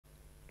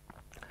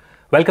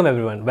Welcome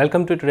everyone.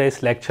 Welcome to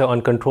today's lecture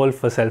on control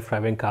for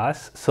self-driving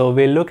cars. So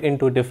we'll look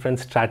into different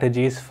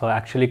strategies for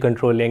actually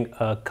controlling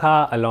a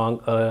car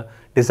along a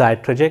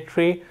desired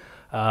trajectory.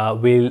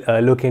 We'll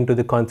look into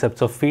the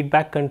concepts of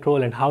feedback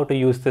control and how to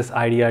use this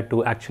idea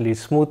to actually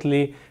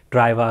smoothly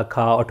drive our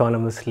car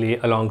autonomously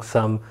along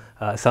some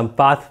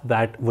path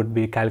that would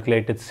be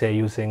calculated, say,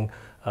 using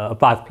a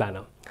path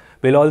planner.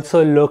 We'll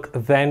also look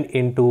then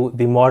into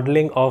the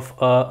modeling of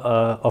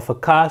a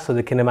car, so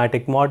the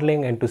kinematic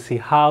modeling, and to see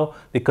how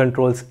the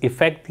controls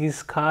affect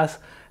these cars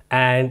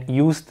and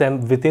use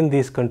them within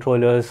these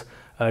controllers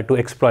to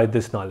exploit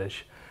this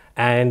knowledge.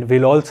 And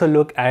we'll also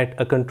look at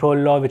a control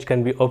law which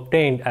can be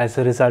obtained as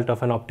a result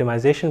of an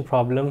optimization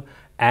problem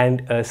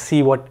and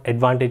see what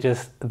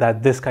advantages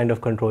that this kind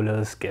of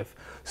controllers give.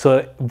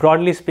 So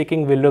broadly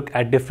speaking, we'll look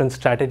at different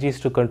strategies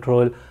to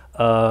control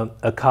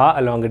a car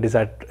along a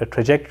desired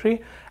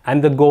trajectory,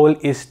 and the goal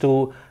is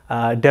to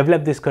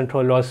develop these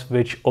control laws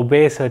which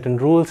obey certain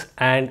rules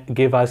and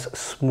give us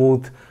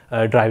smooth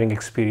driving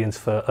experience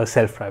for a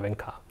self-driving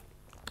car.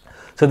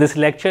 So this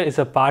lecture is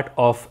a part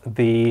of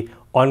the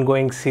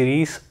ongoing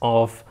series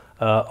of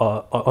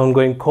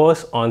ongoing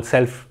course on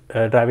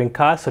self-driving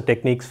cars, so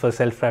techniques for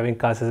self-driving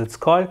cars as it's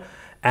called,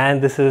 and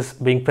this is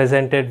being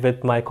presented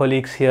with my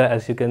colleagues here,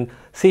 as you can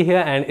see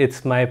here, and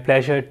it's my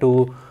pleasure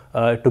to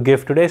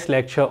give today's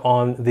lecture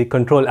on the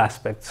control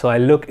aspect. So I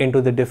look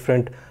into the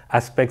different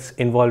aspects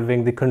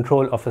involving the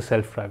control of a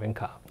self-driving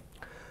car.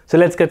 So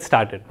let's get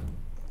started.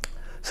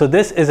 So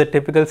this is a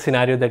typical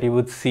scenario that you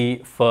would see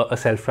for a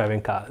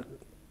self-driving car.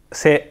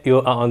 Say you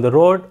are on the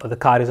road, or the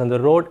car is on the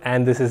road,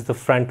 and this is the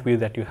front view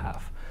that you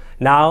have.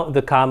 Now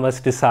the car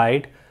must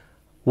decide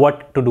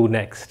what to do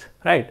next,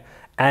 right?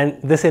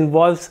 And this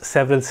involves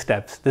several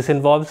steps. This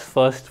involves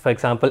first, for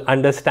example,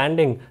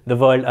 understanding the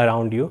world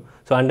around you.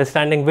 So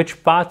understanding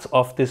which parts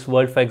of this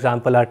world, for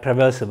example, are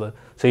traversable.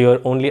 So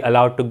you're only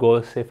allowed to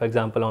go, say, for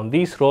example, on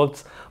these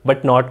roads,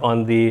 but not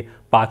on the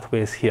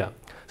pathways here.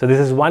 So this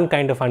is one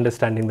kind of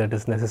understanding that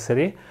is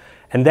necessary.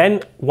 And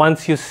then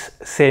once you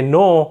say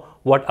no,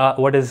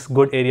 what is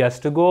good areas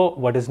to go,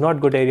 what is not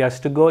good areas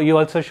to go, you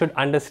also should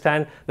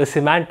understand the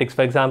semantics.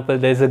 For example,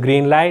 there's a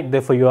green light,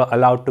 therefore you are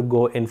allowed to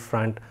go in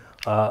front,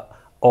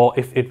 or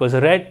if it was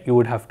a red, you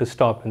would have to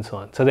stop, and so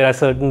on. So there are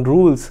certain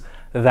rules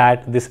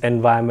that this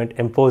environment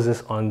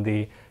imposes on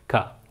the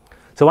car.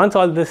 So once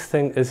all this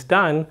thing is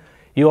done,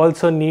 you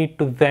also need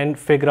to then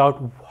figure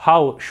out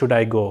how should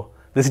I go.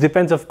 This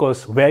depends, of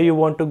course, where you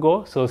want to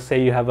go. So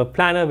say you have a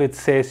planner which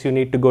says you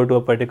need to go to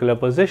a particular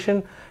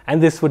position,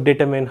 and this would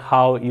determine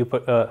how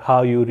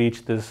you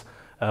reach this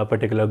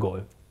particular goal.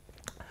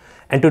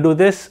 And to do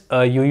this,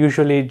 you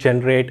usually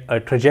generate a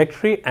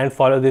trajectory and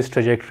follow this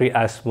trajectory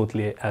as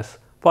smoothly as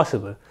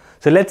possible.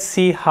 So let's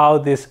see how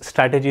this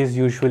strategy is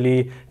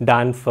usually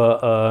done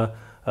for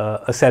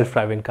a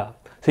self-driving car.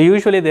 So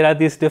usually there are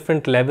these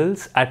different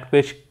levels at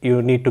which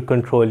you need to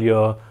control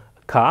your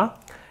car.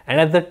 And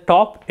at the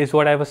top is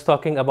what I was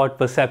talking about,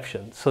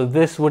 perception. So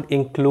this would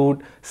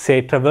include,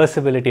 say,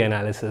 traversability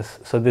analysis.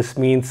 So this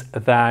means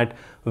that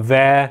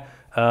where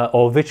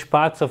or which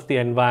parts of the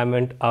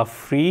environment are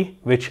free,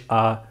 which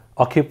are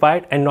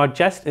occupied, and not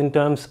just in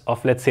terms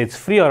of, let's say, it's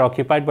free or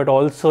occupied, but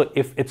also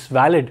if it's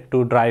valid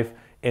to drive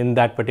in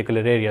that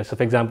particular area. So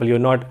for example, you're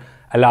not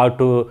allowed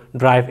to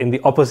drive in the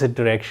opposite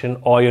direction,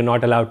 or you're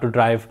not allowed to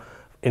drive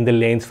in the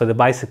lanes for the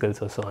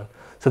bicycles, or so on.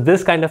 So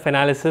this kind of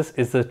analysis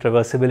is the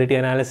traversability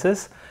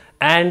analysis.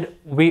 And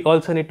we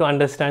also need to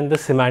understand the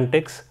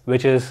semantics,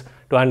 which is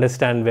to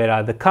understand where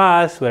are the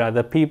cars, where are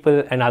the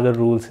people, and other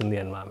rules in the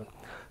environment.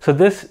 So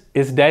this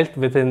is dealt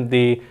within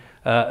the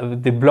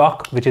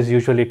block which is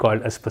usually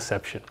called as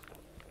perception.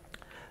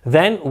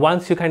 Then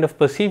once you kind of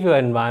perceive your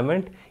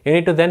environment, you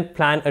need to then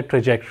plan a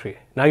trajectory.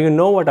 Now you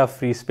know what are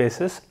free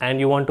spaces, and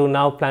you want to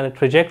now plan a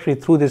trajectory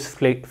through this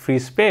free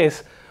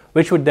space,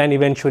 which would then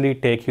eventually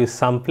take you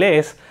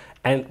someplace.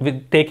 And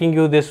with taking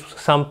you this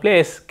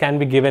someplace can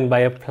be given by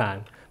a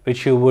plan,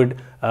 which you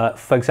would,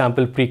 for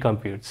example,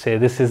 pre-compute. Say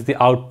this is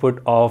the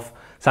output of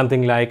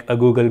something like a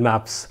Google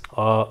Maps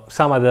or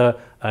some other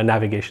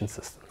navigation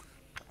system.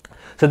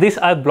 So these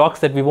are blocks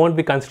that we won't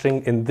be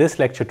considering in this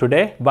lecture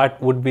today,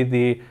 but would be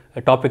the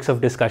topics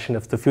of discussion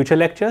of the future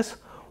lectures.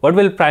 What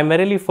we'll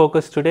primarily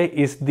focus today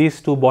is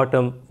these two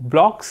bottom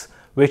blocks,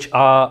 which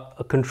are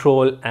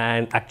control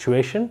and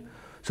actuation.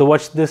 So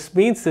what this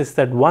means is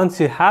that once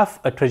you have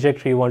a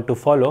trajectory you want to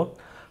follow,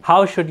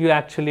 how should you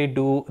actually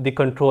do the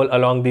control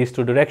along these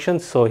two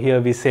directions? So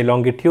here we say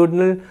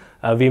longitudinal,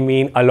 we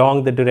mean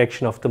along the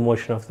direction of the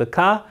motion of the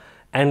car,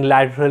 and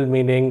lateral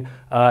meaning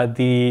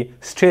the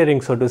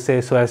steering, so to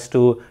say, so as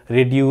to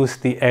reduce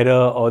the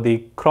error or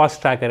the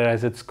cross-track error,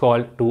 as it's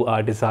called, to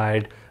our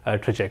desired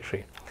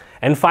trajectory.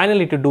 And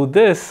finally, to do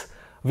this,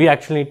 we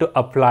actually need to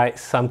apply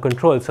some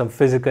control, some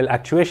physical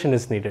actuation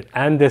is needed.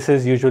 And this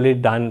is usually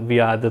done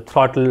via the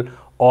throttle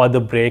or the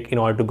brake in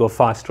order to go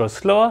faster or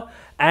slower,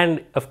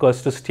 and of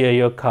course to steer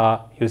your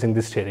car using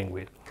the steering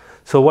wheel.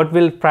 So what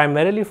we'll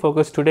primarily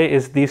focus today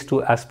is these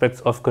two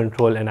aspects of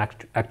control and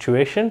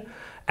actuation.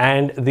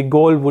 And the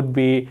goal would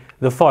be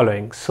the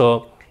following.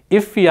 So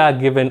if we are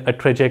given a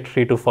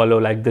trajectory to follow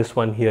like this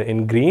one here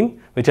in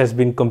green, which has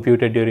been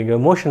computed during a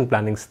motion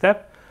planning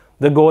step,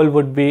 the goal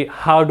would be,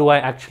 how do I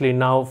actually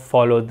now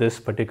follow this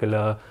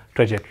particular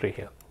trajectory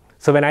here?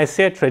 So when I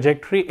say a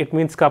trajectory, it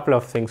means a couple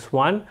of things.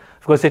 One,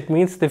 of course, it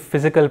means the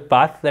physical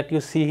path that you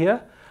see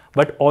here,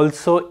 but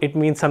also it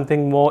means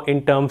something more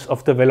in terms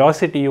of the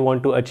velocity you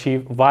want to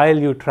achieve while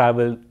you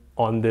travel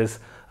on this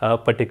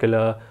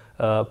particular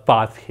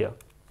path here.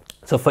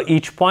 So for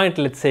each point,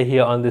 let's say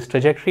here on this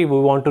trajectory, we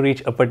want to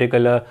reach a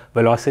particular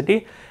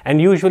velocity, and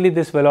usually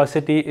this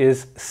velocity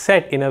is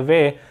set in a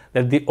way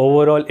that the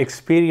overall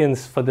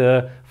experience for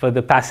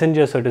the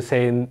passenger, so to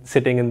say,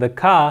 sitting in the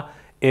car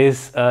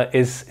is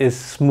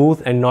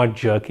smooth and not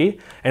jerky.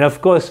 And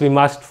of course, we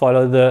must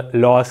follow the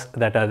laws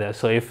that are there.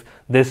 So if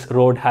this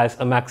road has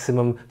a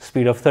maximum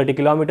speed of 30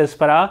 kilometers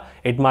per hour,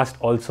 it must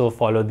also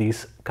follow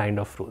these kind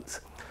of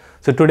rules.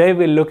 So today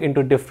we'll look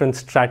into different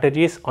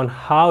strategies on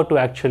how to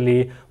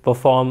actually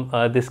perform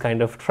this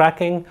kind of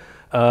tracking,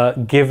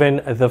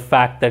 given the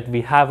fact that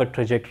we have a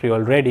trajectory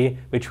already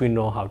which we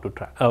know how to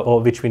track,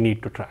 or which we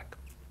need to track.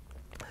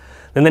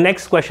 Then the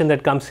next question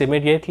that comes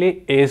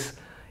immediately is,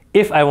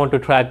 if I want to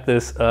track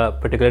this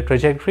particular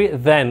trajectory,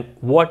 then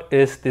what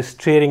is the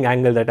steering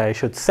angle that I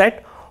should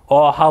set,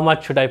 or how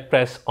much should I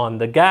press on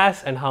the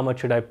gas and how much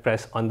should I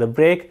press on the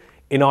brake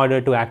in order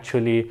to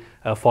actually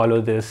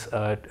follow this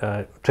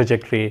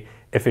trajectory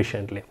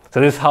efficiently. So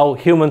this is how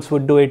humans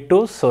would do it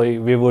too. So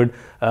we would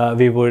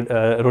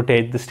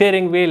rotate the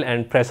steering wheel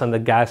and press on the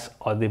gas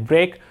or the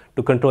brake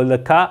to control the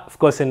car. Of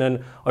course, in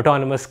an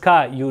autonomous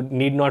car, you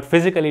need not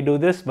physically do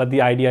this, but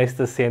the idea is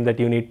the same, that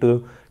you need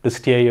to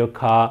steer your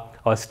car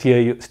or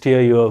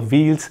steer your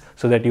wheels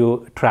so that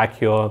you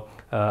track your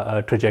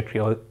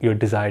trajectory or your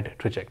desired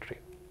trajectory.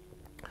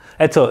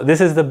 And so this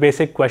is the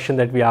basic question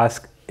that we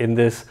ask in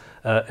this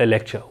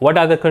lecture. What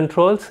are the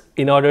controls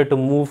in order to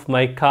move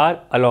my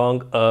car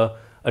along a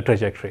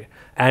trajectory?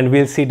 And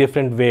we'll see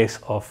different ways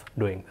of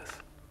doing this.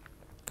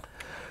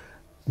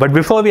 But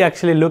before we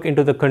actually look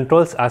into the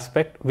controls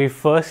aspect, we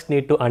first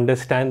need to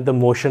understand the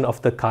motion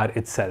of the car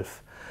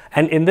itself.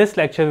 And in this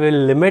lecture,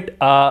 we'll limit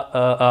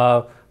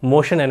our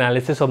motion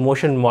analysis or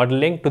motion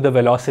modeling to the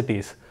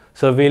velocities.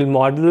 So we'll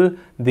model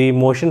the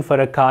motion for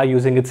a car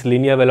using its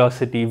linear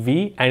velocity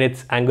v and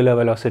its angular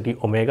velocity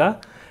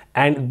omega.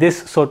 And this,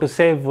 so to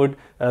say, would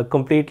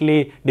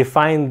completely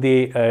define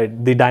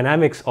the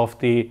dynamics of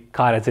the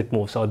car as it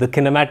moves, or the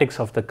kinematics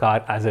of the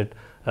car as it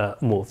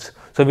moves.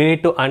 So we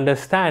need to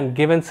understand,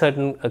 given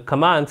certain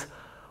commands,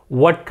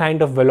 what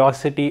kind of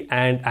velocity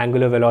and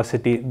angular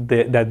velocity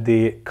that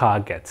the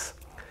car gets.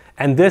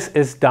 And this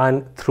is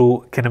done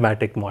through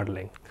kinematic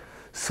modeling.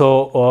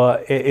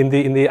 So in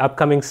the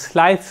upcoming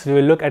slides, we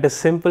will look at a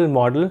simple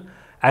model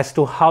as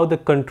to how the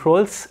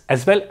controls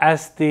as well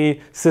as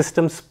the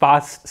system's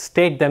past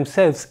state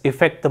themselves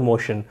affect the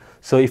motion.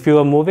 So if you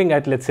are moving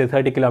at, let's say,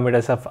 30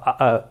 kilometers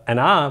an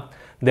hour,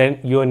 then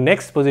your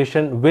next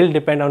position will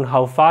depend on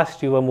how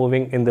fast you were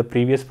moving in the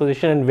previous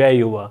position and where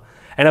you were.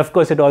 And of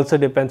course, it also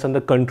depends on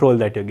the control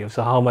that you give.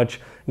 So how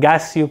much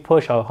gas you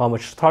push, or how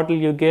much throttle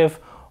you give,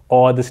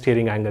 or the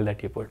steering angle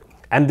that you put.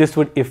 And this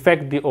would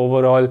affect the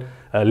overall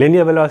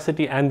linear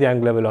velocity and the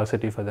angular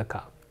velocity for the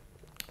car.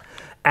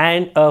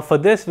 And for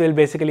this, we'll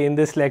basically in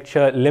this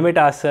lecture limit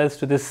ourselves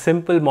to this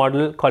simple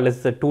model called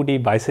as the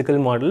 2D bicycle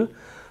model.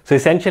 So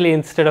essentially,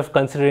 instead of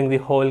considering the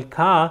whole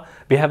car,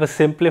 we have a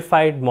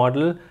simplified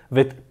model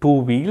with 2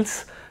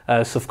 wheels.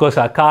 So of course,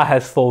 our car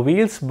has 4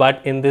 wheels,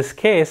 but in this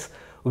case,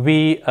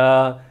 we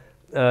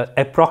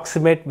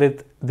approximate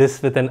with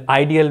this with an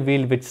ideal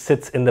wheel which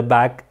sits in the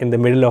back in the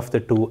middle of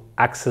the 2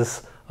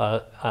 axes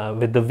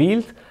with the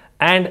wheels,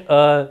 and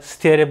a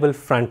steerable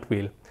front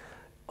wheel.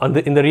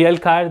 In the real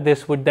car,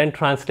 this would then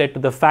translate to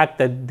the fact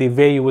that the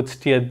way you would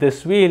steer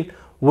this wheel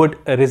would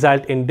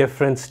result in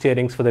different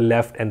steerings for the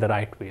left and the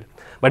right wheel.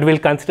 But we'll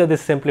consider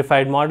this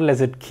simplified model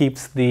as it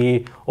keeps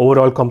the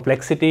overall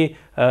complexity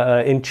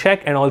in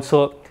check, and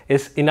also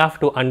is enough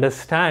to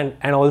understand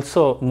and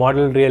also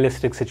model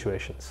realistic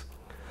situations.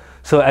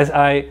 So as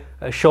I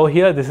show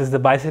here, this is the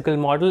bicycle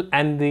model,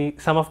 and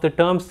some of the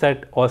terms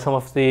that, or some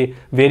of the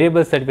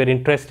variables that we're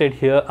interested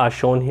here are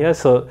shown here.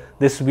 So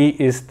this v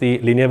is the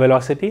linear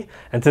velocity,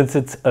 and since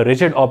it's a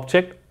rigid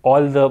object,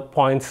 all the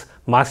points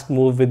must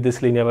move with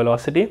this linear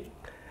velocity.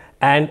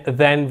 And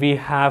then we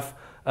have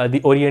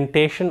the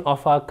orientation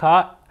of our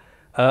car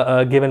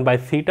given by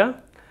theta,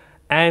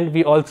 and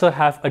we also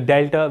have a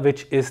delta,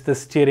 which is the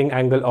steering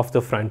angle of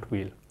the front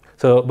wheel.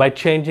 So by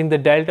changing the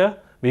delta,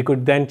 we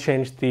could then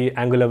change the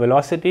angular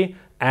velocity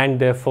and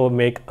therefore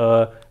make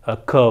a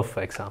curve,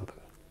 for example.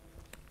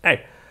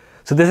 Right.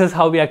 So this is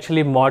how we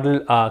actually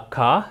model our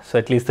car, so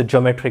at least the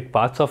geometric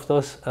parts of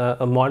those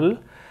model.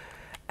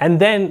 And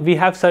then we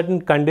have certain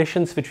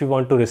conditions which we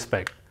want to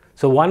respect.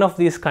 So one of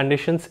these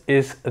conditions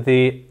is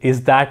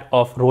that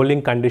of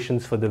rolling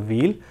conditions for the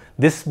wheel.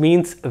 This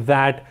means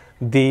that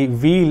the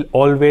wheel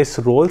always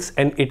rolls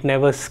and it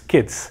never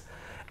skids.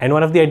 And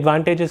one of the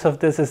advantages of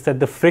this is that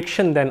the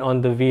friction then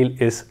on the wheel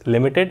is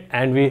limited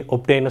and we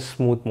obtain a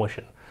smooth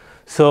motion.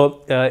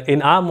 So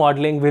in our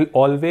modeling, we'll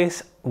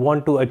always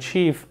want to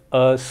achieve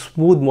a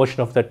smooth motion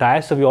of the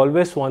tire. So we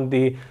always want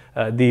the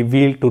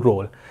wheel to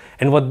roll.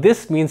 And what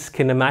this means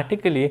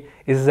kinematically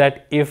is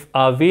that if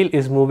our wheel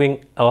is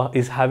moving,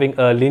 is having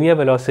a linear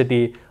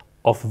velocity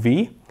of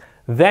v,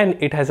 then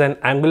it has an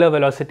angular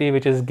velocity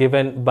which is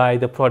given by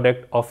the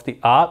product of the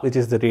r, which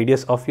is the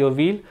radius of your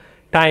wheel,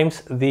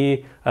 times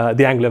the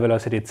angular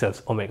velocity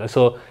itself, omega.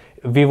 So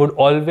we would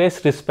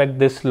always respect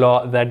this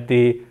law that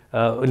the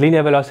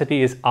linear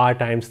velocity is r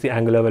times the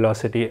angular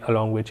velocity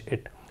along which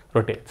it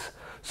rotates.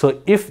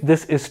 So if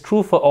this is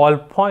true for all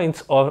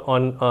points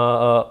on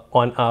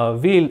our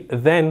wheel,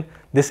 then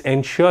this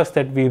ensures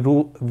that we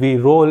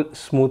roll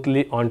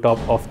smoothly on top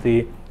of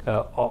the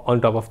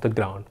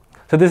ground.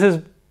 So this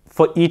is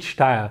for each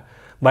tire,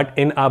 but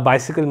in our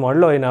bicycle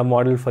model or in our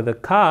model for the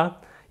car,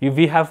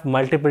 we have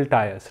multiple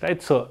tires,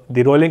 right? So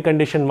the rolling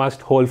condition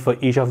must hold for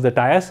each of the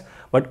tires,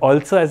 but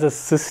also as a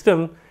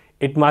system,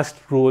 it must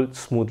roll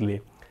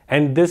smoothly.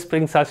 And this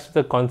brings us to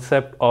the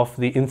concept of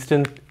the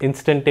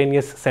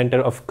instantaneous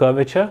center of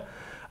curvature.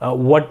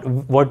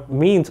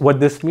 What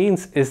this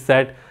means is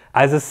that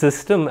as a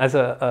system,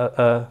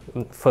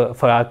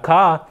 for our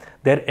car,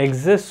 there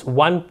exists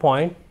one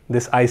point,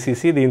 this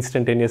ICC, the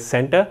instantaneous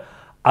center,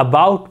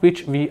 about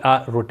which we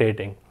are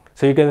rotating.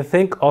 So you can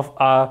think of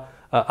our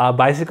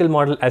bicycle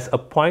model as a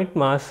point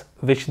mass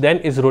which then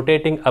is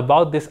rotating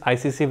about this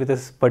ICC with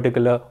this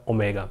particular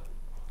omega.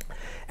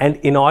 And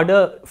in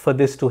order for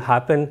this to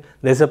happen,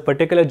 there's a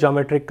particular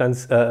geometric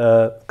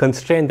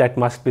constraint that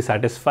must be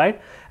satisfied.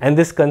 And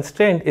this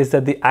constraint is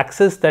that the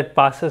axis that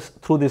passes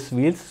through these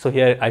wheels, so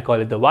here I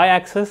call it the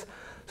y-axis,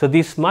 so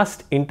these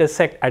must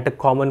intersect at a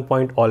common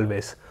point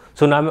always.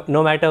 So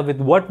no matter with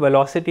what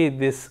velocity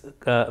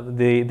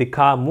the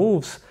car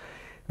moves,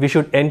 we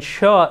should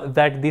ensure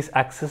that these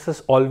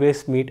axes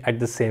always meet at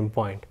the same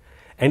point.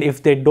 And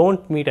if they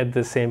don't meet at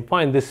the same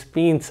point, this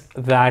means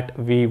that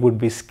we would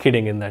be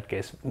skidding in that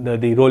case.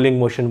 The rolling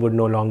motion would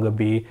no longer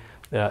be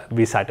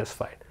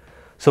satisfied.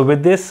 So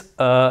with this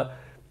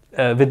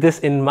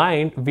in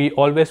mind, we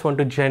always want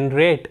to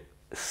generate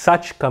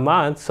such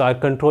commands. So our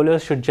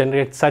controllers should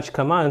generate such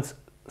commands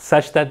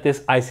such that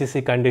this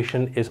ICC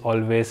condition is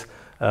always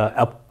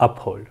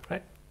upheld.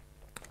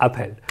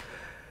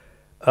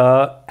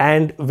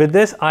 And with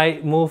this, I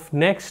move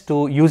next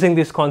to using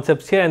these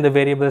concepts here and the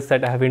variables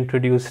that I have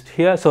introduced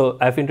here. So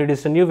I've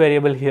introduced a new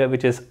variable here,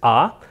 which is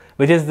r,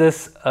 which is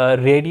this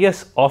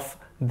radius of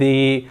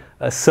the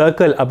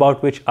circle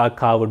about which our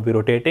car would be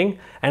rotating.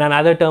 And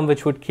another term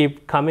which would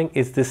keep coming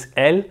is this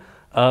L,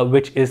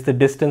 which is the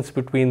distance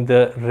between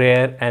the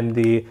rear and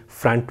the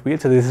front wheel.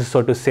 So this is,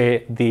 so to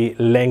say, the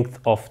length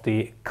of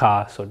the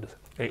car, so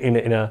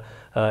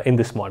in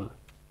this model.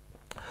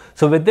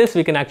 So with this,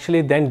 we can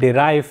actually then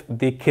derive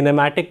the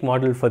kinematic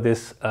model for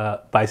this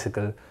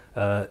bicycle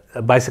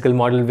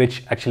model,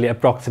 which actually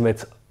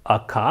approximates a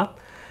car.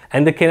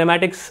 And the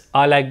kinematics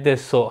are like this.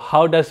 So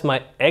how does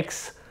my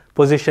x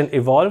position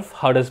evolve?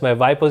 How does my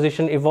y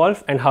position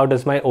evolve? And how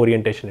does my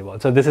orientation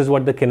evolve? So this is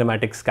what the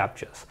kinematics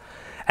captures.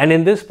 And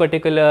in this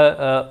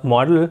particular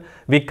model,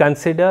 we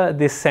consider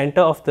the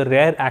center of the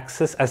rear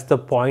axis as the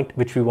point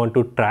which we want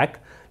to track.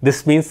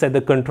 This means that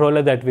the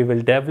controller that we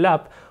will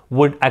develop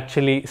would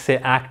actually say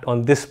act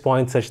on this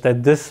point such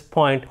that this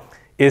point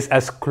is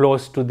as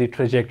close to the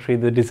trajectory,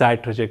 the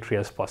desired trajectory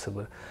as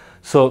possible.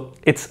 So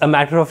it's a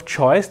matter of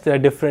choice. There are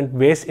different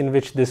ways in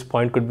which this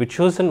point could be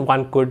chosen.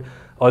 One could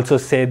also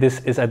say this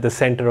is at the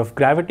center of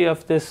gravity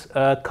of this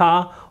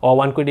car, or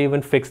one could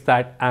even fix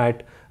that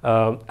at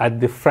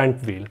the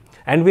front wheel.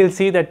 And we'll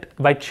see that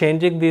by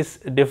changing these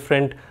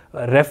different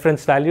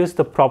reference values,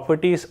 the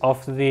properties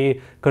of the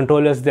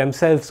controllers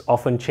themselves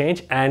often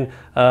change, and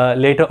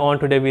later on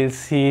today we'll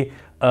see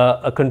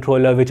a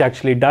controller which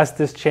actually does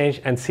this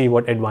change and see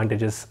what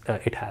advantages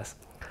it has.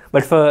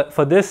 But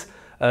for this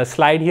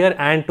slide here,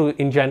 and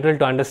in general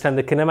to understand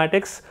the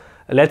kinematics,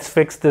 let's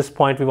fix this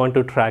point we want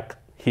to track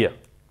here.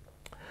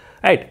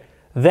 Right,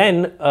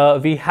 then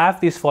we have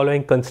these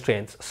following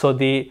constraints. So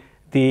the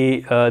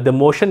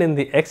motion in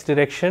the x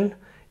direction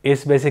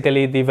is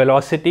basically the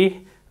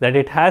velocity that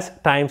it has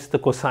times the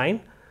cosine.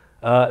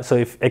 So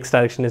if x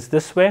direction is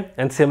this way,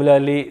 and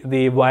similarly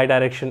the y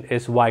direction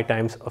is y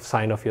times of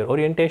sine of your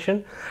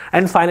orientation.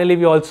 And finally,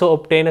 we also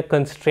obtain a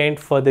constraint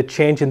for the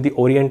change in the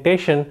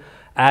orientation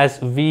as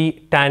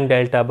v tan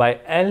delta by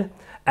L.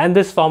 And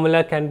this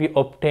formula can be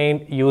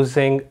obtained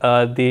using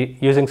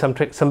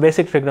some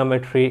basic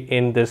trigonometry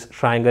in this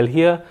triangle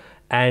here,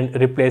 and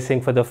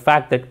replacing for the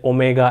fact that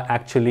omega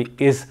actually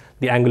is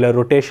the angular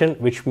rotation,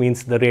 which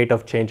means the rate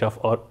of change of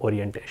our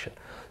orientation.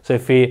 So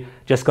if we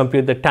just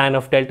compute the tan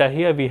of delta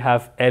here, we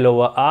have L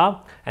over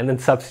R, and then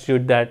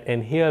substitute that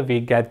in here, we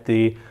get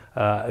the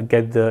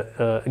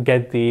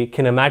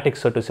kinematics,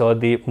 so to say, or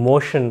the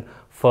motion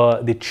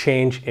for the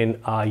change in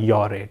our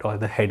yaw rate or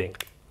the heading.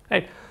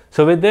 Right.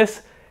 So with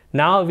this,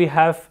 now we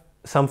have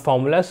some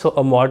formulas. So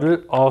a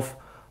model of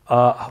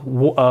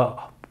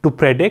to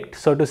predict,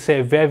 so to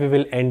say, where we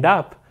will end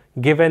up,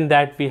 given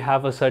that we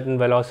have a certain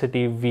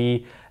velocity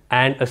v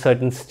and a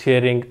certain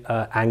steering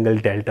angle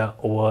delta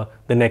over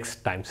the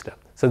next time step.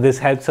 So this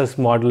helps us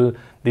model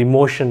the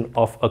motion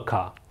of a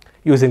car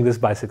using this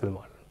bicycle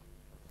model.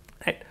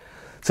 Right.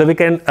 So we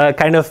can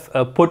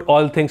put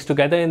all things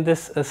together in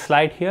this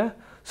slide here.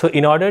 So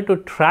in order to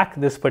track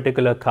this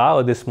particular car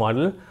or this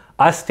model,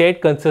 our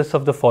state consists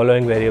of the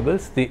following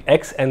variables: the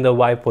x and the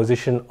y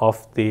position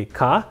of the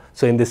car,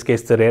 so in this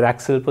case the rear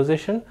axle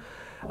position,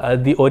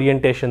 the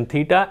orientation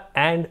theta,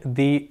 and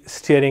the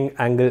steering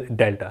angle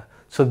delta.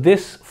 So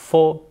these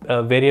four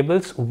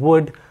variables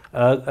would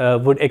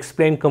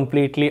explain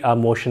completely our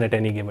motion at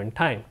any given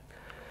time.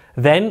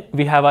 Then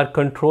we have our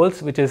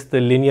controls, which is the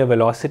linear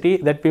velocity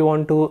that we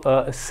want to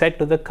set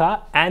to the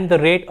car, and the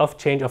rate of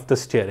change of the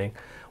steering.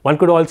 One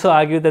could also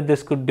argue that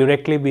this could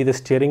directly be the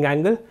steering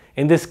angle.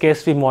 In this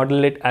case, we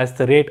model it as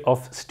the rate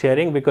of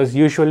steering, because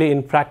usually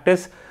in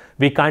practice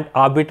we can't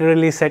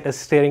arbitrarily set a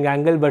steering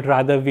angle, but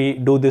rather we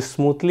do this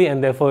smoothly,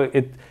 and therefore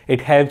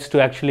it helps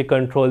to actually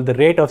control the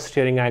rate of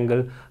steering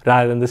angle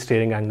rather than the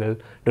steering angle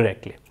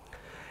directly.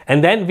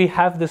 And then we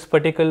have this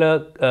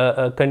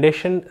particular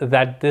condition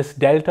that this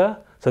delta,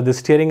 so the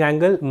steering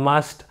angle,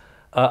 must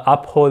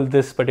uphold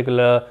this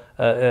particular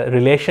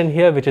relation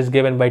here, which is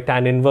given by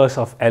tan inverse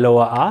of L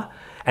over R.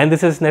 And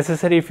this is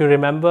necessary, if you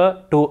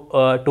remember,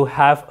 to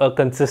have a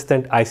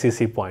consistent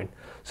ICC point.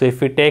 So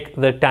if we take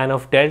the tan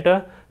of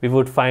delta, we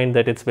would find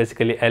that it's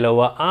basically L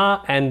over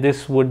R, and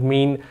this would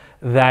mean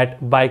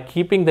that by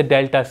keeping the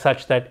delta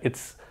such that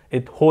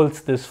it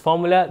holds this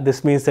formula,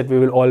 this means that we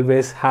will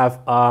always have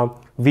our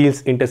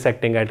wheels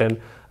intersecting at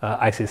an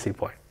ICC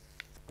point.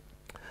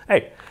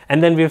 Right.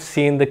 And then we've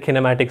seen the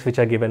kinematics, which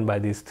are given by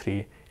these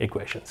three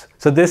equations.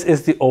 So this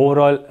is the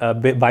overall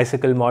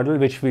bicycle model,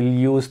 which we'll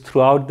use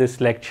throughout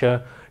this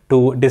lecture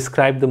to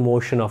describe the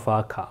motion of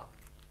our car.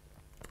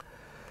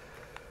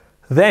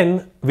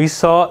 Then we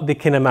saw the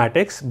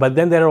kinematics, but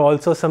then there are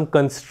also some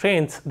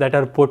constraints that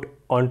are put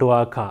onto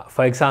our car.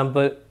 For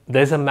example,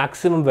 there's a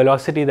maximum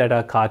velocity that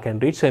our car can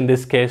reach. So in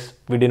this case,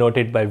 we denote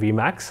it by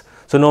Vmax.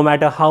 So no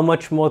matter how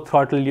much more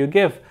throttle you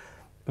give,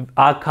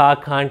 our car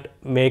can't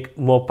make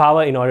more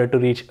power in order to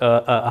reach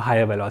a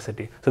higher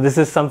velocity. So this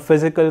is some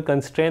physical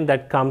constraint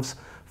that comes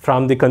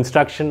from the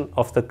construction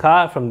of the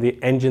car, from the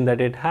engine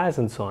that it has,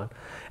 and so on.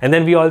 And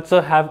then we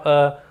also have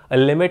a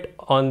limit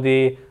on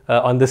the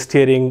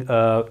steering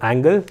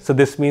angle. So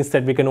this means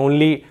that we can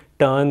only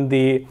turn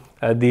the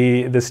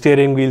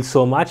steering wheel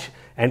so much,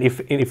 and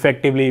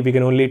effectively we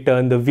can only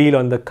turn the wheel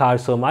on the car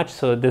so much.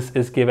 So this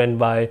is given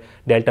by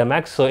delta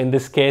max. So in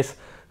this case,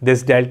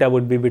 this delta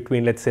would be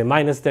between, let's say,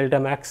 minus delta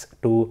max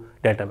to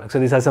delta max. So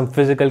these are some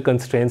physical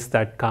constraints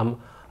that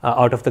come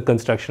out of the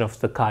construction of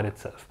the car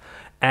itself.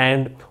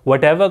 And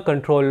whatever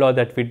control law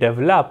that we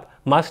develop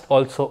must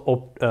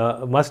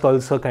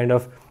also kind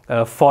of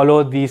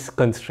follow these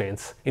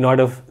constraints in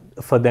order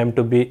for them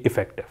to be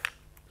effective.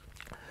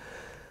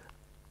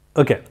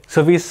 Okay,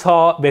 so we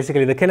saw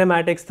basically the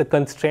kinematics, the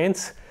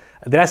constraints.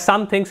 There are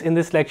some things in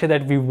this lecture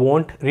that we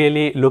won't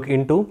really look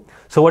into.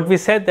 So what we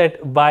said,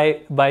 that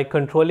by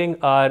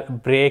controlling our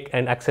brake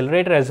and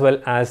accelerator as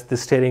well as the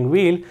steering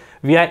wheel,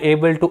 we are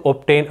able to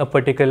obtain a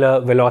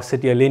particular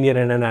velocity, a linear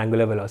and an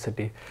angular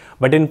velocity.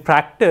 But in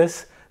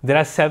practice, there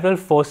are several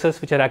forces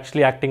which are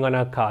actually acting on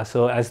our car.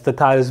 So as the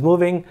car is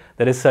moving,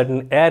 there is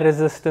certain air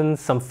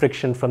resistance, some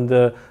friction from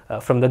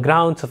the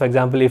ground. So for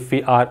example, if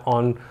we are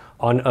on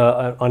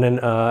a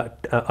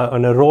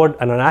road,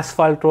 on an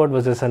asphalt road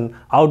versus an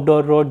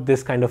outdoor road,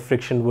 this kind of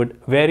friction would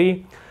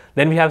vary.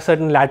 Then we have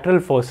certain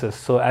lateral forces.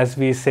 So as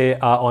we say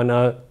on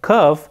a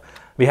curve,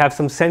 we have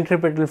some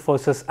centripetal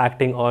forces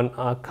acting on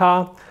our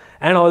car.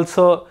 And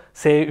also,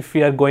 say if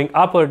we are going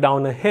up or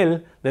down a hill,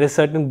 there is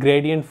certain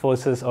gradient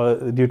forces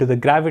or due to the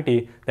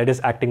gravity that is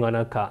acting on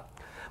our car.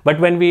 But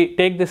when we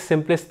take this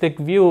simplistic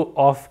view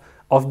of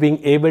being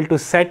able to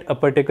set a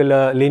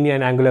particular linear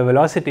and angular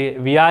velocity,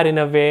 we are in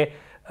a way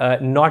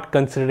not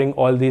considering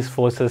all these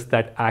forces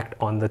that act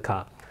on the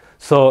car.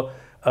 So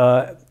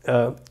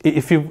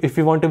if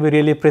you want to be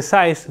really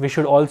precise, we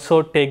should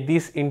also take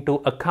these into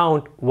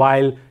account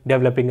while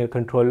developing a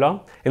control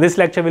law. In this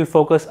lecture, we'll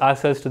focus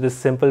ourselves to this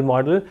simple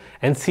model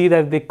and see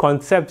that the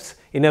concepts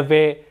in a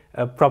way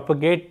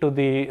propagate to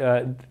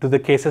the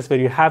cases where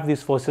you have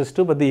these forces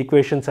too, but the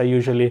equations are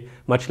usually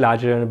much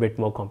larger and a bit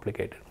more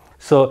complicated.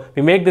 So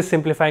we make this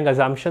simplifying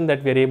assumption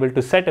that we are able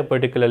to set a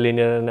particular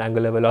linear and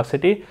angular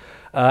velocity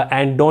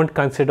and don't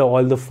consider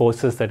all the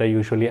forces that are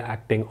usually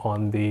acting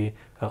on the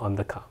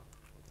car.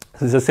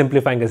 This is a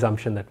simplifying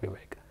assumption that we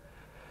make.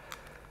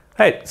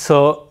 Right.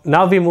 So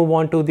now we move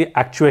on to the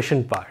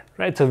actuation part.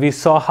 Right. So we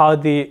saw how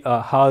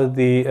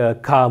the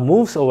car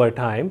moves over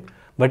time,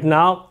 but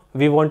now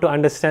we want to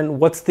understand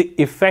what's the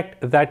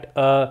effect that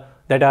our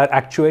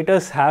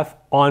actuators have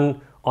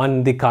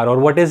on the car, or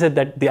what is it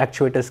that the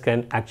actuators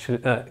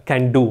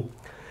can do.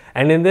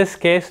 And in this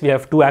case, we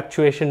have two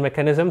actuation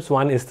mechanisms.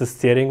 One is the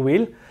steering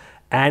wheel,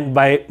 and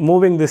by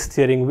moving the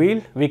steering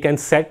wheel, we can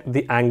set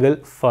the angle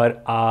for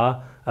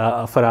our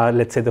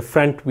let's say the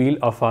front wheel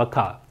of our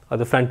car, or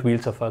the front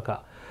wheels of our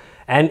car.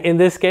 And in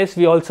this case,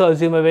 we also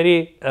assume a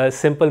very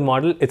simple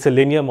model. It's a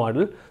linear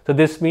model. So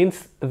this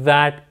means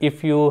that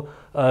if you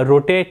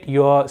rotate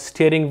your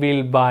steering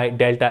wheel by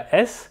delta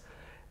S,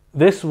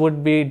 this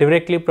would be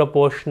directly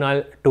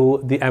proportional to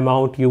the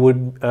amount you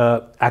would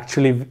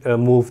actually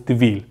move the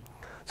wheel.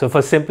 So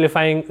for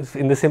simplifying,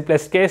 in the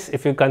simplest case,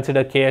 if you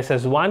consider Ks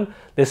as 1,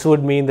 this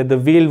would mean that the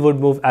wheel would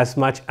move as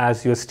much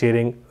as your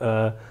steering,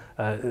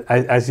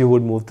 as you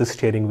would move the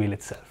steering wheel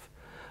itself,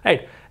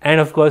 right? And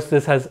of course,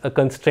 this has a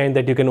constraint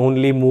that you can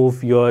only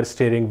move your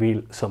steering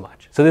wheel so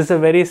much. So this is a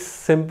very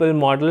simple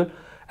model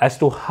as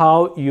to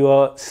how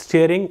your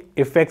steering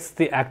affects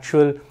the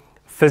actual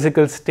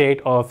physical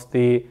state of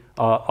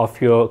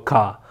your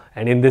car.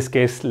 And in this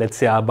case, let's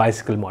say our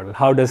bicycle model.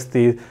 How does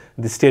the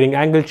steering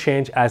angle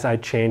change as I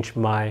change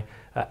my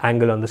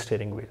angle on the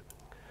steering wheel?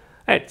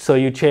 Right. So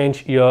you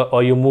change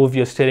or you move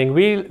your steering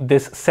wheel.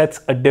 This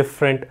sets a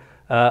different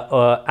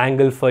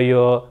angle for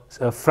your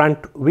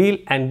front wheel,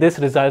 and this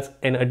results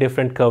in a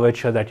different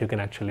curvature that you can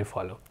actually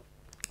follow.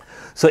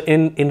 So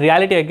in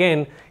reality,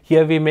 again,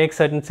 here we make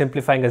certain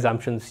simplifying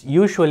assumptions.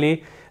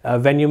 Usually,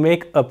 when you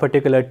make a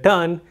particular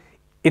turn,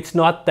 it's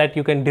not that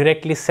you can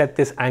directly set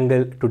this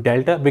angle to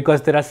delta,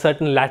 because there are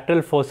certain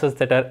lateral forces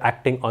that are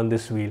acting on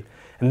this wheel.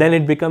 And then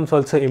it becomes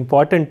also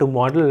important to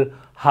model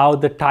how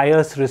the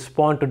tires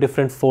respond to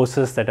different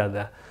forces that are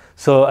there.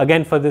 So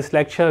again, for this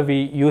lecture,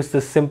 we use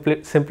the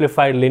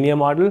simplified linear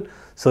model.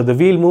 So the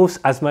wheel moves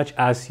as much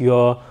as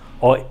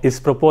is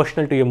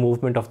proportional to your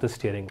movement of the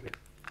steering wheel.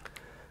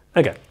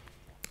 Okay.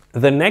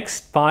 The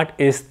next part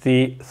is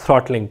the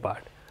throttling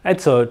part.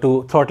 Right? So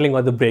to throttling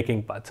or the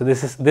braking part. So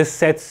this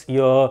sets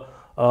your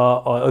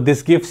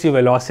this gives you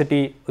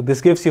velocity,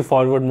 this gives you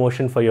forward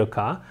motion for your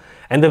car.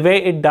 And the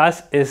way it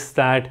does is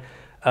that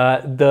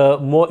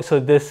so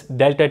this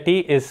delta t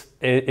is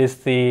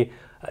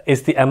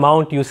the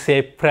amount you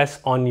say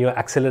press on your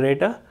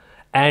accelerator,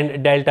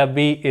 and delta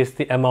b is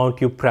the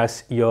amount you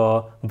press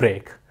your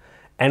brake.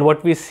 And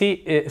what we say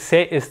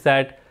is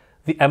that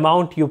the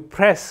amount you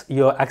press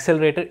your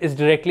accelerator is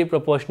directly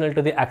proportional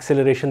to the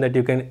acceleration that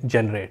you can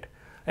generate.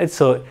 Right?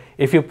 So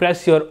if you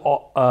press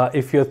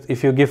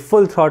if you give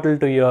full throttle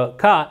to your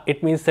car,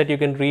 it means that you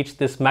can reach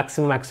this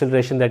maximum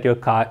acceleration that your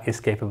car is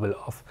capable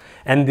of.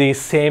 And the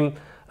same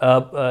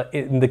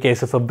in the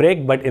case of a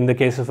brake, but in the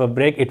case of a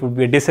brake, it would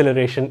be a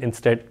deceleration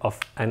instead of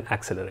an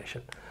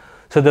acceleration.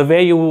 So the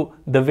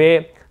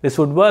way this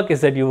would work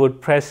is that you would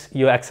press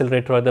your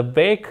accelerator or the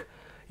brake,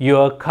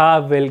 your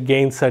car will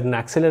gain certain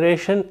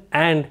acceleration,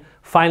 and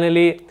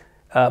finally,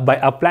 by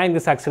applying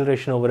this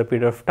acceleration over a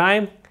period of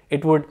time,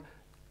 it would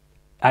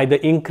either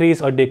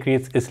increase or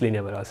decrease its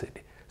linear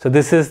velocity. So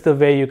this is the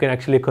way you can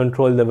actually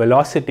control the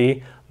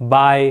velocity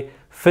by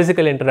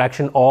physical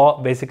interaction, or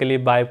basically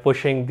by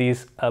pushing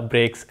these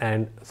brakes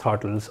and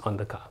throttles on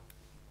the car.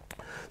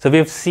 So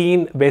we've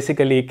seen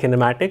basically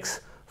kinematics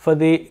for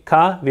the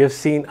car. We have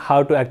seen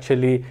how to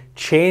actually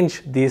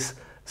change these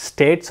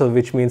states, so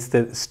which means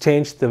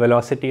change the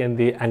velocity and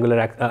the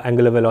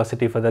angular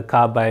velocity for the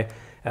car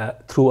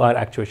through our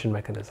actuation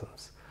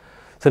mechanisms.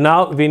 So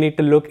now we need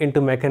to look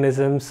into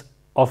mechanisms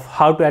of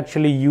how to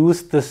actually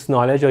use this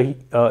knowledge,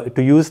 or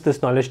to use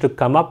this knowledge to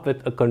come up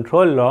with a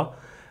control law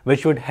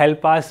which would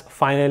help us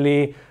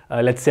finally,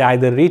 let's say,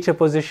 either reach a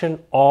position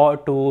or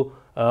to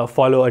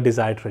follow a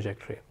desired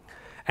trajectory.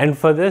 And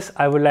for this,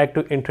 I would like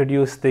to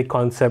introduce the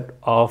concept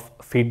of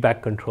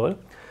feedback control.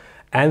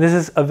 And this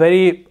is a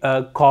very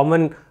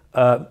common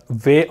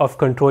way of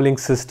controlling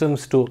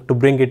systems to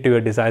bring it to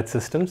your desired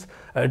systems,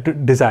 to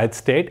desired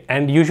state.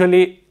 And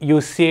usually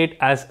you see it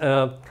as,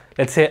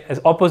 let's say,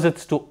 as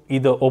opposites to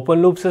either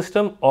open loop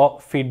system or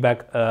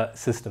feedback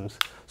systems.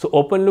 So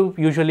open loop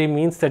usually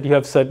means that you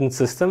have certain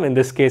system. In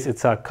this case,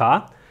 it's our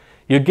car.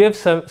 You give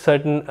some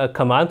certain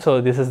commands. So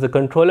this is the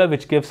controller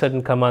which gives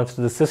certain commands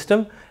to the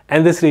system,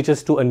 and this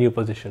reaches to a new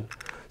position.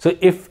 So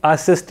if our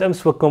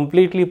systems were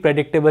completely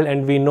predictable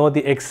and we know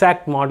the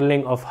exact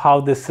modeling of how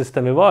this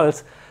system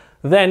evolves,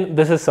 then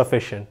this is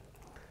sufficient.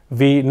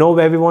 We know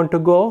where we want to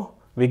go,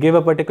 we give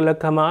a particular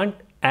command,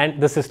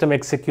 and the system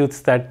executes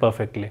that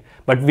perfectly.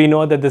 But we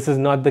know that this is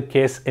not the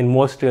case in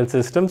most real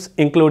systems,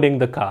 including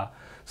the car.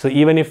 So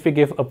even if we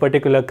give a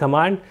particular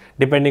command,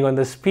 depending on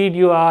the speed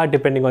you are,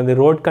 depending on the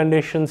road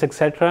conditions,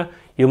 etc.,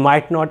 you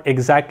might not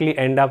exactly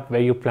end up where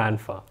you plan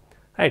for.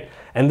 Right?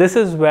 And this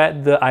is where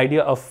the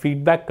idea of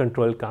feedback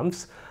control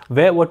comes,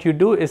 where what you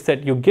do is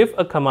that you give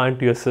a command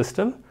to your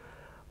system,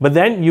 but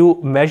then you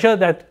measure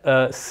that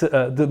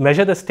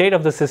measure the state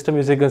of the system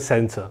using a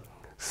sensor.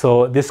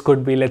 So this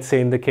could be, let's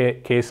say, in the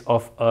case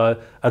of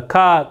a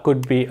car,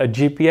 could be a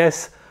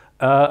GPS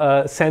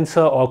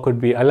sensor, or could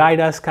be a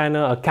LiDAR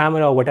scanner, a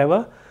camera, or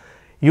whatever.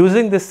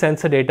 Using this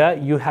sensor data,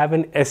 you have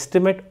an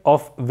estimate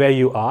of where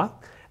you are,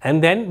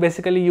 and then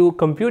basically you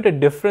compute a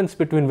difference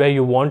between where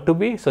you want to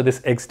be, so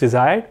this X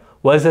desired,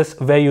 versus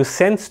where you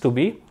sense to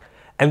be,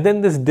 and then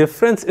this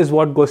difference is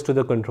what goes to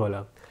the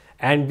controller.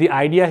 And the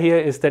idea here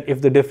is that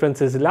if the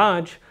difference is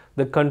large,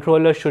 the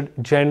controller should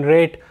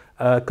generate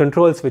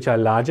controls which are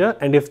larger,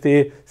 and if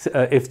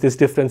this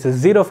difference is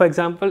 0, for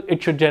example,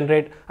 it should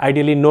generate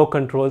ideally no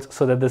controls,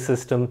 so that the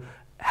system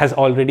has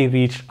already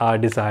reached our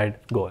desired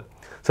goal.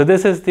 So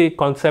this is the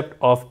concept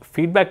of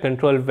feedback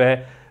control,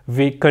 where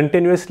we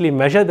continuously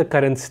measure the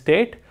current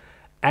state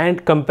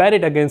and compare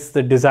it against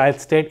the desired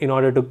state in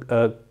order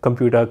to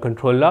compute our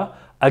control law,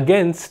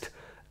 against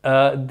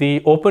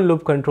the open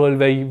loop control,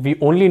 where we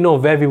only know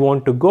where we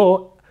want to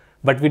go,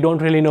 but we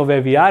don't really know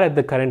where we are at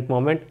the current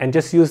moment, and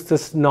just use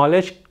this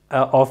knowledge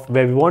of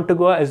where we want to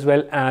go as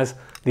well as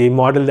the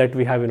model that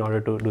we have in order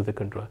to do the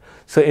control.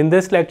 So in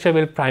this lecture,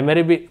 we'll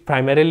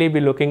primarily be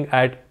looking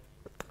at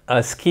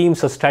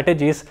schemes or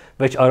strategies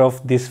which are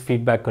of this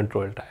feedback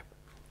control type.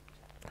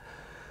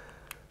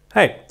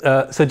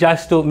 Right. So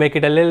just to make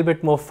it a little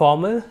bit more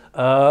formal,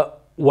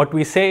 what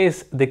we say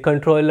is the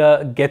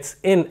controller gets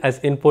in as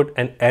input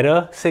an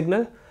error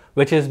signal,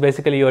 which is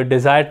basically your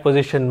desired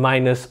position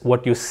minus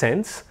what you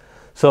sense.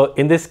 So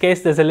in this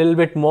case, there's a little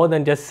bit more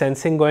than just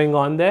sensing going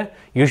on there.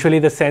 Usually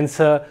the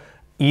sensor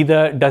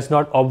either does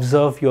not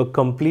observe your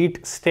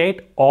complete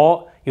state,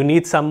 or you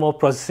need some more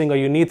processing, or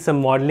you need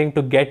some modeling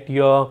to get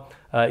your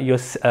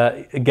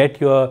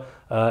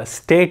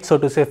state, so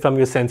to say, from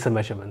your sensor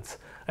measurements.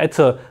 Right?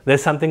 So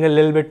there's something a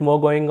little bit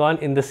more going on,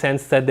 in the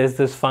sense that there's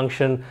this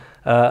function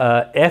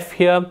f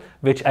here,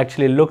 which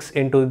actually looks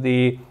into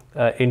the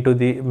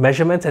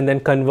measurements and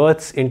then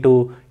converts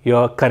into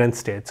your current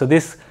state. So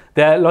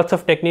there are lots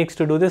of techniques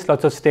to do this,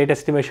 lots of state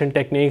estimation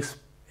techniques.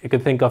 You can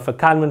think of a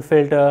Kalman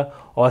filter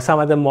or some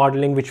other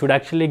modeling which would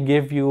actually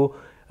give you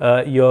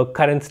your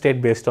current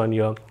state based on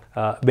your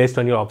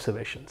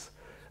observations.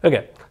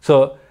 Okay,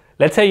 so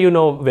let's say you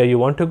know where you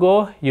want to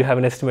go, you have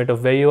an estimate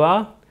of where you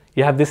are,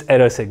 you have this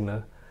error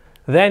signal.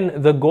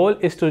 Then the goal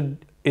is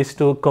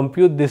to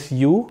compute this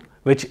u,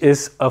 which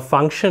is a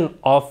function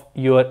of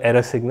your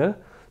error signal.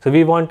 So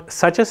we want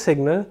such a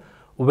signal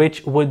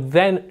which would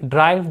then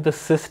drive the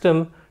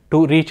system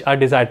to reach our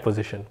desired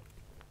position.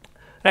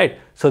 Right.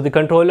 So the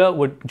controller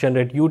would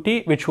generate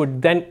ut, which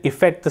would then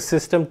affect the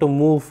system to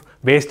move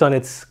based on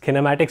its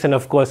kinematics, and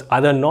of course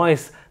other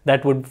noise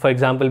that would, for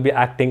example, be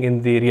acting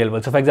in the real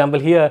world. So for example,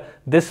 here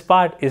this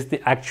part is the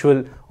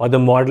actual or the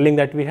modeling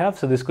that we have.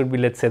 So this could be,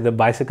 let's say, the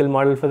bicycle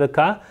model for the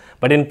car,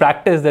 but in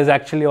practice there's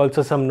actually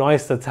also some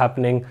noise that's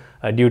happening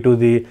due to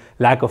the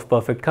lack of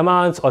perfect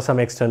commands or some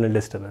external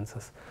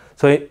disturbances.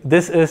 So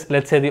this is,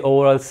 let's say, the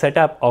overall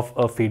setup of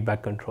a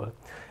feedback control.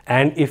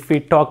 And if we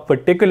talk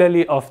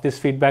particularly of this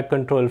feedback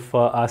control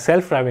for our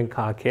self-driving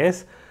car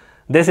case,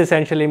 this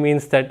essentially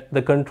means that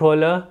the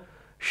controller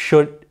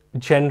should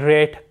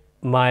generate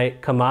my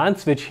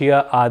commands, which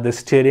here are the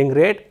steering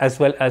rate as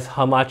well as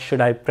how much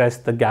should I press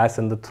the gas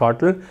and the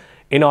throttle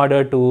in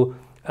order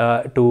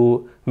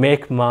to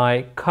make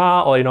my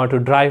car, or in order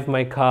to drive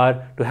my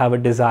car to have a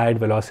desired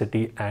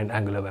velocity and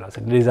angular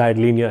velocity, desired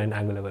linear and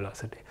angular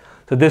velocity.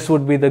 So this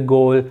would be the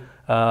goal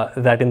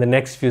that in the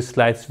next few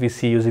slides we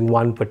see using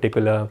one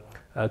particular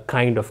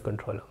kind of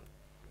controller.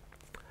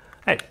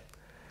 Right.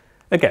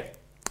 Okay.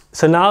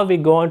 So now we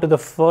go on to the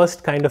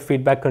first kind of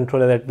feedback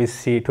controller that we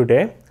see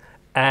today,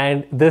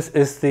 and this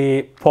is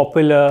the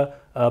popular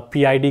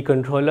PID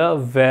controller,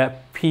 where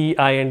P,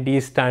 I and D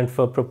stand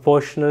for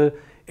proportional,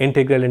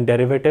 integral and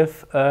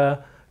derivative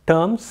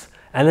terms,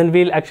 and then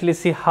we'll actually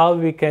see how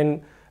we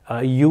can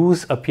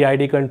use a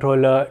PID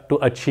controller to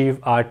achieve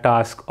our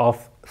task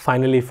of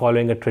finally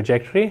following a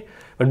trajectory.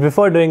 But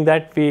before doing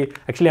that, we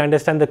actually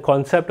understand the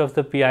concept of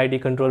the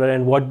PID controller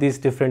and what these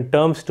different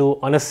terms do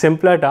on a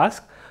simpler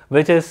task,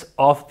 which is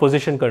of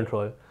position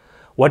control.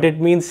 What it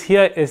means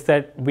here is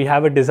that we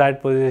have a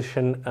desired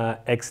position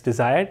x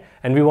desired,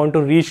 and we want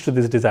to reach to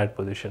this desired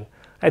position.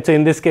 Right? So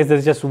in this case,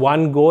 there's just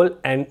one goal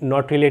and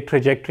not really a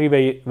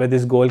trajectory where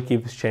this goal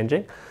keeps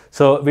changing.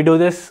 So we do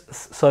this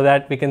so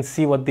that we can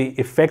see what the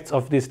effects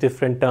of these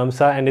different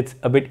terms are, and it's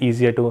a bit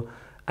easier to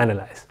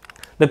analyze.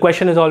 The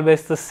question is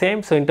always the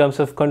same. So in terms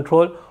of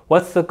control,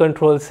 what's the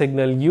control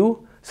signal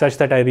u such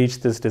that I reach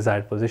this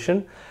desired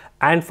position?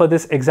 And for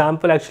this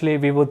example, actually,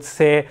 we would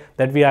say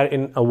that we are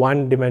in a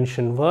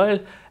one-dimension world,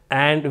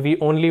 and we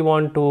only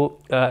want to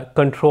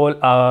control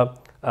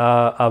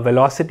our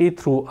velocity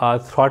through our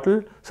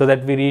throttle so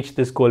that we reach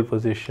this goal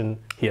position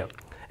here.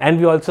 And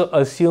we also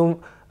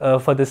assume,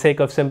 for the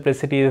sake of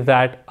simplicity,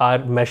 that our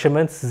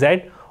measurements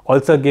z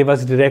also give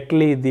us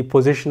directly the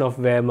position of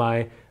where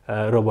my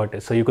robot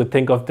is. So you could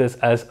think of this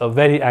as a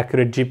very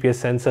accurate GPS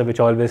sensor which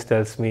always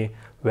tells me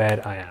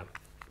where I am.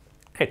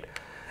 Right.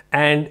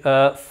 And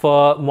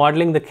for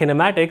modeling the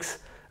kinematics,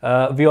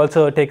 we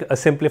also take a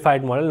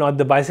simplified model, not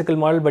the bicycle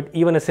model, but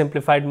even a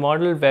simplified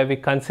model where we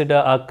consider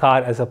our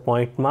car as a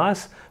point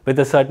mass with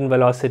a certain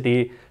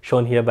velocity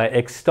shown here by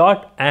x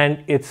dot,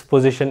 and its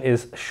position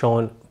is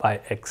shown by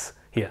x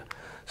here.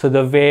 So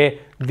the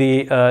way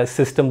the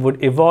system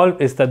would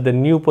evolve is that the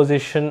new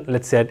position,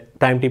 let's say at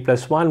time t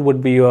plus 1,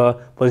 would be your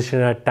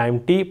position at time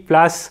t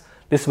plus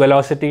this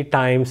velocity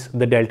times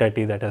the delta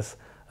t that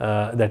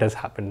has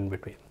happened in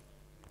between.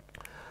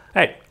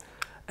 Right.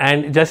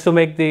 And just to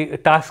make the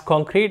task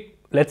concrete,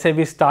 let's say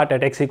we start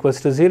at x equals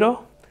to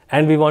 0,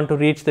 and we want to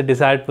reach the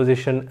desired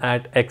position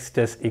at x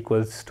test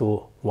equals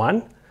to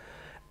 1.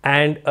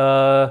 And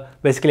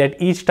basically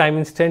at each time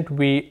instant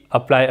we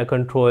apply a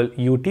control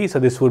ut, so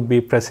this would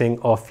be pressing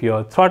of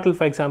your throttle,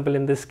 for example,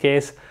 in this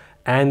case,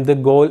 and the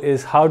goal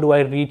is how do I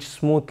reach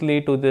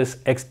smoothly to this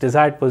x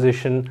desired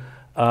position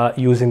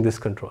using this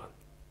control.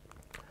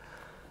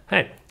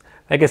 Right.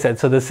 Like I said,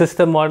 so the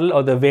system model,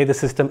 or the way the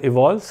system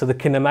evolves, so the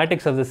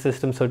kinematics of the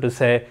system, so to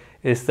say,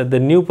 is that the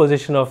new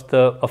position of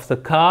the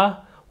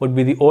car would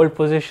be the old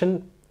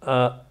position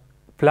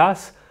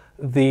plus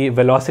the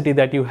velocity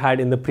that you had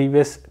in the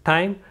previous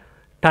time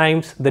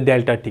times the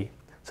delta t.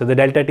 So the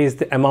delta t is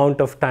the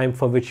amount of time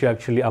for which you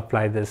actually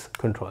apply this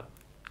control.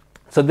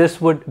 So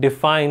this would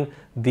define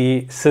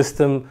the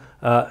system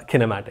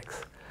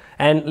kinematics.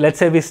 And let's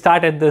say we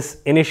start at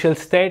this initial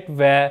state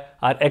where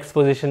our x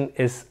position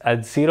is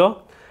at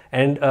 0.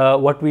 And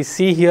what we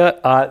see here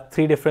are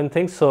three different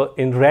things. So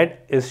in red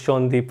is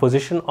shown the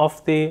position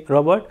of the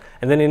robot,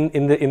 and then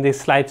in the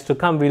slides to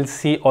come we'll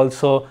see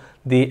also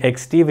the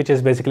xt, which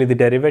is basically the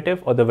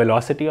derivative or the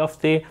velocity of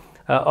the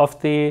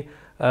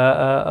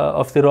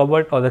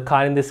robot or the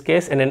car in this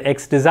case, and then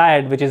x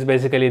desired, which is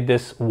basically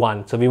this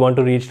 1. So we want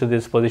to reach to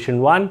this position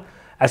 1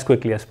 as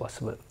quickly as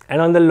possible. And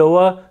on the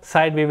lower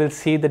side we will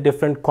see the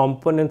different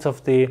components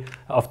of the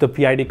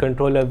PID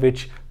controller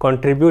which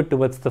contribute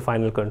towards the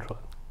final control.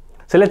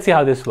 So let's see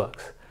how this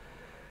works.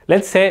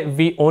 Let's say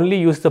we only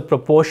use the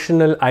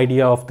proportional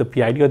idea of the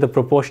PID, or the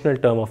proportional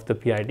term of the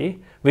PID,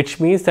 which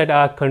means that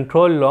our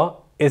control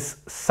law is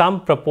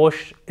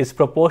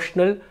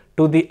proportional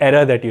to the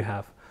error that you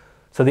have.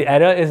 So the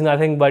error is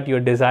nothing but your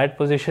desired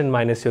position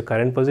minus your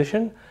current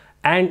position,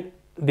 and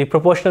the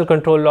proportional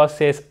control law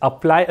says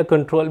apply a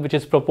control which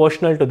is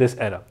proportional to this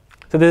error.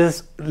 So this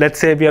is, let's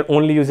say we are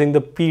only using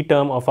the P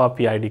term of our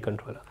PID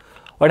controller.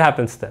 What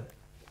happens then?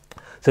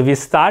 So we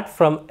start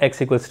from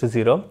x equals to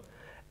 0,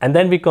 and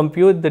then we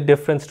compute the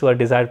difference to our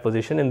desired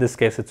position. In this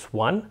case it's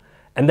 1,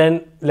 and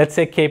then let's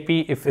say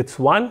Kp, if it's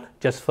 1,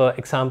 just for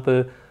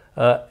example,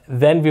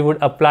 then we would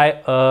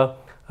apply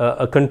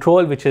a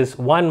control which is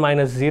 1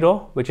 minus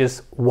 0, which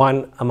is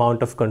 1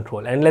 amount of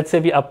control, and let's say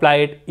we apply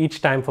it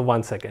each time for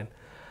 1 second.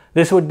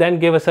 This would then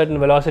give a certain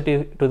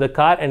velocity to the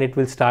car and it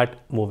will start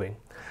moving.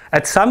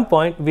 At some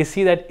point we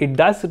see that it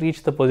does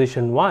reach the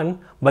position 1,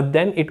 but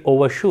then it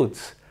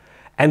overshoots.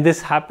 And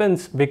this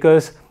happens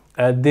because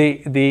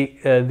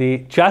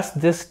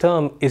just this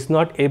term is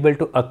not able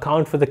to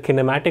account for the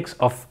kinematics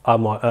of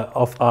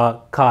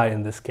our car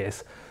in this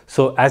case.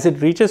 So as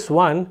it reaches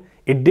 1,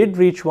 it did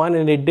reach 1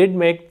 and it did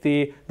make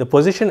the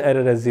position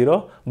error as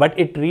 0, but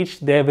it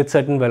reached there with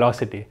certain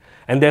velocity.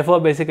 And therefore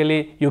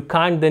basically you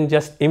can't then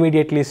just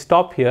immediately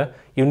stop here,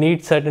 you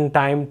need certain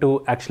time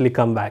to actually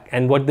come back.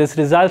 And what this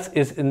results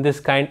is in this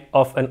kind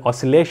of an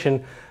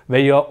oscillation where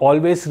you are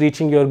always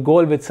reaching your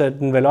goal with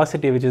certain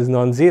velocity which is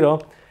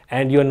non-zero,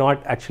 and you are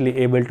not actually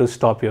able to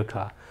stop your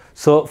car.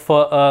 So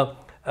for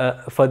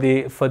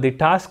the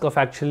task of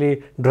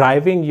actually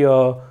driving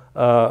your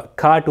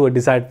car to a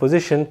desired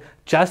position,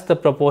 just the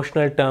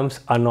proportional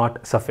terms are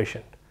not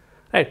sufficient,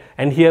 right?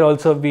 And here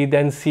also we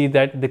then see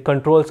that the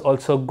controls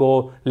also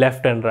go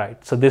left and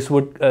right. So this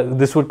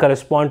would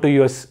correspond to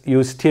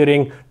you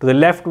steering to the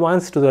left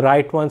once, to the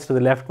right once, to the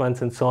left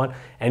once, and so on,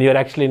 and you're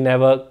actually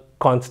never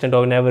constant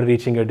or never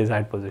reaching your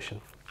desired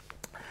position.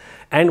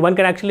 And one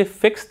can actually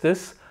fix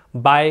this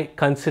by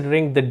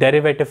considering the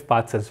derivative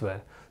parts as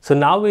well. So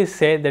now we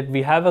say that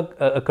we have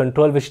a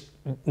control which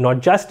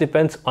not just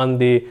depends on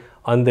the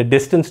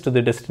distance to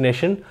the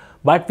destination,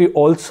 but we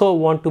also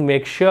want to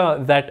make sure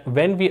that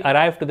when we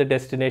arrive to the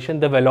destination,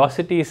 the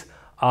velocities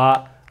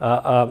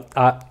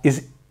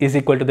is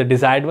equal to the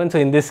desired one. So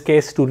in this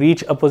case, to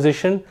reach a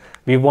position,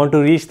 we want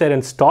to reach there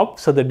and stop.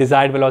 So the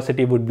desired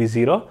velocity would be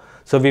 0.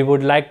 So we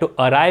would like to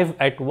arrive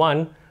at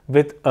 1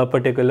 with a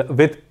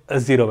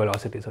 0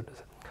 velocity, so to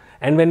say.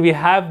 And when we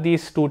have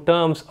these two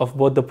terms of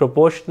both the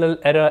proportional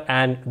error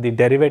and the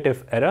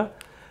derivative error,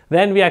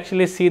 then we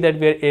actually see that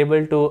we are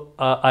able to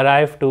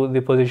arrive to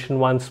the position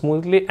 1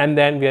 smoothly, and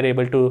then we are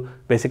able to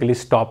basically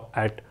stop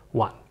at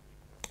 1.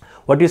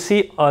 What you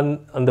see on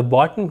the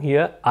bottom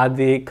here are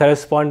the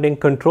corresponding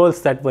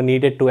controls that were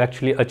needed to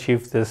actually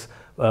achieve this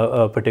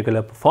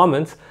particular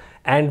performance.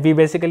 And we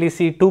basically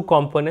see two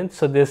components.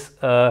 So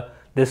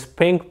this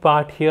pink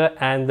part here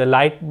and the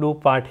light blue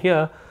part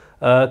here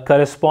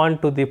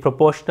correspond to the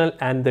proportional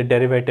and the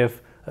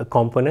derivative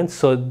components.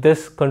 So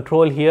this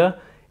control here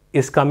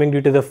is coming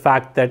due to the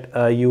fact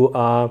that you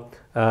are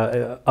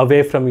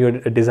away from your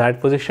desired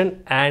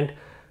position, and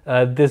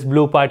this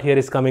blue part here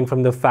is coming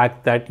from the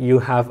fact that you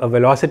have a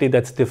velocity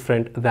that's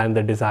different than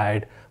the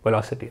desired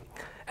velocity.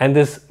 And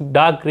this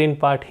dark green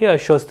part here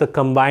shows the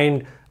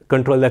combined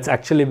control that's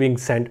actually being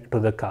sent to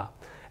the car.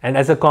 And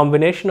as a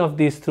combination of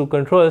these two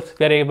controls,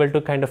 we are able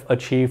to kind of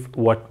achieve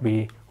what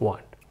we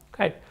want.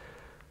 Right?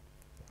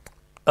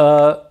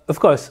 Of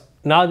course,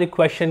 now the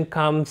question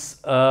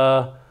comes,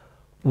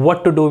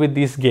 what to do with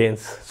these gains.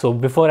 So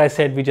before I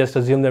said we just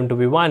assume them to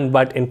be 1,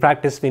 but in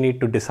practice we need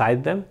to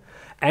decide them.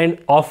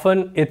 And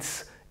often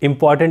it's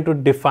important to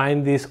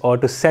define these or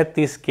to set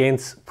these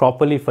gains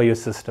properly for your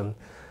system.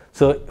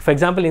 So for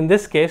example, in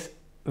this case,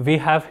 we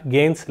have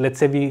gains, let's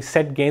say we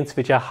set gains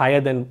which are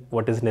higher than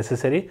what is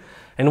necessary.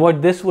 And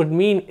what this would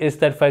mean is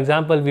that, for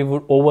example, we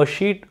would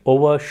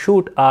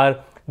overshoot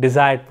our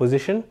desired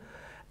position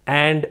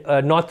and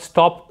not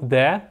stop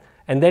there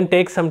and then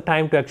take some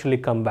time to actually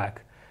come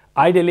back.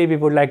 Ideally, we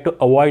would like to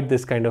avoid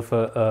this kind of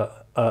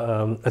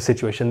a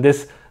situation.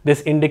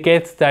 This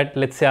indicates that,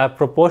 let's say, our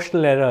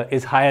proportional error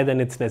is higher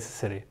than it's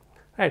necessary,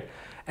 right?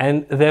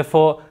 And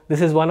therefore, this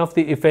is one of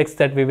the effects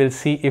that we will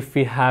see if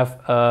we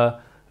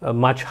have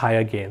much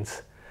higher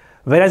gains.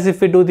 Whereas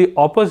if we do the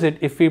opposite,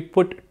 if we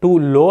put too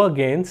lower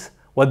gains,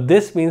 what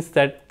this means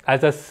that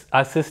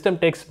our system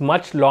takes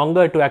much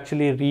longer to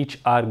actually reach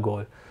our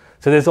goal.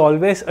 So there's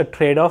always a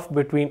trade-off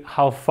between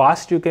how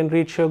fast you can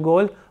reach your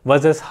goal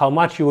versus how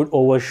much you would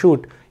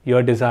overshoot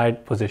your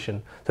desired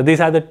position. So these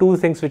are the two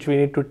things which we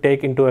need to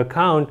take into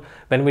account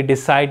when we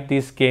decide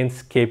these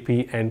gains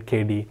Kp and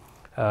Kd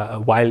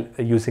while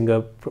using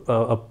a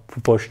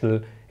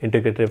proportional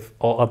integrative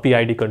or a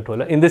PID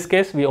controller. In this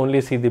case, we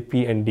only see the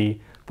P and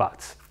D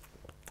parts.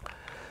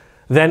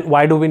 Then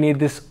why do we need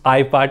this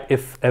I part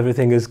if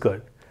everything is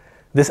good?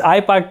 This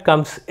I part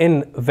comes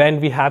in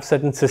when we have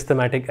certain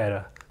systematic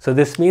error. So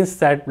this means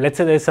that, let's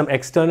say there is some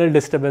external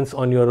disturbance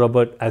on your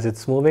robot as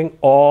it's moving,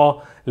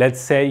 or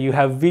let's say you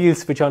have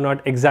wheels which are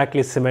not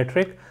exactly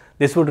symmetric.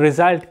 This would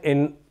result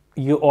in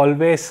you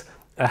always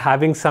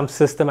having some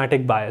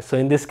systematic bias. So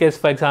in this case,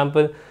 for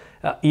example,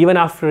 even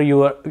after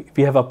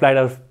we have applied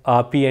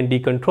our P and D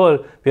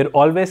control, we are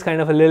always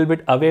kind of a little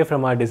bit away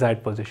from our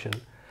desired position.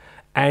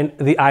 And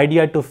the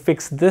idea to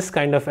fix this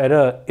kind of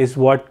error is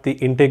what the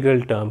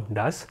integral term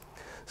does.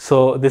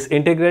 So this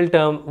integral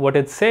term, what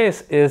it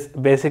says is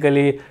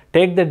basically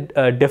take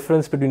the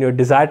difference between your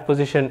desired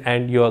position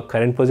and your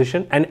current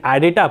position and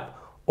add it up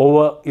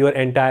over your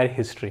entire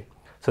history.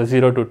 So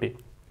 0 to t.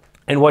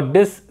 And what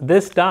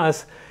this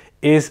does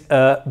is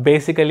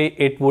basically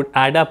it would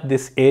add up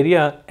this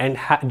area and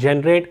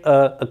generate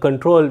a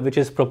control which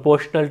is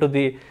proportional to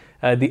the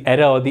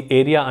error or the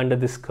area under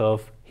this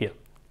curve here.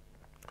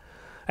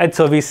 And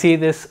so we see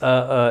this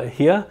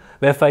here,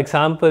 where, for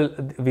example,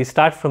 we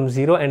start from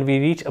 0 and we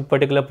reach a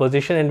particular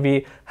position and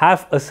we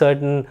have a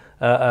certain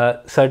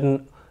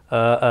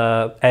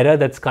error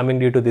that's coming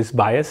due to these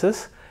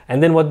biases.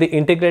 And then what the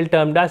integral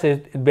term does is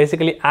it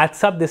basically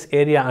adds up this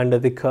area under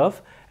the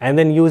curve and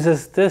then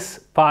uses this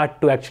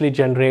part to actually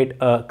generate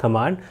a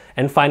command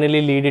and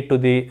finally lead it to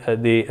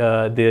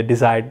the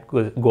desired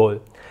goal.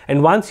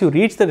 And once you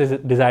reach the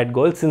desired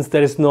goal, since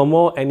there is no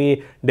more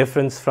any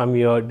difference from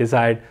your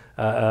desired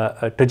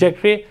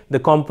trajectory, the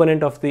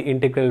component of the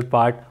integral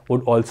part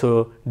would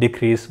also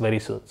decrease very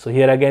soon. So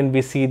here again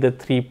we see the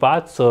three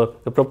parts, so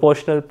the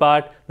proportional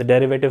part, the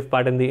derivative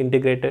part and the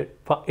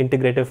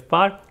integrative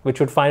part, which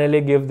would finally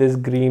give this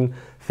green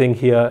thing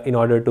here in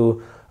order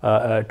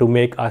to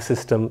make our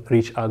system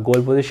reach our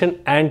goal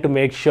position and to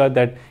make sure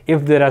that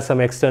if there are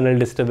some external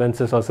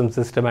disturbances or some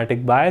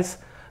systematic bias,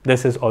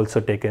 this is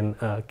also taken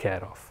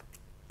care of.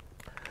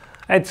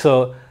 Right,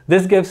 so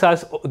this gives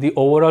us the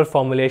overall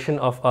formulation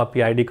of our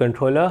PID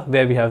controller,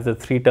 where we have the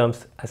three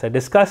terms as I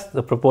discussed: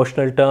 the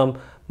proportional term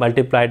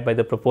multiplied by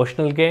the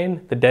proportional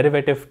gain, the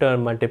derivative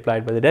term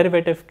multiplied by the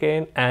derivative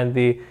gain, and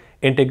the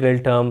integral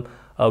term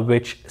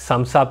which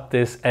sums up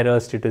this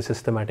errors due to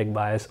systematic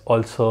bias,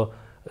 also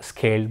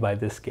scaled by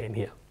this gain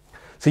here.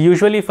 So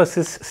usually for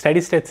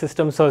steady state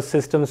systems or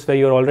systems where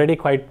you're already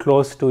quite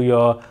close to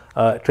your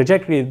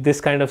trajectory,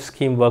 this kind of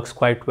scheme works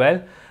quite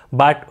well.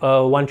 But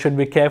one should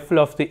be careful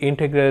of the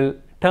integral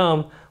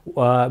term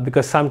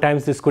because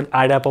sometimes this could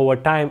add up over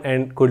time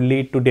and could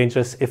lead to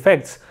dangerous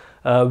effects,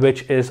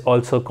 which is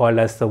also called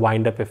as the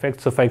wind-up effect.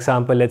 So for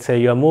example, let's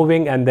say you're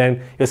moving and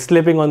then you're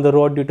slipping on the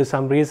road due to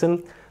some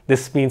reason.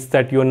 This means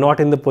that you're not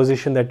in the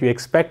position that you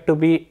expect to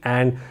be,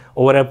 and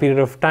over a period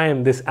of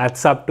time this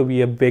adds up to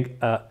be a big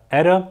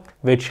error,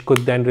 which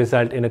could then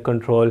result in a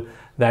control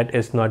that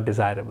is not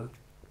desirable.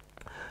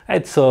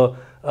 Right, so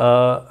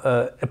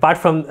apart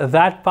from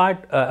that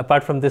part,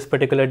 apart from this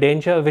particular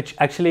danger, which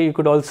actually you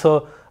could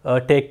also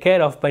take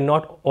care of by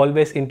not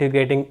always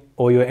integrating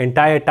over your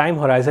entire time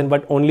horizon,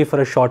 but only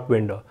for a short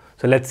window.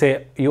 So let's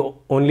say you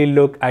only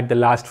look at the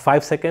last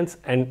 5 seconds,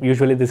 and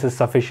usually this is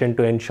sufficient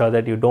to ensure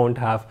that you don't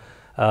have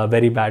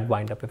very bad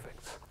wind-up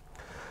effects.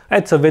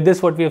 Right, so with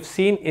this what we have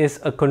seen is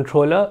a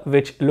controller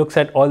which looks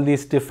at all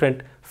these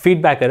different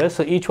feedback errors.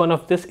 So each one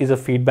of this is a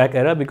feedback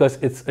error because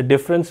it's a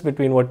difference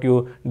between what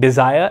you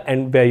desire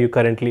and where you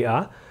currently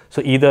are.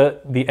 So either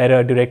the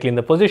error directly in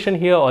the position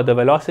here, or the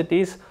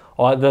velocities,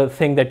 or the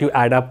thing that you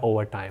add up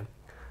over time.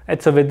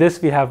 Right, so with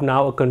this we have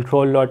now a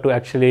control law to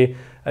actually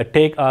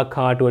take our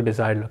car to a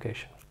desired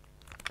location.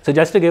 So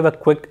just to give a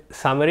quick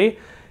summary,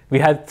 we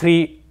had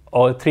three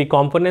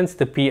components,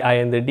 the P, I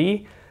and the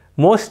D.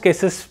 Most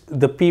cases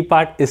the P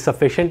part is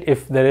sufficient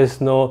if there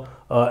is no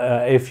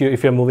if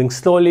you're moving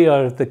slowly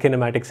or if the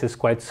kinematics is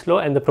quite slow,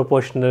 and the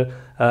proportional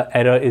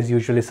error is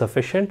usually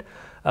sufficient.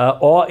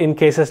 Or in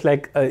cases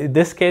like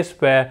this case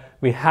where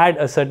we had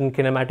a certain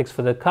kinematics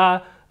for the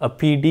car, a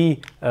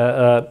PD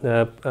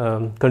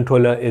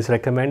controller is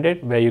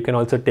recommended, where you can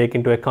also take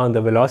into account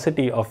the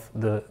velocity of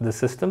the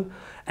system.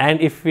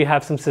 And if we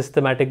have some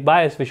systematic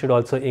bias, we should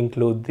also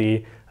include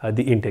the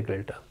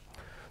integral term.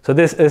 So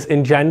this is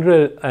in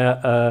general,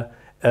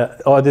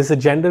 or this is a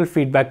general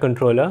feedback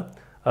controller,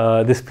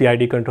 this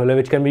PID controller,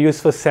 which can be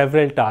used for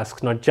several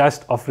tasks, not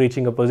just of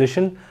reaching a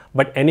position,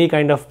 but any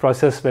kind of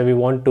process where we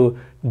want to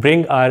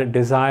bring our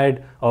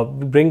desired, or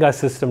bring our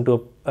system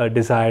to a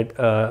desired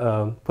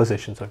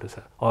position, so to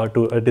say, or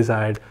to a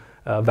desired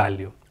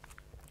value.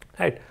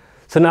 Right.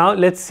 So now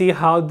let's see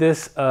how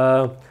this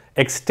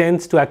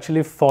extends to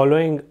actually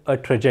following a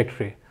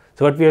trajectory.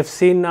 So what we have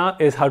seen now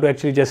is how to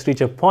actually just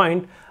reach a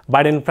point,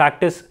 but in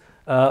practice,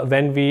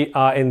 when we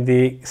are in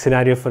the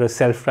scenario for a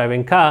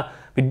self-driving car,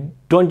 we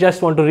don't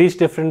just want to reach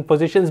different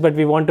positions, but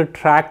we want to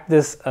track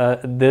this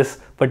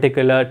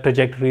particular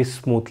trajectory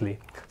smoothly.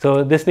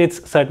 So this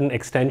needs certain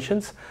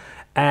extensions,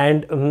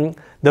 and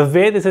the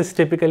way this is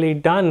typically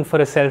done for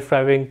a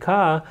self-driving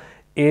car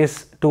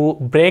is to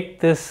break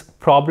this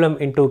problem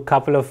into a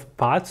couple of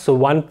parts. So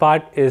one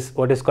part is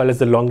what is called as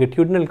the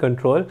longitudinal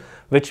control,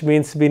 which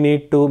means we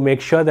need to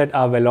make sure that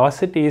our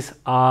velocities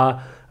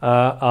are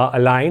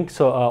aligned,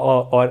 so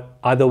or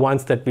are the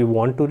ones that we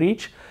want to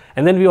reach.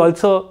 And then we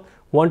also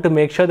want to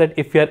make sure that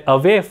if we are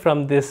away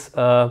from this,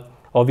 or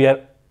we are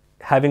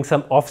having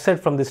some offset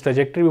from this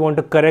trajectory, we want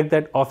to correct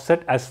that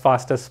offset as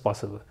fast as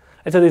possible.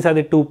 And so these are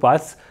the two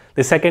parts.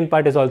 The second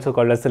part is also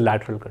called as the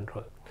lateral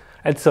control.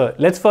 And so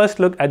let's first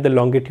look at the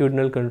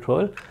longitudinal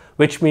control,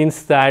 which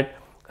means that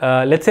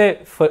let's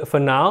say for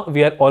now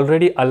we are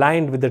already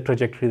aligned with the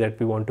trajectory that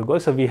we want to go.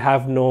 So we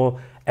have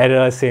no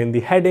error, say, in the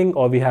heading,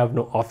 or we have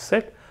no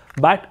offset.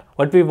 But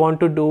what we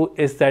want to do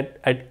is that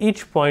at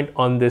each point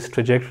on this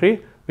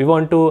trajectory, we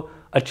want to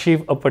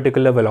achieve a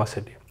particular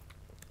velocity,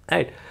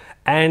 right?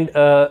 And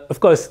of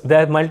course,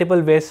 there are multiple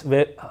ways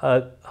where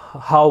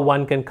how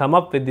one can come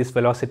up with this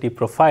velocity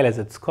profile, as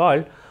it's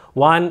called.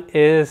 One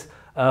is,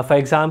 for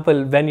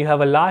example, when you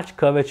have a large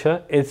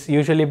curvature, it's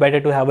usually better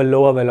to have a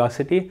lower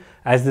velocity,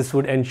 as this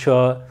would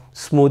ensure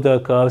smoother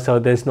curves, or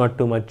there's not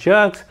too much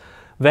jerks.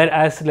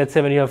 Whereas, let's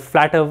say when you have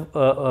flatter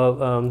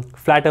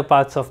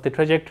parts of the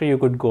trajectory, you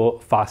could go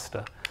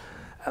faster.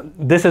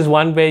 This is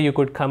one way you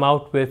could come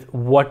out with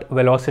what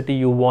velocity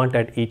you want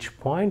at each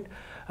point.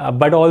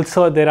 But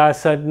also there are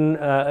certain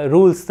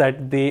rules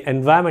that the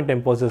environment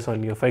imposes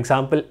on you. For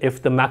example,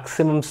 if the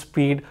maximum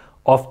speed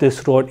of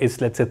this road is,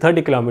 let's say,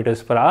 30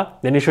 kilometers per hour,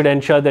 then you should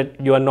ensure that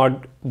you are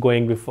not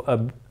going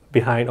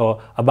behind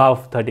or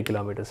above 30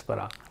 kilometers per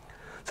hour.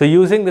 So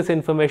using this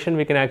information,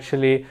 we can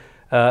actually,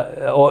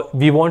 or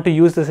we want to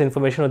use this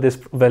information or this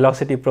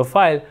velocity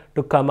profile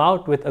to come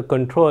out with a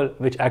control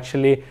which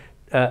actually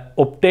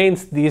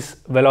obtains these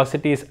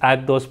velocities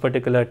at those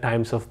particular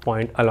times of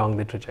point along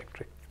the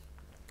trajectory.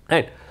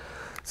 Right.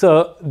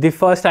 So the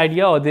first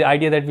idea, or the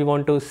idea that we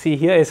want to see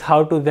here, is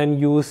how to then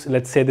use,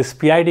 let's say, this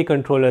PID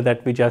controller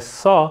that we just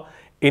saw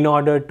in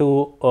order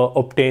to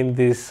obtain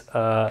this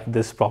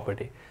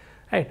property.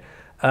 Right.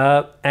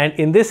 And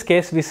in this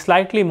case, we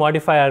slightly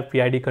modify our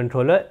PID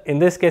controller. In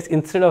this case,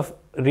 instead of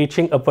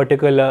reaching a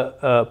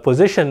particular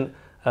position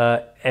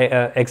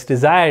x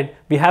desired,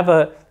 we have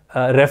a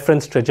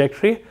reference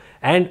trajectory.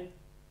 And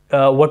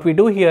what we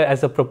do here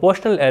as a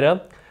proportional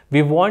error,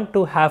 we want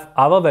to have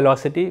our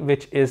velocity,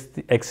 which is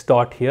the x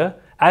dot here,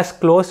 as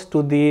close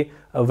to the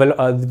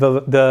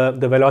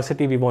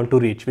velocity we want to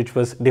reach, which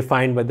was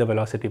defined by the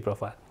velocity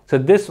profile. So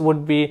this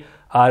would be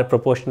our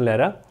proportional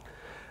error.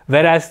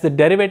 Whereas the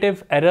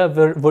derivative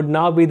error would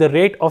now be the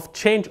rate of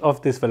change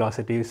of this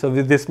velocity. So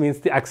this means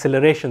the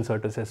acceleration, so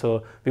to say.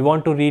 So we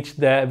want to reach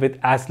there with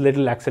as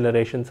little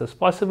accelerations as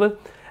possible.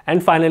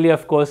 And finally,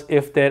 of course,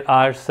 if there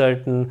are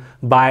certain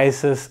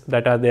biases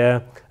that are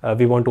there,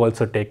 we want to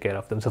also take care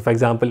of them. So for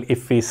example,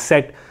 if we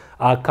set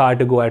our car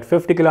to go at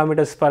 50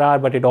 kilometers per hour,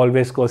 but it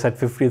always goes at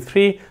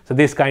 53, so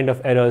these kind of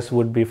errors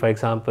would be, for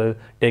example,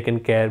 taken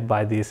care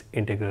by this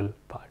integral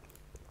part.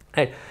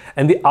 Right.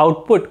 And the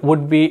output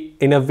would be,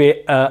 in a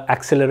way,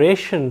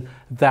 acceleration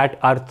that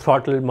our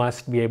throttle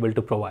must be able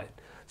to provide.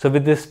 So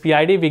with this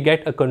PID, we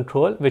get a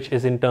control which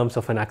is in terms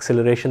of an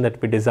acceleration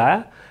that we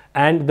desire,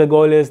 and the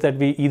goal is that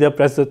we either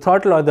press the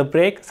throttle or the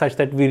brake such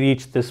that we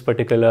reach this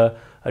particular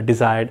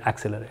desired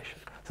acceleration.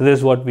 So this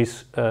is what we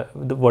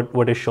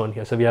what is shown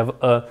here. So we have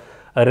a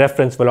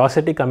reference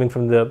velocity coming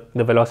from the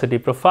velocity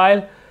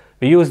profile.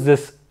 We use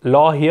this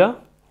law here.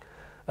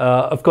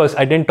 Of course,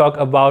 I didn't talk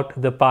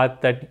about the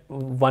part that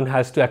one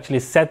has to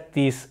actually set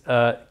these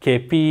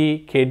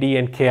Kp, Kd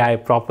and Ki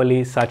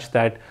properly such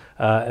that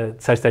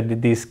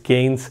these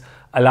gains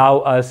allow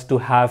us to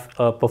have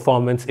a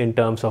performance in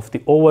terms of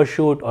the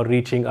overshoot or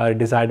reaching our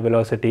desired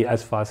velocity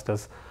as fast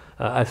as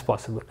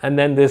possible. And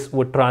then this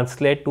would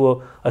translate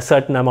to a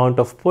certain amount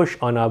of push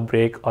on our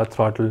brake or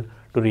throttle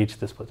to reach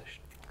this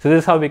position. So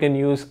this is how we can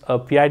use a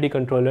PID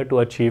controller to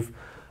achieve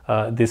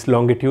these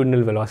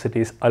longitudinal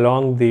velocities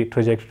along the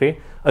trajectory,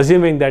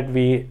 assuming that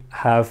we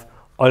have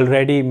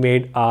already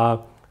made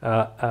our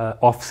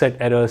offset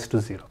errors to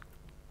 0.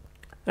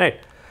 Right.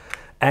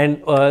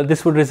 And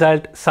this would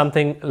result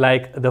something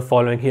like the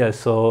following here.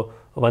 So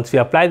once we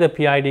apply the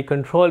PID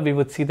control, we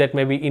would see that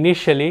maybe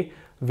initially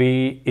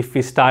if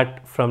we start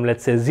from,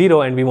 let's say,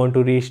 0 and we want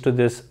to reach to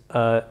this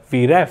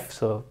Vref,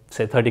 so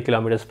say 30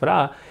 kilometers per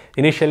hour,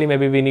 initially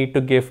maybe we need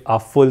to give a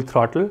full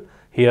throttle,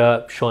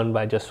 here shown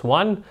by just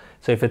 1.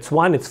 So if it's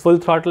 1, it's full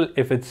throttle.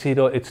 If it's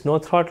 0, it's no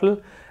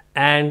throttle.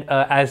 And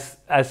as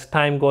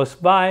time goes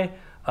by,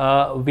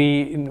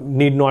 we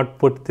need not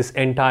put this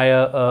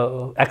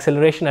entire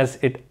acceleration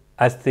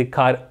as the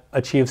car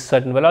achieves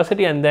certain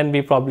velocity, and then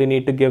we probably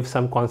need to give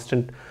some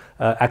constant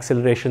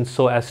acceleration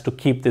so as to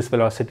keep this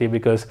velocity,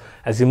 because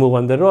as you move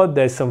on the road,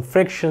 there's some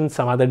friction,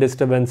 some other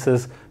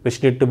disturbances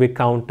which need to be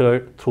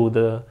countered through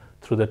the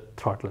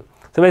throttle.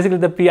 So basically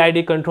the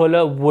PID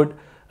controller would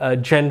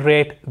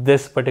generate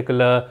this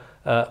particular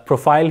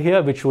profile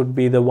here, which would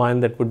be the one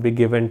that would be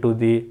given to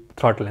the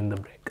throttle and the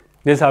brake.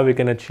 This is how we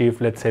can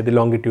achieve, let's say, the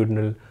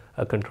longitudinal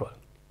control.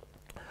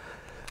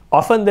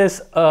 Often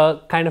there's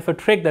a kind of a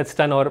trick that's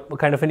done, or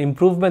kind of an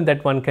improvement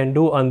that one can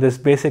do on this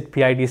basic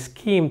PID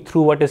scheme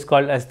through what is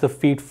called as the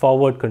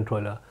feed-forward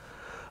controller.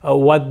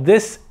 What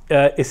this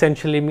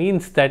essentially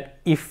means that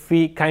if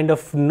we kind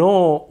of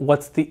know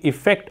what's the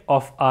effect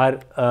of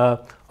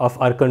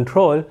our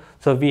control,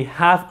 so we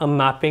have a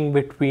mapping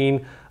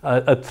between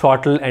a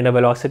throttle and a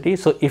velocity.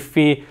 So if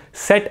we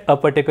set a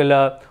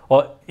particular,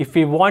 or if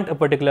we want a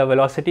particular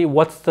velocity,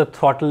 what's the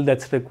throttle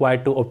that's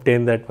required to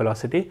obtain that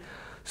velocity?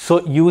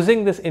 So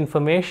using this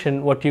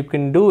information, what you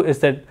can do is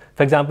that,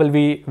 for example,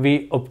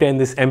 we obtain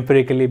this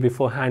empirically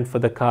beforehand for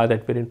the car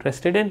that we're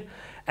interested in,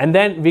 and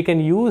then we can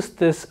use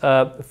this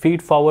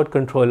feed-forward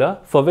controller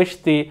for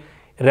which the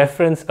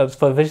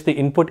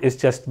input is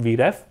just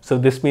Vref. So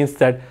this means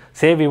that,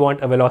 say we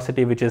want a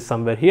velocity which is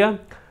somewhere here,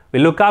 we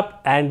look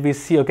up and we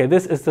see, okay,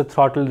 this is the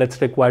throttle that's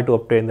required to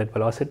obtain that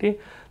velocity.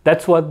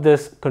 That's what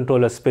this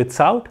controller spits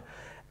out.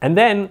 And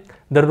then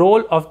the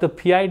role of the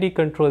PID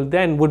control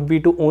then would be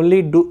to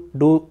only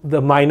do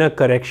the minor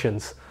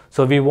corrections.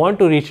 So we want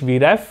to reach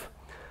Vref.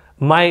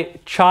 My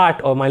chart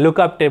or my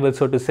lookup table,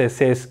 so to say,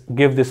 says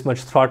give this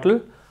much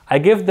throttle. I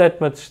give that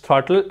much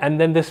throttle, and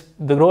then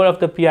the role of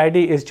the PID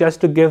is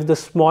just to give the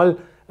small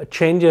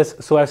changes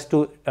so as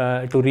to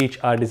reach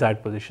our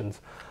desired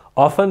positions.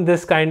 Often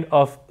this kind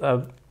of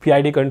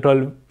PID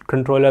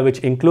controller, which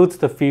includes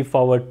the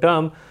feed-forward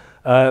term,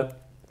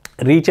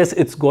 reaches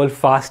its goal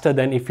faster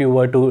than if you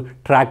were to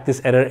track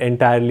this error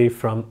entirely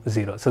from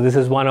 0. So this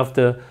is one of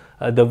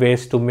the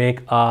ways to make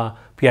a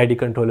PID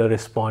controller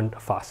respond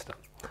faster.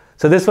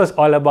 So this was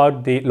all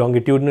about the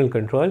longitudinal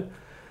control.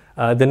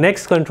 The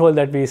next control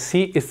that we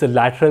see is the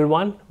lateral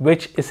one,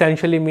 which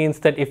essentially means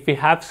that if we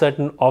have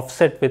certain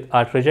offset with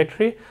our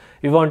trajectory,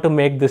 we want to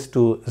make this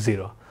to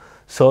 0.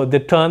 So the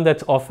term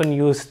that's often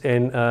used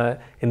in the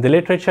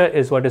literature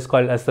is what is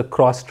called as the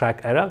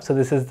cross-track error. So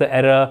this is the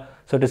error,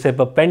 so to say,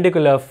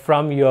 perpendicular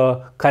from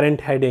your current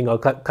heading or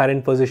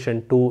current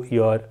position to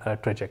your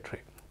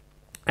trajectory.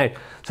 Right.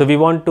 So we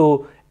want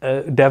to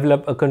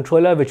develop a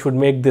controller which would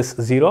make this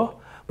 0,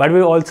 but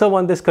we also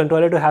want this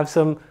controller to have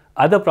some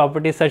other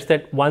properties such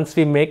that once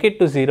we make it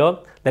to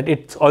 0, that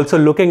it's also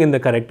looking in the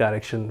correct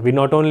direction. We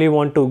not only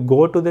want to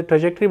go to the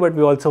trajectory, but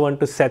we also want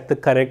to set the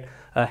correct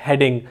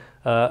heading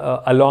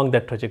along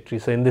that trajectory.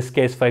 So in this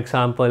case, for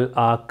example,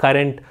 our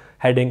current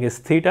heading is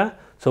theta.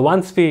 So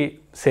once we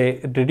say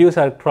reduce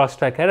our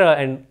cross-track error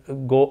and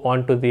go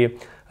onto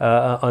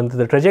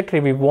the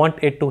trajectory, we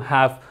want it to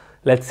have,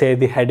 let's say,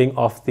 the heading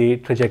of the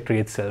trajectory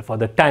itself, or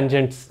the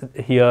tangents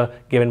here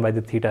given by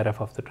the theta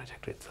ref of the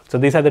trajectory itself. So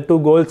these are the two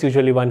goals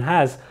usually one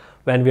has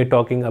when we are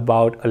talking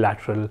about a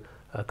lateral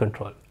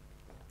control.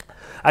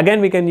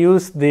 Again, we can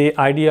use the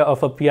idea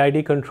of a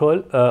PID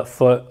control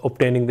for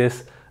obtaining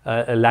this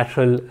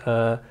lateral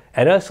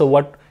error. So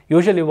what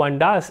usually one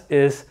does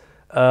is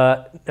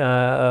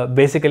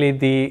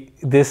basically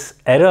this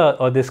error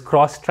or this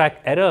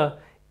cross-track error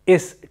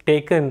is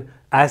taken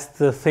as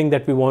the thing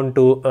that we want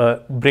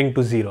to bring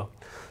to 0.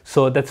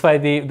 So that's why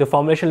the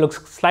formulation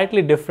looks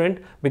slightly different,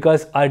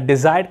 because our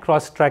desired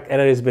cross-track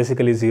error is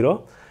basically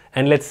 0,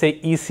 and let's say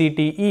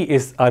ECTE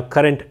is our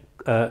current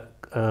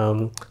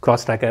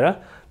cross-track error.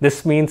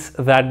 This means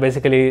that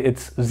basically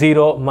it's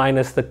 0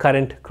 minus the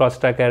current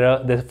cross-track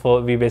error.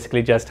 Therefore, we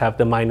basically just have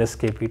the minus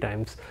Kp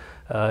times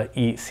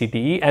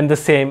ECTE, and the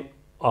same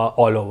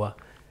all over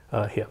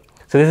here.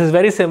 So this is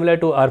very similar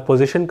to our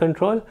position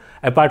control,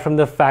 apart from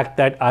the fact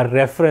that our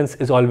reference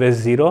is always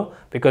 0,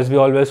 because we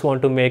always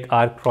want to make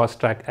our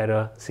cross-track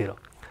error 0.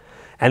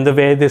 And the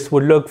way this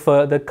would look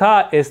for the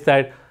car is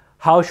that,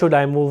 how should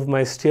I move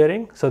my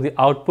steering? So the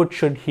output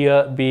should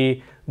here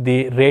be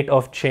the rate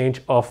of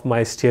change of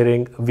my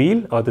steering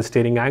wheel or the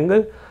steering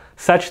angle,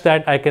 such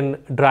that I can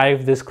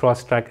drive this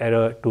cross-track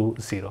error to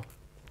 0.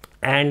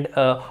 And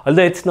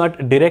although it's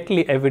not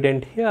directly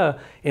evident here,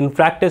 in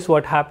practice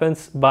what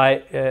happens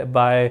by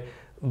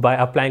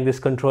applying this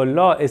control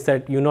law is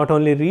that you not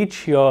only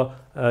reach your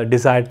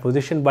desired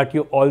position, but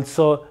you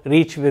also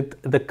reach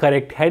with the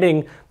correct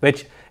heading,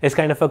 which is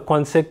kind of a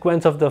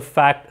consequence of the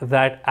fact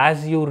that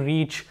as you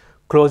reach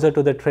closer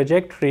to the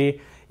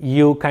trajectory,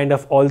 you kind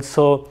of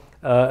also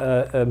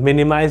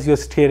minimize your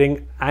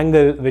steering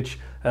angle, which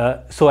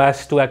so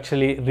as to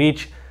actually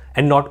reach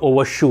and not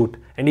overshoot.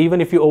 And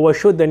even if you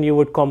overshoot, then you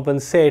would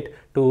compensate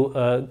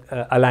to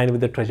align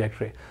with the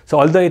trajectory. So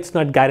although it's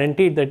not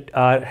guaranteed that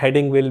our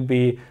heading will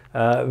be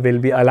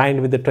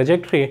aligned with the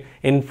trajectory,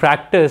 in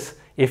practice,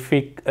 if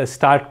we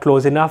start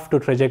close enough to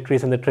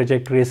trajectories and the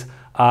trajectories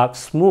are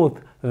smooth,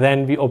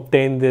 then we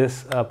obtain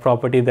this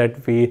property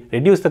that we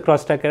reduce the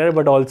cross-track error,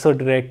 but also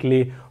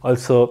directly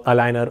also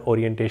align our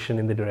orientation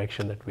in the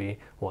direction that we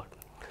want.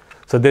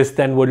 So this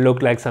then would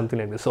look like something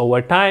like this.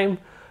 Over time,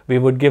 we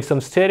would give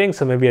some steering.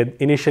 So maybe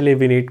initially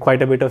we need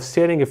quite a bit of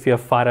steering if we are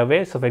far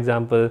away. So for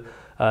example,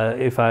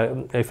 if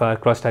our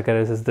cross-track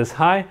error is this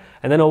high,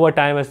 and then over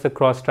time as the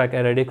cross-track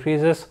error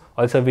decreases,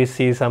 also we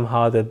see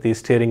somehow that the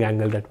steering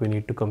angle that we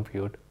need to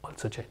compute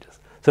also changes.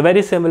 So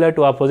very similar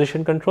to our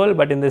position control,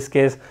 but in this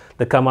case,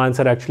 the commands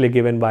are actually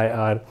given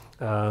by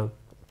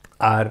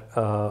our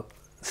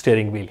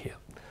steering wheel here.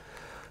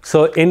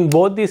 So in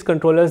both these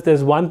controllers,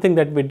 there's one thing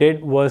that we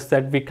did was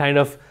that we kind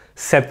of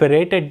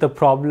separated the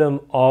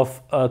problem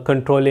of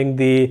controlling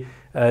the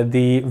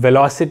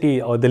velocity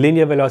or the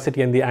linear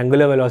velocity and the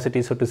angular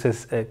velocity, so to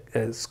say,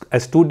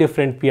 as two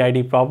different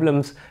PID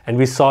problems, and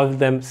we solved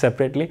them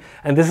separately.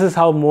 And this is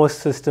how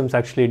most systems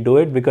actually do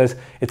it, because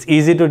it's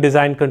easy to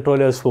design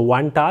controllers for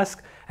one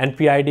task, and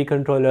PID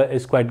controller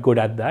is quite good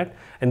at that.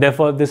 And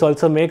therefore, this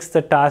also makes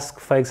the task,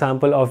 for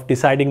example, of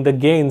deciding the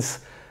gains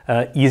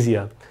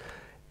easier.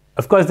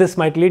 Of course, this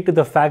might lead to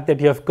the fact that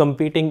you have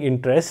competing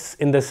interests,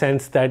 in the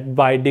sense that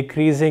by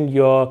decreasing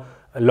your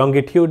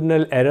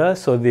longitudinal error,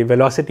 so the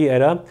velocity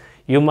error,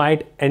 you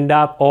might end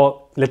up,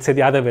 or let's say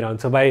the other way around.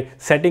 So by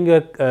setting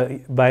your,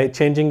 by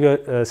changing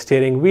your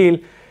steering wheel,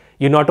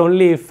 you not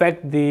only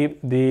affect the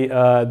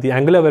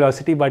angular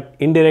velocity, but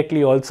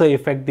indirectly also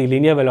affect the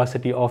linear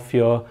velocity of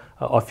your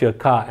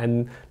car.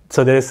 And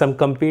so there is some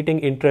competing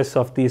interests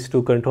of these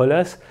two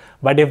controllers.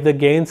 But if the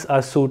gains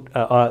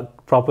are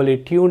properly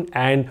tuned,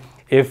 and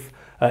if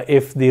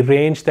the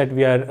range that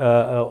we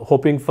are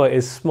hoping for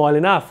is small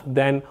enough,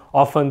 then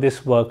often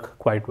this works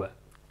quite well.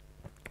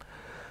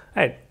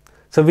 Right.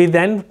 So we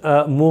then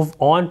move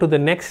on to the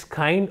next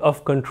kind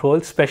of control,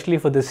 especially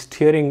for the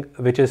steering,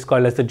 which is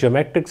called as the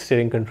geometric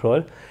steering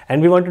control. And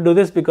we want to do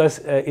this because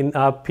in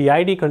our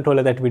PID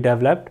controller that we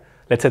developed,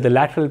 let's say the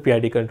lateral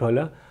PID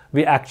controller,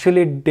 we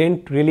actually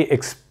didn't really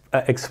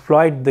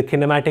exploit the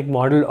kinematic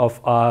model of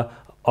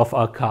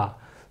our car.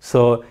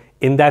 So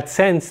in that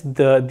sense,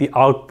 the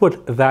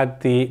output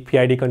that the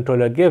PID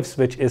controller gives,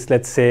 which is,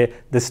 let's say,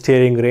 the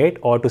steering rate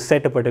or to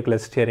set a particular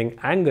steering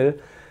angle,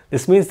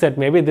 this means that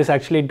maybe this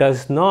actually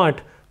does not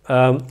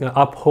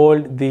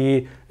uphold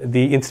the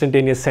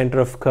instantaneous center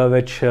of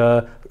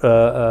curvature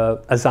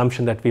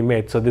assumption that we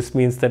made. So this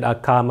means that our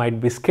car might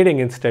be skidding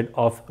instead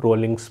of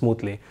rolling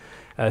smoothly,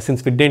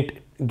 since we didn't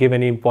give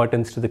any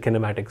importance to the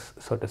kinematics,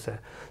 so to say.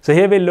 So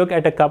here we look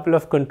at a couple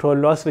of control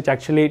laws which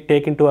actually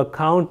take into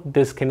account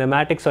this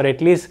kinematics, or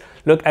at least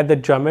look at the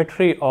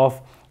geometry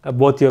of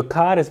both your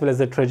car as well as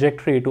the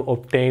trajectory to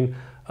obtain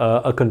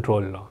a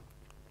control law.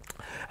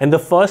 And the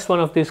first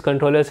one of these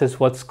controllers is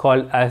what's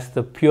called as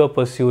the pure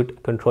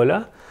pursuit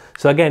controller.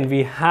 So again,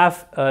 we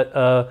have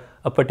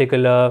a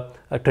particular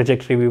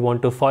trajectory we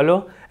want to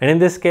follow, and in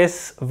this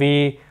case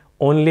we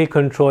only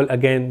control,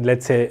 again,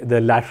 let's say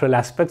the lateral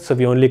aspect, so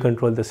we only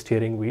control the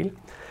steering wheel.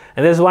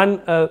 And there's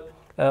one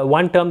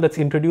term that's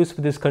introduced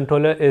with this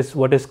controller is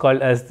what is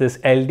called as this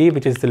LD,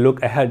 which is the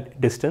look ahead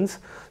distance.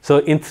 So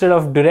instead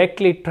of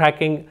directly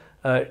tracking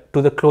to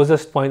the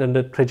closest point on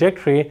the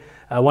trajectory,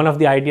 one of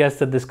the ideas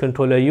that this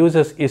controller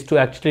uses is to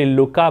actually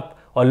look up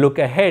or look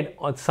ahead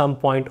at some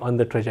point on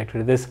the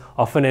trajectory. This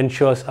often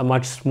ensures a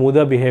much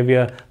smoother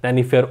behavior than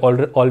if you're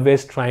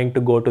always trying to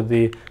go to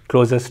the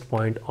closest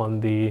point on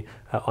the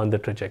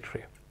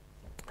trajectory.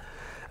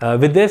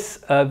 With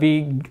this,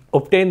 we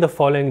obtain the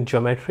following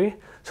geometry.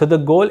 So the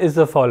goal is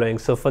the following.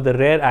 So for the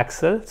rear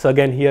axle, so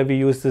again here we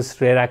use this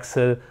rear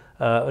axle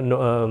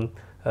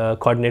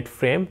coordinate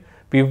frame.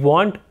 We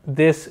want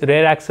this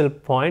rear axle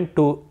point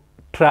to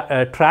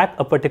track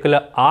a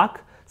particular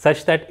arc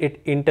such that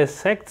it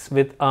intersects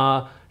with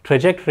our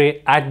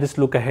trajectory at this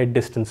look ahead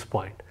distance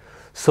point.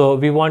 So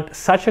we want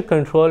such a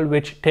control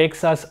which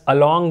takes us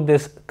along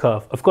this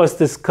curve. Of course,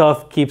 this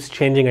curve keeps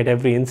changing at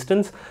every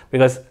instance,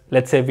 because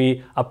let's say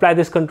we apply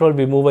this control,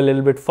 we move a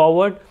little bit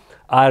forward,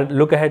 our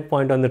look ahead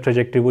point on the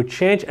trajectory would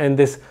change, and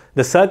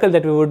the circle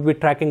that we would be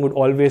tracking would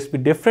always be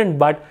different,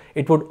 but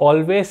it would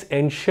always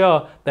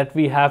ensure that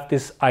we have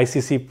this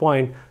ICC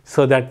point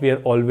so that we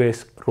are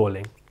always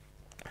rolling.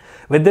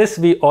 With this,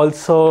 we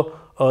also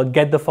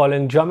get the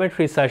following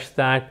geometry such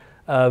that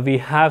we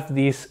have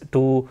these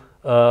two,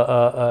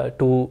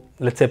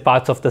 let's say,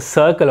 parts of the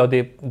circle, or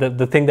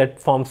the thing that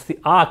forms the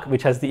arc,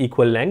 which has the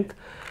equal length,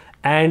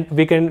 and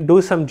we can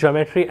do some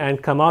geometry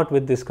and come out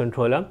with this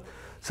controller.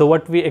 So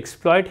what we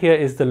exploit here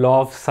is the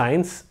law of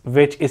sines,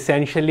 which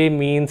essentially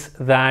means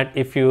that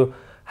if you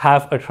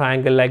have a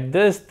triangle like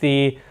this,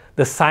 the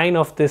sine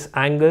of this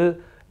angle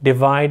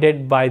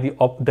divided by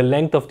the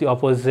length of the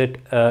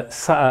opposite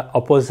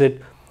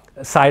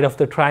side of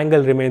the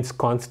triangle remains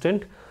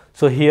constant.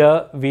 So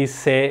here we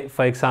say,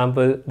 for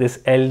example, this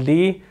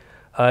LD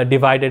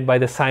divided by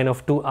the sine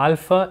of 2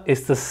 alpha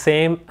is the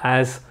same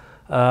as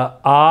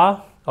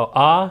R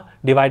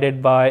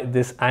divided by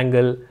this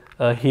angle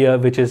here,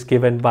 which is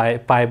given by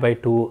pi by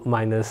 2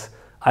 minus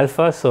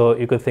alpha. So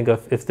you could think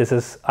of, if this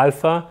is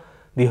alpha,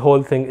 the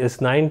whole thing is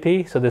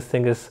 90. So this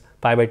thing is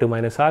pi by 2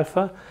 minus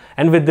alpha.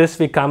 And with this,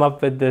 we come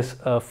up with this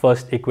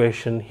first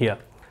equation here.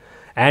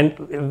 And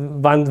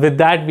with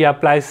that, we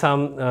apply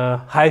some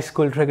high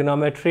school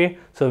trigonometry.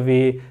 So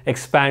we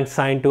expand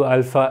sine 2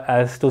 alpha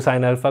as 2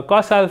 sine alpha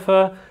cos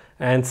alpha,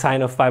 and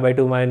sine of pi by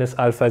 2 minus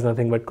alpha is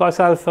nothing but cos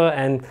alpha.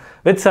 And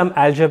with some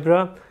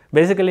algebra,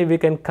 basically we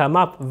can come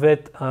up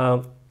with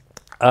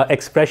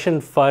expression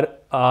for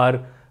our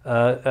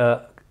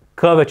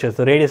curvature,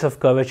 the radius of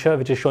curvature,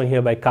 which is shown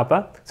here by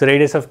kappa. So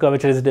radius of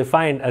curvature is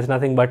defined as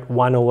nothing but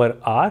 1 over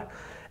r.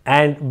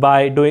 And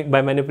by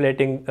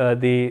manipulating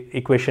the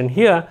equation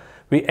here,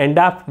 we end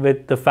up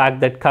with the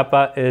fact that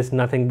kappa is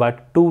nothing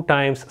but 2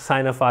 times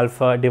sine of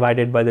alpha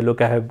divided by the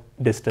look-ahead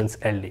distance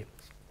LD.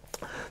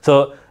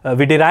 So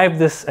we derive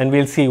this, and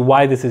we'll see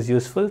why this is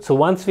useful. So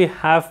once we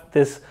have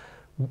this,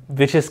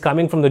 which is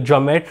coming from the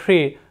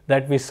geometry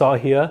that we saw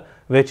here,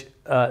 which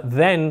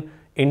then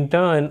in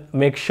turn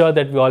makes sure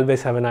that we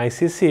always have an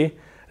ICC,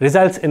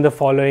 results in the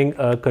following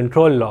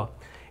control law.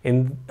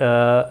 In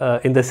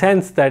the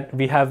sense that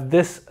we have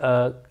this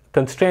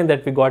constraint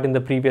that we got in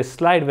the previous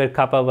slide, where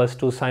kappa was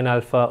 2 sine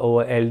alpha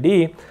over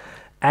LD.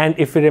 And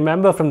if we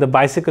remember from the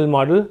bicycle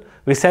model,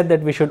 we said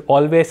that we should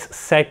always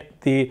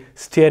set the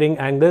steering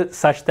angle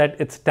such that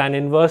it's tan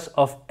inverse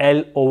of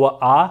L over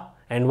R,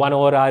 and 1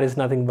 over R is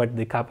nothing but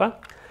the kappa.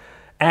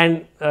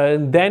 And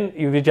then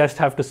we just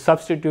have to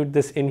substitute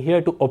this in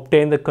here to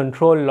obtain the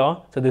control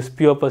law, so this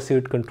pure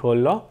pursuit control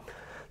law.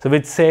 So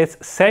which says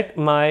set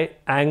my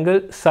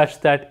angle such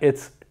that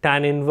it's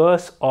tan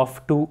inverse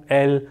of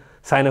 2L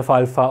sine of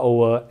alpha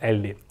over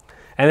LD.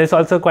 And it's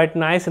also quite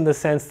nice in the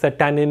sense that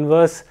tan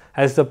inverse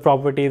has the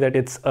property that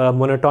it's a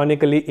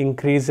monotonically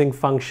increasing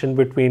function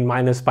between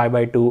minus pi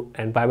by 2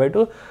 and pi by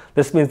 2.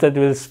 This means that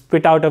we will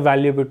spit out a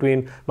value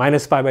between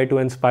minus pi by 2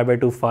 and pi by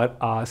 2 for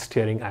our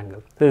steering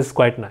angle. This is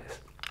quite nice.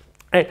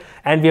 Right.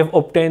 And we have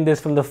obtained this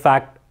from the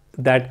fact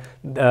that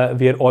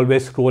we are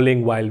always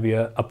rolling while we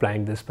are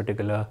applying this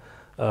particular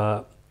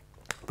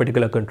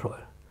control.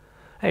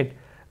 Right.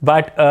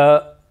 But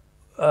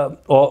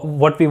or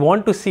what we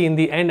want to see in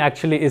the end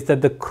actually is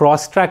that the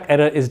cross-track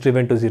error is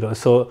driven to 0.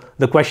 So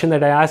the question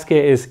that I ask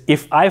here is,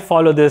 if I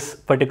follow this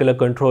particular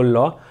control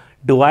law,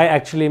 do I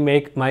actually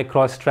make my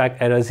cross-track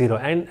error 0?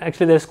 And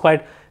actually there's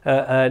quite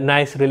a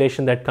nice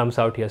relation that comes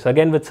out here. So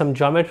again, with some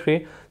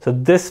geometry, so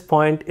this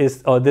point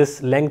is, or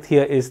this length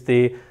here is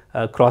the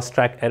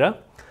cross-track error,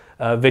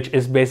 which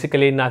is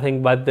basically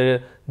nothing but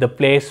the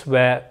place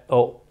where,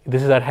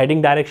 this is our heading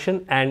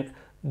direction, and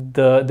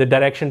the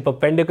direction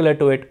perpendicular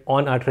to it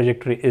on our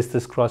trajectory is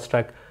this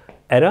cross-track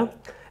error.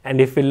 And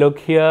if we look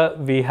here,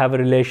 we have a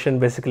relation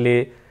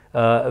basically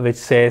which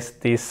says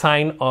the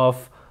sine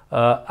of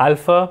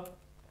alpha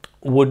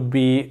would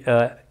be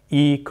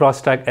E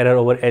cross-track error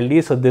over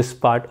LD, so this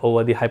part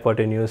over the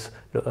hypotenuse,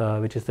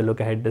 which is the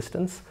look-ahead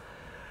distance.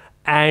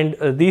 And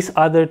these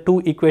are the two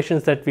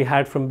equations that we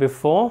had from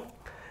before.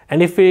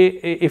 And if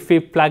we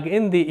plug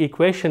in the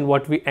equation,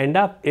 what we end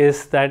up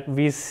is that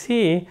we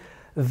see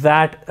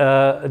that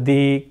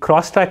the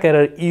cross-track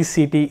error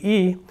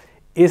ECTE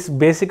is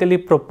basically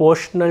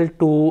proportional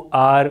to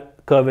our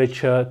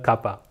curvature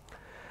kappa.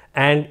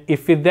 And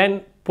if we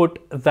then put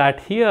that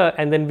here,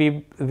 and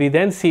then we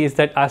then see is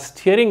that our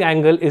steering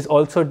angle is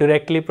also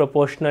directly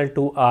proportional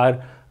to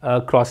our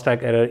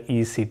cross-track error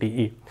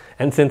ECTE.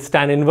 And since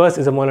tan inverse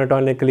is a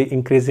monotonically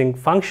increasing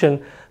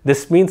function,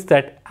 this means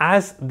that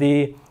as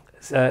the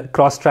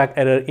cross-track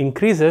error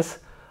increases,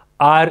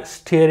 our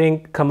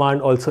steering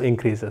command also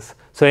increases.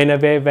 So in a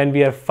way, when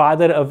we are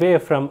farther away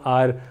from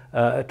our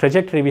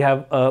trajectory, we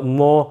have a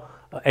more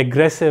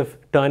aggressive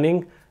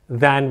turning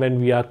than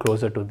when we are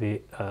closer to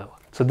the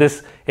so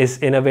this is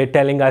in a way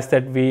telling us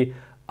that we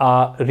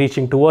are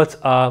reaching towards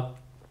our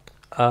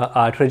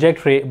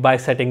trajectory by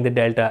setting the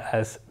delta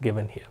as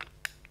given here.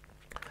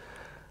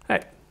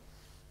 Right.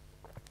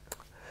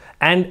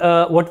 And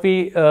what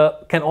we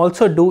can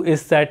also do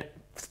is that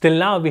till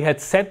now we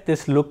had set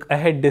this look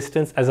ahead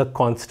distance as a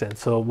constant.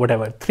 So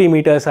whatever, 3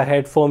 meters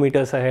ahead, 4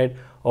 meters ahead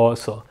or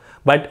so.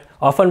 But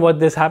often what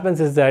this happens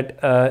is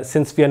that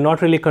since we are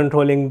not really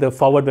controlling the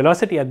forward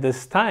velocity at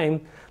this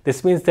time,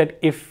 this means that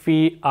if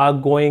we are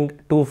going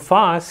too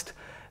fast,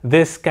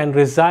 this can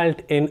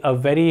result in a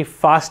very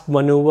fast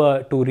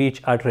maneuver to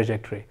reach our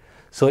trajectory.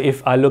 So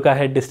if our look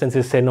ahead distance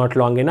is say not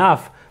long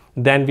enough,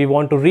 then we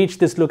want to reach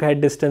this look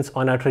ahead distance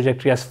on our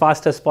trajectory as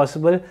fast as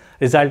possible,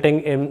 resulting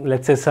in,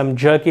 let's say, some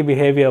jerky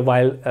behavior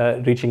while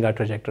reaching our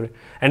trajectory.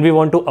 And we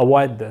want to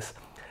avoid this.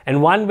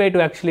 And one way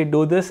to actually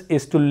do this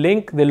is to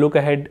link the look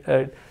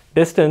ahead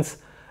distance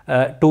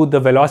to the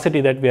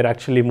velocity that we are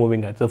actually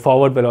moving at, the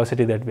forward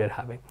velocity that we are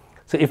having.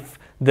 So if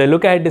the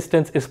look ahead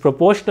distance is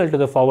proportional to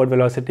the forward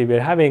velocity we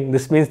are having.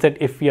 This means that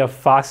if we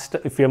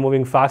are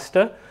moving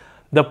faster,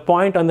 the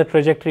point on the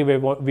trajectory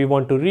we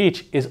want to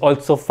reach is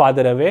also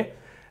farther away,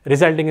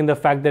 resulting in the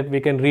fact that we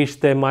can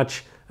reach there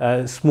much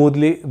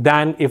smoothly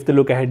than if the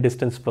look ahead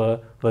distance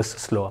was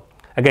slower.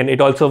 Again, it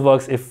also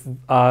works if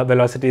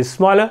velocity is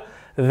smaller,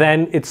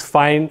 then it's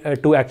fine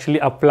to actually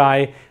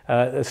apply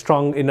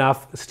strong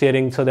enough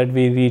steering so that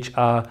we reach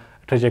our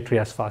trajectory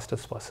as fast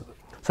as possible.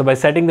 So by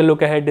setting the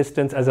look ahead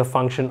distance as a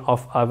function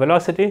of our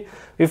velocity,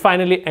 we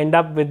finally end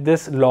up with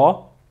this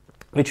law,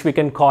 which we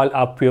can call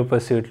our pure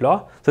pursuit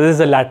law. So this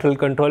is a lateral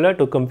controller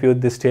to compute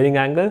the steering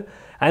angle,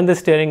 and the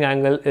steering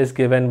angle is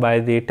given by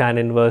the tan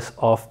inverse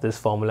of this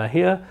formula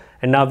here.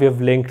 And now we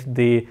have linked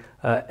the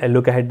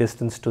look ahead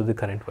distance to the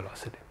current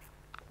velocity.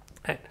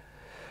 Right.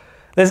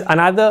 There's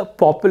another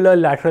popular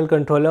lateral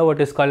controller, what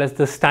is called as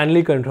the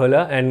Stanley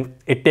controller, and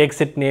it takes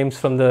its names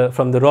from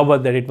the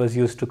robot that it was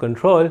used to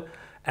control.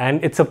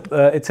 And it's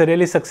a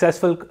really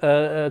successful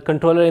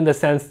controller in the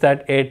sense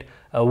that it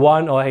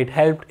won, or it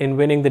helped in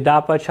winning the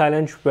DARPA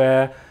challenge,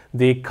 where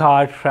the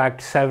car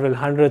tracked several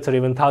hundreds or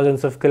even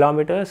thousands of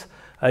kilometers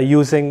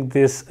using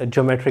this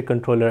geometric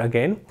controller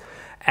again.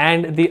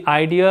 And the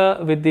idea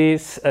with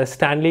this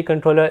Stanley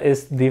controller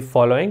is the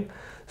following.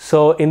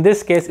 So in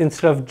this case,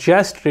 instead of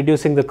just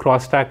reducing the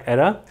crosstalk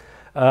error,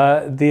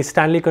 the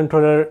Stanley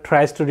controller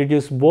tries to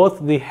reduce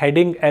both the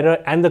heading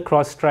error and the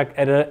crosstalk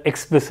error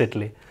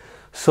explicitly.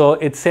 So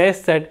it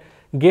says that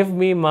give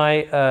me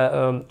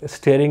my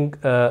steering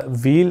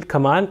wheel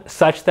command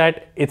such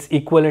that it's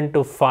equivalent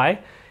to phi,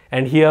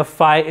 and here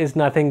phi is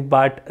nothing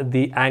but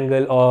the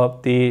angle, or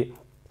the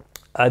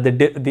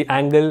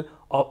angle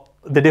of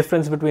the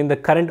difference between the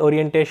current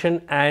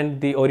orientation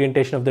and the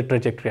orientation of the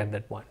trajectory at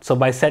that point. So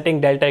by setting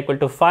delta equal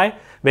to phi,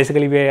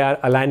 basically we are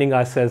aligning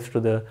ourselves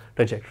to the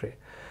trajectory.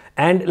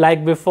 And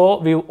like before,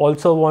 we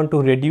also want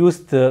to reduce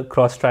the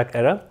crosstalk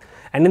error,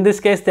 and in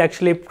this case they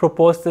actually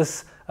propose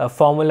this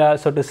formula,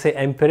 so to say,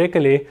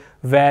 empirically,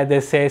 where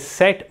they say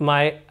set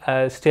my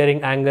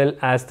steering angle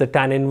as the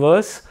tan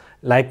inverse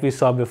like we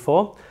saw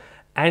before,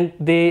 and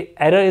the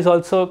error is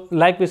also,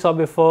 like we saw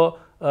before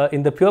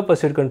in the pure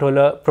pursuit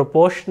controller,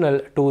 proportional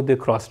to the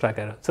crosstalk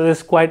error. So this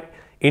is quite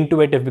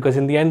intuitive, because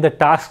in the end the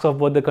tasks of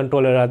both the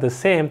controller are the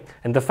same,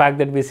 and the fact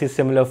that we see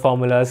similar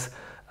formulas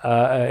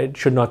it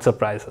should not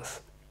surprise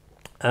us.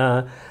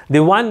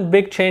 The one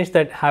big change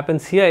that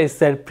happens here is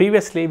that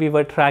previously we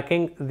were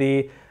tracking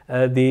the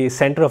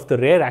center of the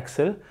rear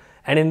axle,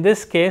 and in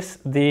this case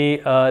the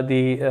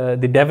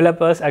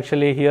developers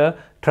actually here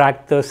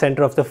track the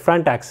center of the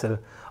front axle.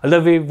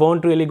 Although we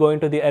won't really go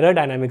into the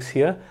aerodynamics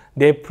here,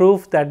 they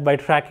proved that by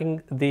tracking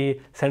the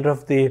center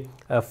of the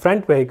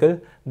front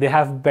vehicle, they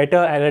have better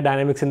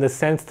aerodynamics in the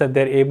sense that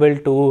they're able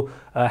to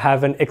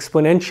have an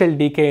exponential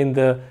decay in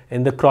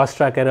the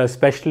crosstalk error,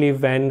 especially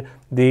when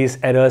these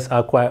errors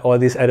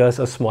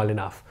are small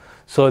enough.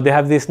 So they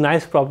have these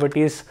nice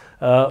properties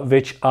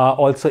which are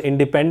also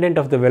independent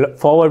of the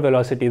forward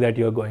velocity that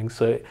you're going.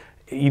 So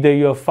either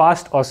you're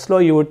fast or slow,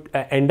 you would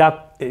end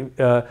up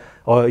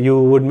or you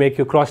would make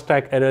your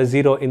crosstalk error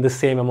 0 in the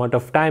same amount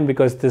of time,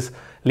 because this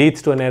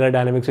leads to an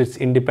aerodynamics which is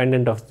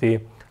independent of the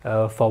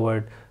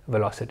forward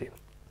velocity.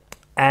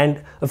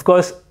 And of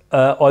course,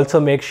 also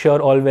make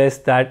sure always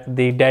that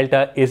the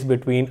delta is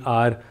between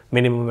our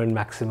minimum and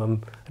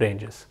maximum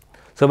ranges.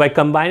 So by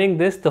combining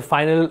this, the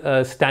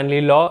final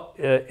Stanley law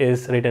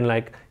is written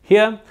like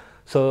here.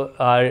 So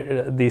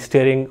the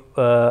steering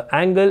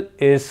angle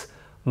is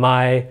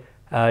my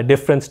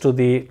difference to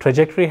the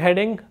trajectory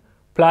heading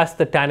plus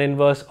the tan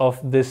inverse of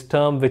this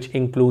term, which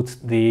includes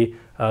the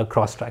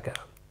crosstalk error.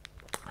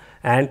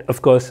 And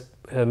of course,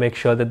 make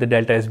sure that the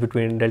delta is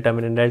between delta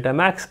min and delta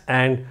max,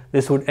 and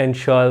this would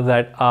ensure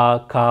that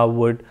our car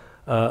would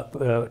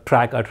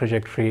track our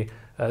trajectory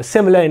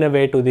similar in a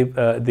way to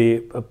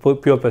the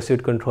pure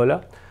pursuit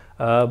controller,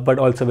 but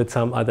also with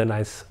some other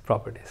nice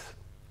properties.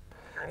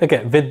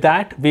 Okay, with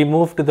that we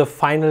move to the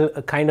final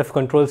kind of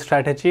control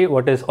strategy,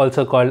 what is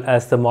also called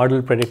as the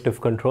model predictive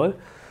control.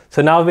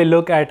 So now we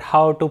look at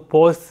how to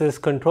pose this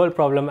control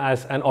problem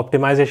as an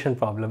optimization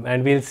problem,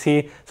 and we'll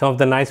see some of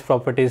the nice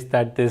properties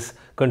that this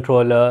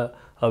controller,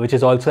 which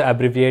is also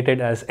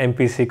abbreviated as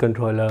MPC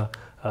controller,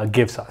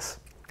 gives us.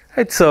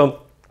 Right,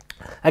 so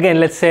again,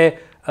 let's say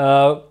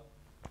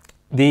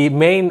the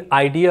main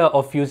idea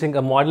of using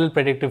a model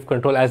predictive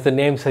control, as the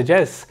name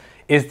suggests,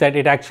 is that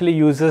it actually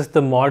uses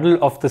the model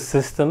of the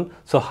system,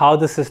 so how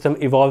the system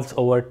evolves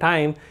over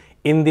time,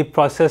 in the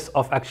process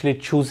of actually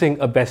choosing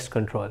a best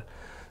control.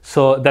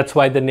 So that's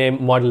why the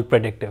name model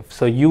predictive.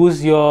 So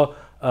use your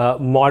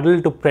model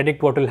to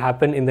predict what will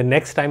happen in the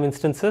next time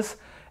instances,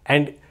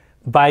 and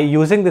by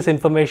using this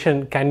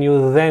information, can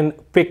you then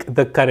pick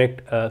the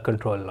correct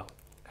control law.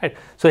 Right.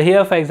 So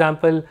here, for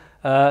example,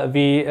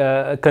 we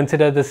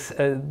consider this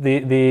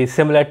the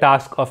similar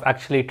task of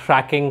actually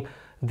tracking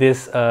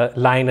this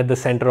line at the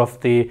center of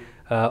the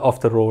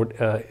road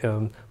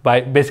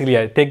by basically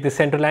take the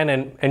center line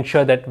and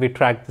ensure that we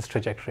track this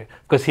trajectory,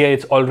 because here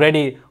it's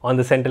already on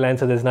the center line,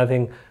 so there's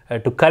nothing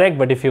to correct.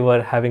 But if you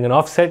were having an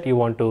offset, you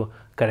want to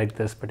correct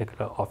this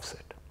particular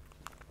offset.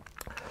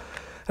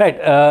 Right,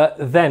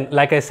 then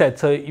like I said,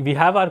 so we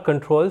have our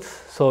controls,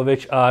 so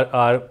which are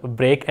our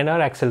brake and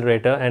our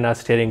accelerator and our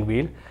steering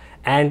wheel.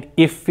 And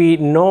if we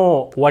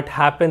know what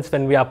happens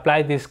when we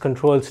apply these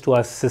controls to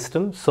our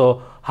system,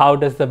 so how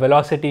does the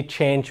velocity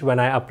change when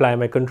I apply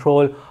my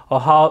control, or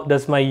how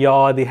does my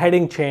yaw, the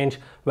heading, change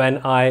when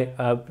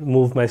I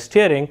move my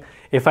steering,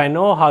 if I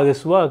know how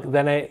this works,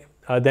 then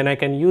I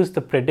can use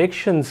the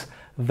predictions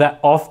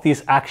of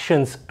these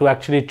actions to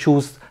actually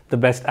choose the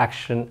best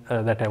action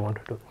that I want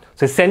to do.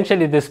 So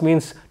essentially this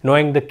means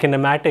knowing the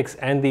kinematics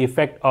and the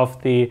effect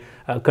of the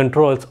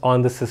controls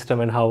on the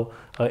system and how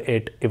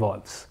it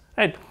evolves,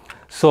 right?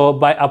 So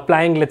by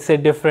applying, let's say,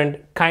 different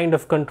kind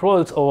of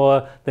controls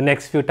over the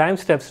next few time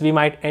steps, we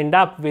might end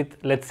up with,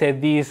 let's say,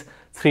 these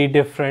three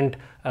different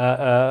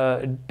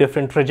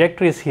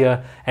trajectories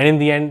here, and in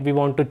the end we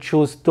want to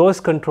choose those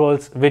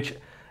controls which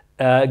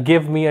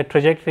give me a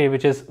trajectory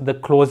which is the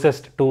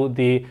closest to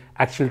the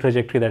actual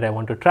trajectory that I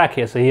want to track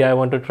here. So here I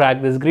want to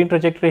track this green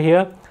trajectory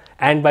here,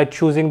 and by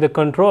choosing the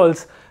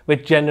controls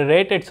which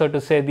generated, so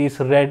to say, these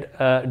red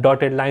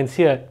dotted lines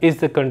here, is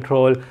the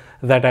control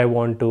that I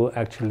want to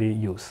actually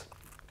use.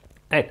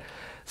 Right.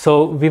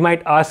 So we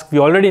might ask, we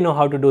already know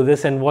how to do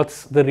this, and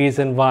what's the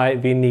reason why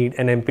we need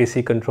an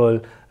MPC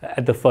control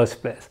at the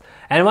first place?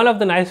 And one of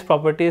the nice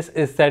properties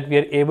is that we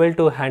are able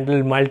to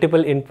handle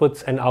multiple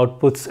inputs and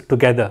outputs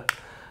together.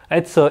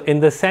 Right. So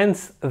in the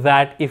sense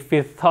that if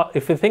we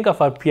think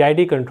of our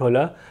PID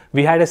controller,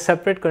 we had a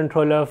separate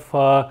controller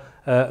for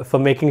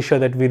making sure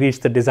that we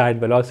reach the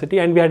desired velocity,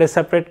 and we had a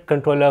separate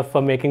controller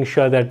for making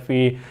sure that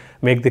we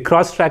make the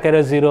cross track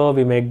error 0,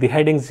 we make the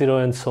heading 0,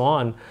 and so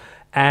on.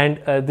 And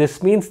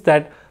this means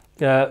that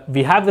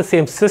we have the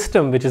same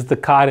system, which is the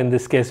car in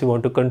this case we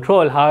want to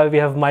control. However, we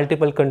have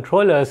multiple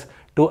controllers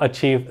to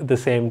achieve the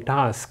same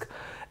task.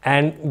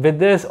 And with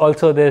this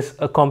also there's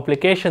a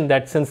complication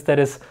that since there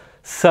is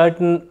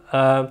certain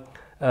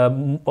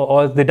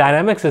or the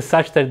dynamics is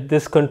such that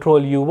this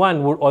control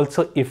U1 would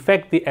also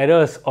affect the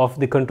errors of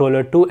the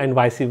controller 2 and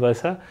vice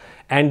versa,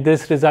 and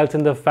this results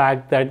in the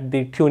fact that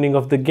the tuning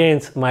of the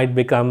gains might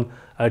become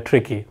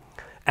tricky.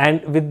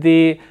 And with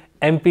the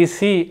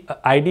MPC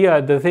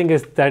idea, the thing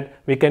is that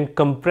we can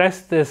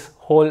compress this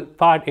whole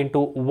part into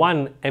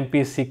one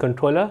MPC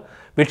controller,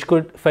 which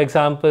could, for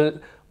example,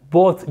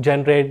 both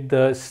generate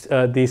the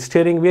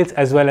steering wheels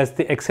as well as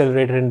the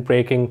accelerator and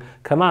braking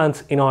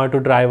commands in order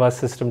to drive our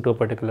system to a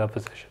particular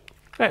position.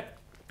 Right.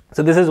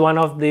 So this is one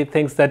of the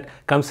things that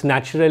comes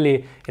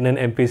naturally in an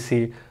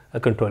MPC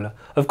controller.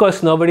 Of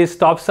course, nobody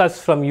stops us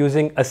from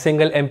using a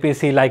single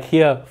MPC like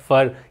here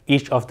for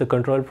each of the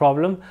control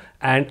problem,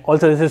 and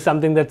also this is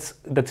something that's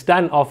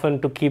done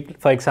often to keep,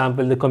 for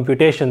example, the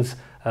computations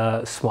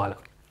smaller.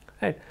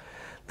 Right.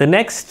 The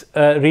next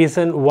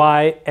reason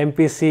why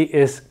MPC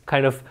is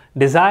kind of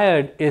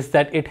desired is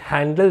that it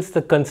handles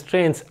the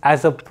constraints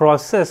as a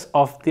process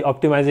of the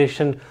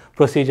optimization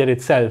procedure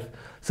itself.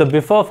 So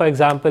before, for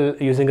example,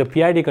 using a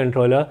PID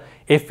controller,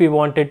 if we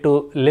wanted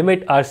to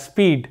limit our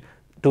speed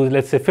to,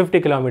 let's say,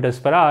 50 kilometers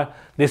per hour,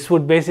 this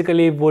would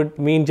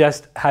mean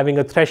just having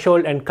a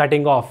threshold and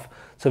cutting off.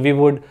 So we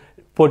would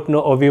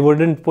we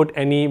wouldn't put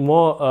any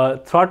more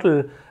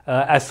throttle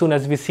as soon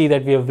as we see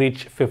that we have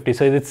reached 50.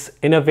 So it's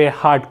in a way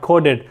hard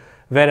coded,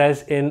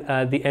 whereas in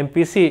the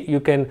MPC you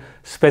can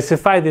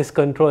specify these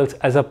controls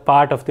as a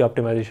part of the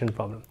optimization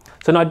problem.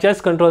 So not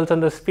just controls on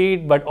the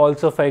speed, but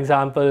also, for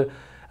example,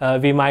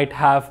 we might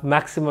have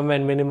maximum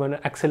and minimum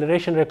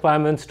acceleration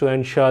requirements to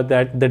ensure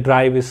that the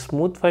drive is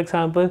smooth, for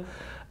example,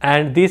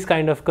 and these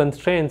kind of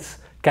constraints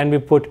can be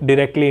put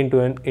directly into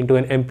an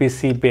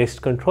MPC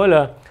based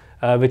controller,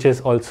 which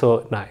is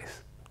also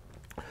nice.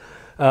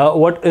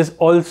 What is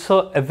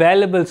also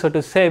available, so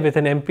to say, with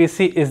an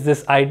MPC is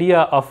this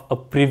idea of a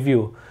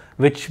preview,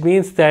 which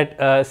means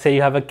that say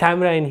you have a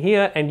camera in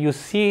here and you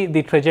see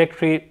the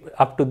trajectory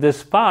up to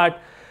this part.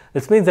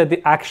 This means that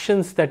the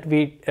actions that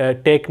we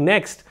take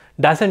next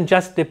doesn't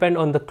just depend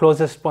on the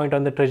closest point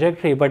on the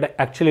trajectory, but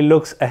actually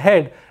looks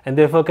ahead, and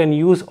therefore can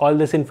use all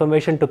this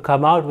information to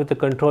come out with a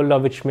controller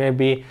which may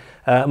be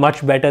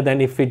much better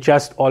than if we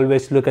just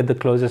always look at the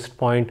closest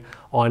point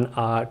on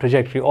our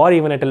trajectory, or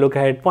even at a look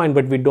ahead point,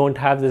 but we don't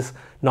have this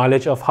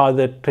knowledge of how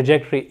the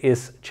trajectory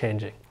is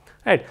changing.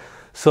 Right.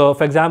 So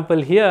for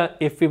example, here,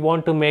 if we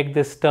want to make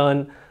this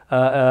turn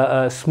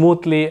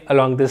smoothly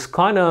along this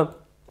corner,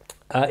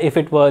 if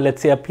it were,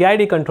 let's say, a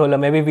PID controller,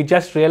 maybe we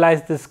just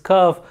realize this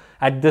curve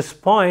at this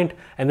point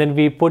and then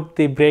we put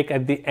the brake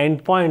at the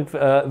end point,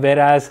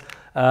 whereas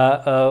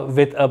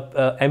with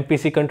a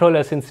MPC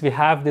controller, since we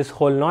have this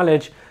whole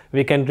knowledge,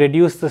 we can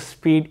reduce the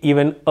speed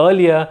even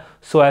earlier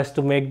so as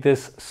to make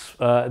this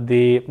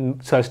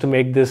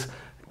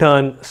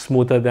turn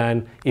smoother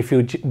than if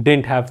you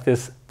didn't have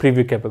this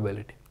preview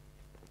capability.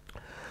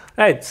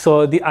 Right.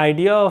 So the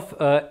idea of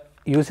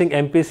using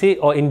MPC,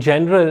 or in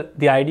general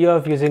the idea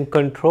of using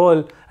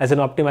control as an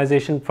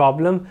optimization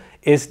problem,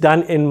 is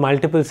done in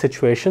multiple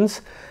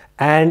situations,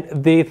 and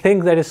the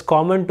thing that is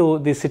common to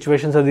these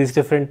situations or these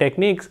different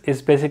techniques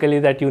is basically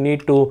that you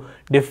need to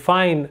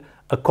define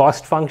a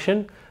cost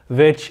function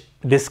which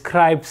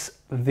describes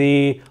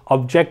the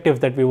objective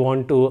that we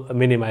want to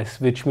minimize,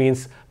 which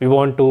means we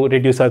want to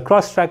reduce our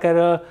cross-track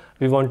error,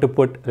 we want to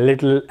put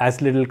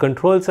as little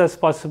controls as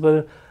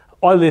possible,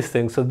 all these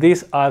things. So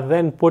these are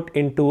then put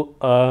into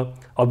an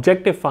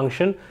objective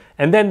function,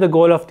 and then the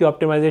goal of the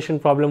optimization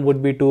problem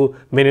would be to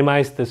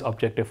minimize this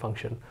objective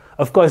function.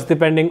 Of course,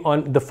 depending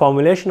on the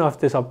formulation of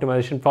this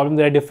optimization problem,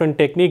 there are different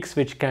techniques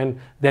which can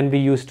then be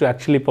used to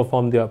actually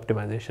perform the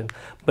optimization.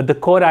 But the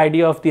core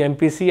idea of the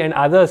MPC and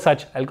other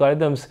such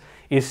algorithms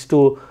is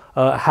to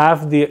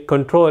have the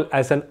control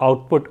as an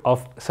output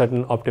of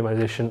certain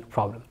optimization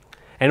problem.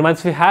 And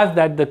once we have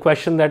that, the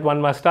question that one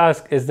must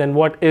ask is then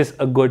what is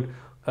a good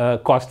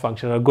cost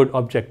function or a good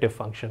objective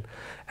function?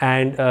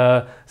 And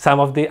some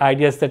of the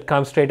ideas that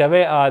come straight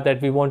away are that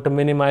we want to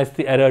minimize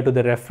the error to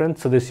the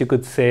reference. So this you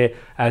could say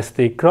as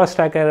the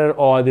cross-track error,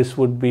 or this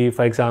would be,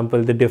 for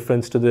example, the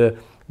difference to the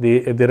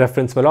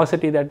reference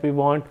velocity that we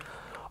want.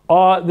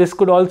 Or this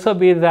could also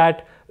be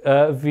that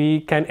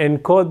we can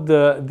encode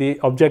the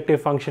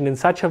objective function in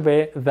such a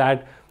way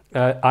that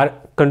our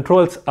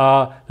controls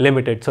are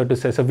limited, so to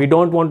say. So we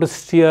don't want to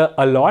steer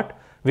a lot.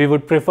 We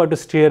would prefer to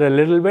steer a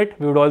little bit.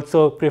 We would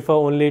also prefer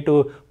only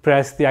to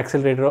press the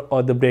accelerator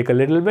or the brake a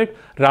little bit,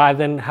 rather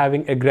than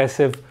having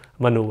aggressive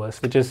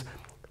maneuvers, which is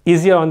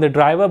easier on the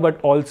driver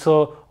but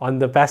also on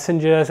the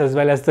passengers as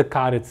well as the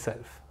car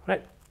itself,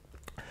 right?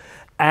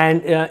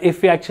 And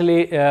if we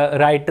actually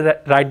write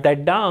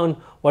that down,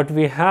 what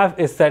we have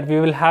is that we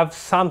will have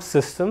some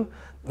system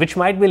which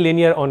might be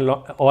linear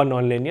or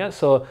non-linear.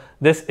 So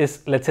this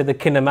is, let's say, the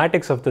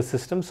kinematics of the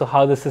system, so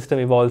how the system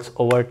evolves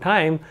over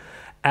time.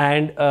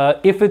 And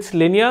if it's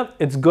linear,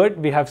 it's good.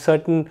 We have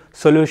certain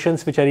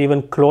solutions which are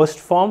even closed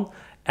form,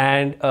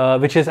 and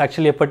which is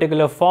actually a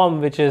particular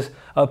form, which is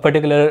a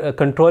particular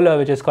controller,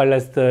 which is called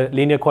as the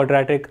linear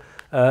quadratic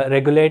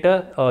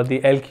regulator, or the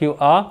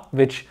LQR,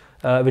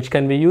 which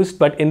can be used.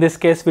 But in this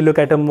case, we look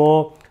at a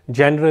more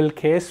general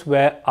case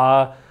where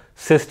our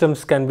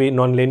systems can be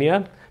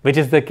nonlinear, which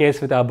is the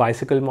case with our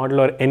bicycle model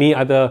or any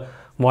other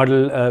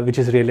model which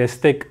is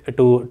realistic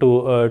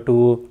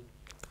to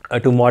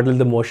model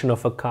the motion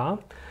of a car.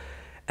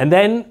 And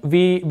then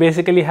we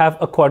basically have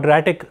a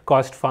quadratic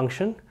cost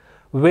function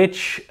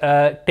which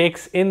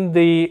takes in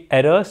the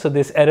error. So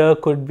this error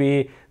could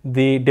be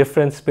the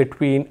difference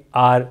between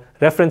our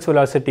reference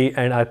velocity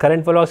and our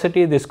current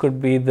velocity. This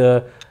could be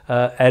the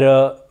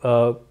error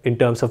in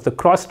terms of the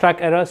cross-track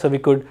error. So we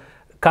could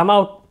come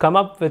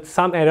up with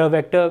some error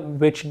vector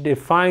which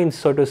defines,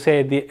 so to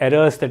say, the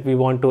errors that we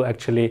want to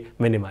actually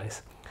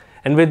minimize.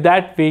 And with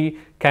that, we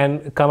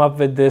can come up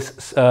with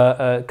this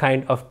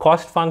kind of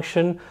cost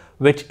function,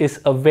 which is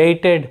a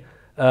weighted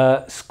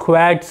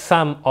squared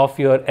sum of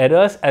your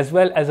errors as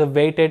well as a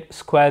weighted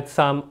squared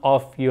sum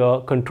of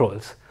your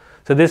controls.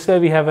 So this way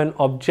we have an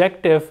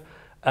objective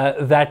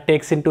that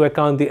takes into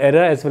account the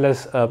error as well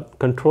as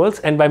controls,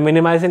 and by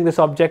minimizing this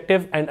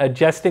objective and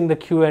adjusting the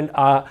Q and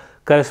R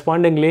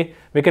correspondingly,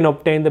 we can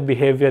obtain the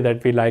behavior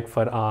that we like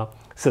for our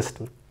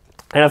system.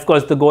 And of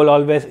course, the goal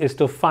always is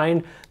to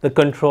find the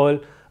control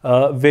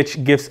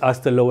which gives us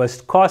the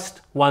lowest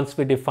cost once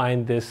we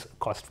define this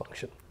cost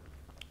function.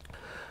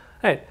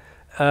 Right.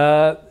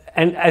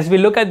 And as we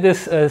look at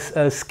this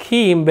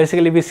scheme,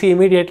 basically we see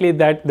immediately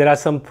that there are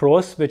some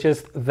pros, which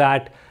is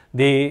that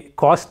the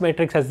cost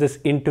matrix has this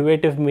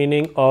intuitive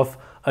meaning of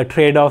a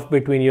trade-off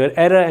between your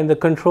error and the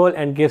control,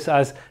 and gives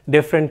us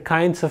different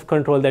kinds of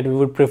control that we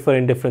would prefer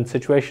in different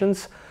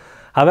situations.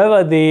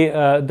 However,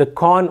 the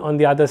con on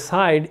the other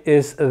side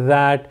is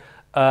that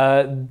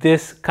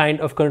this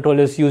kind of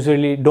controllers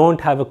usually don't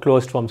have a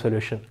closed form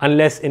solution,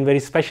 unless in very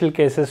special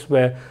cases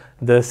where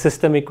the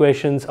system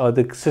equations or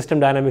the system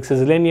dynamics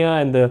is linear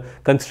and the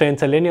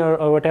constraints are linear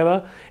or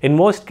whatever. In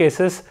most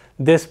cases,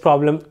 this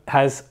problem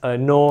has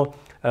no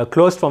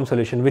closed form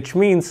solution, which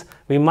means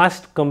we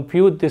must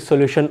compute this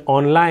solution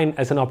online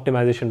as an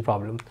optimization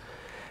problem.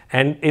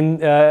 And in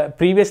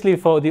previously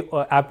for the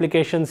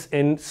applications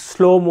in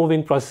slow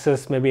moving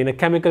processes, maybe in a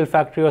chemical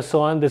factory or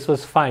so on, this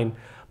was fine.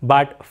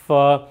 But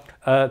for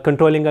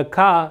controlling a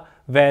car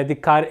where the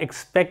car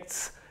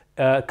expects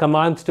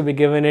commands to be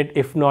given it,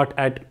 if not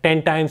at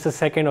 10 times a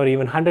second or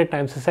even 100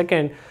 times a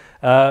second,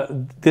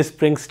 this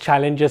brings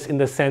challenges in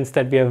the sense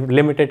that we have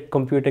limited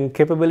computing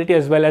capability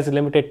as well as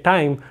limited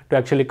time to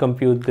actually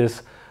compute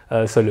this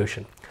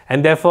solution.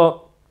 And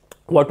therefore,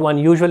 what one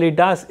usually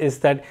does is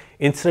that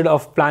instead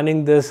of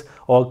planning this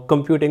or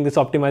computing this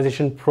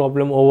optimization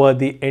problem over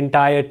the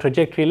entire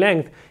trajectory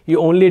length, you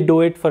only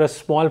do it for a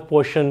small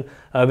portion,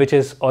 which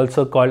is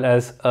also called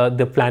as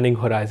the planning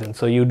horizon.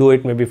 So you do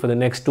it maybe for the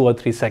next 2 or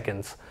 3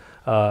 seconds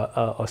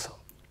or so.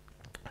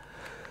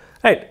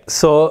 Right.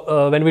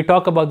 So when we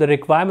talk about the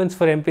requirements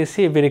for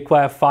MPC, we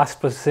require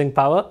fast processing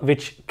power,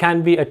 which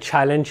can be a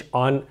challenge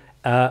on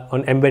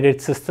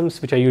embedded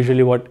systems, which are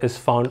usually what is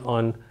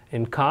found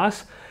in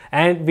cars.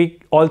 And we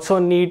also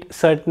need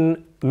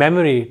certain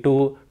memory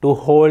to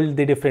hold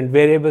the different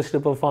variables to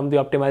perform the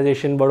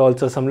optimization, but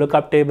also some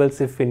lookup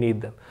tables if we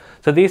need them.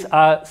 So these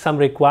are some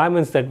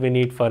requirements that we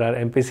need for our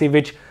MPC,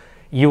 which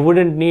you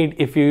wouldn't need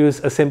if you use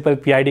a simple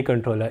PID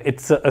controller.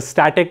 It's a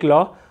static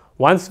law.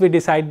 Once we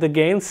decide the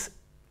gains,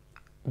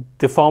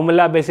 the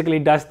formula basically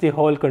does the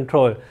whole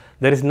control.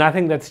 There is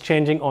nothing that's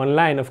changing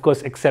online, of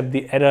course, except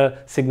the error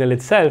signal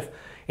itself.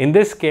 In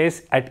this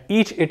case, at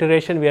each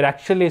iteration, we are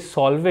actually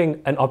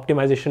solving an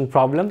optimization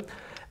problem,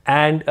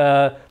 and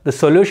the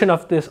solution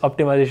of this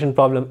optimization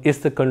problem is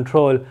the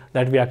control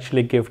that we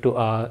actually give to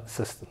our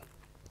system.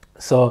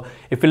 So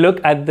if you look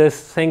at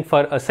this thing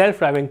for a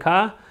self-driving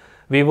car,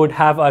 we would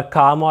have our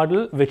car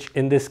model, which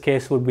in this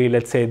case would be,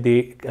 let's say,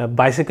 the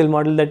bicycle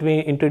model that we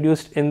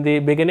introduced in the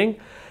beginning.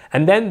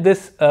 And then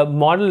this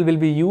model will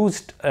be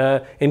used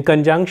in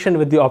conjunction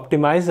with the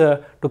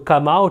optimizer to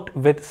come out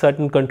with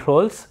certain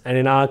controls, and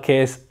in our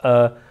case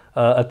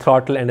a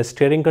throttle and a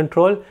steering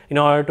control, in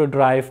order to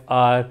drive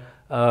our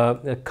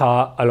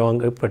car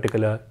along a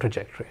particular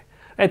trajectory.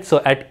 Right? So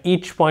at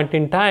each point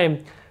in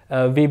time,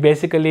 we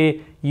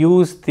basically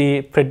use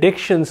the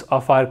predictions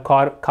of our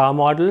car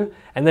model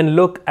and then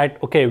look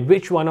at, okay,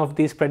 which one of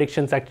these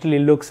predictions actually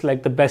looks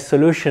like the best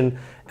solution,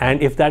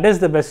 and if that is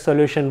the best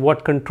solution,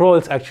 what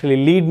controls actually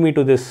lead me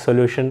to this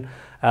solution,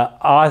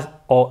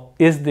 or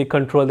is the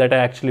control that I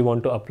actually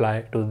want to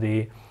apply to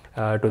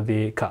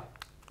the car.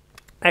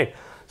 Right.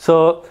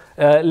 So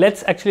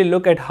let's actually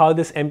look at how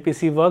this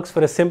MPC works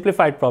for a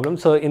simplified problem.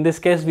 So in this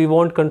case, we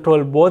won't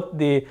control both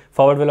the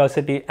forward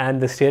velocity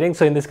and the steering.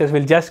 So in this case,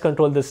 we'll just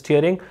control the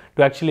steering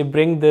to actually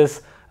bring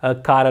this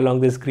car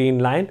along this green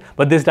line.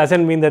 But this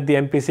doesn't mean that the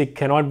MPC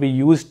cannot be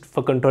used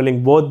for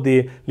controlling both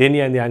the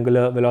linear and the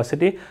angular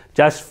velocity.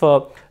 Just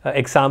for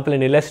example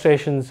and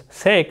illustration's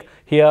sake,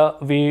 here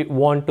we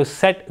want to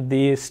set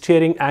the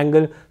steering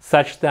angle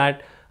such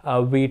that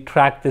we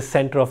track the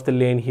center of the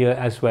lane here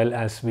as well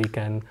as we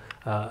can.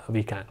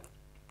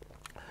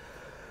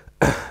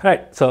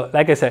 Right, so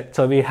like I said,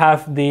 so we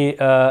have the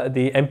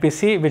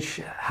MPC,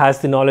 which has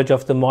the knowledge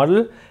of the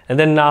model, and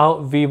then now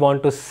we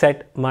want to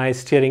set my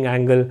steering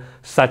angle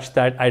such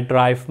that I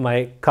drive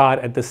my car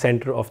at the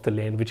center of the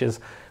lane, which is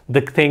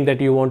the thing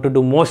that you want to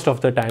do most of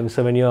the time.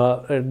 So when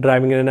you're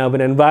driving in an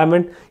urban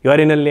environment, you are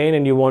in a lane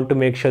and you want to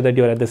make sure that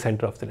you're at the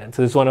center of the lane.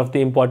 So this is one of the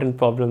important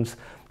problems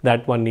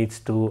that one needs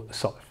to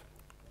solve.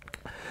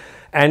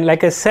 And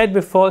like I said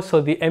before,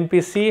 so the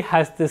MPC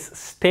has this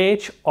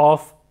stage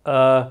of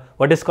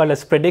what is called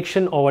as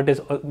prediction, or what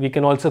is we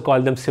can also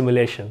call them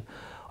simulation.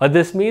 What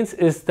this means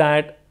is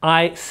that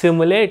I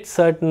simulate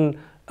certain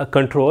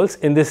controls,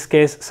 in this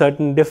case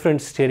certain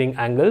different steering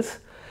angles,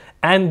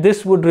 and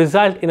this would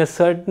result in a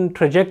certain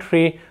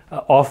trajectory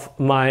of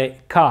my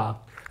car.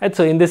 And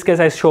so in this case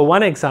I show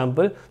one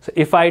example. So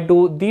if I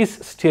do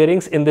these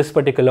steerings in this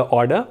particular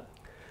order,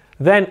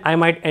 then I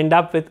might end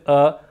up with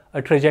a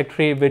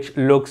trajectory which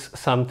looks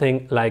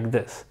something like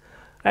this,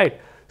 right?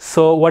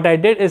 So what I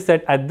did is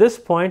that at this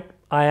point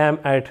I am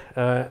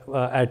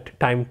at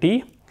time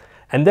t,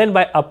 and then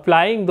by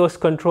applying those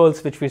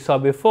controls which we saw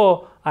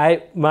before,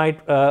 I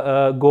might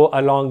go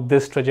along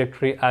this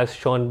trajectory as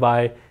shown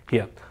by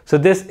here. So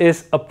this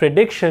is a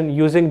prediction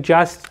using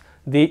just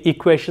the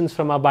equations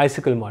from our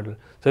bicycle model.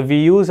 So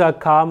we use our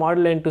car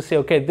model and to say,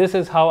 okay, this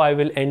is how I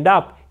will end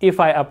up if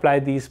I apply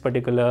these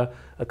particular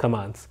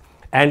commands.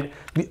 And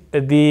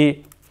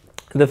the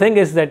thing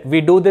is that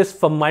we do this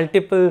for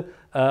multiple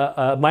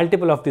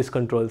of these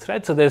controls,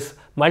 right? So there's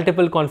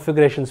multiple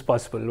configurations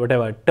possible,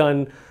 whatever,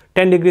 turn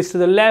 10 degrees to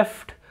the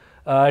left,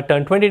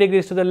 turn 20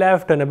 degrees to the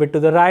left, turn a bit to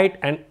the right,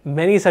 and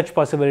many such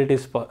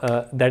possibilities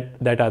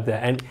that are there.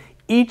 And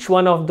each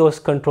one of those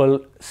control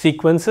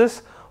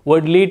sequences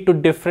would lead to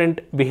different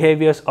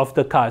behaviors of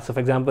the car. So for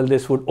example,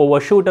 this would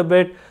overshoot a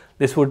bit,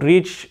 this would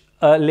reach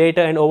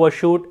later and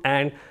overshoot,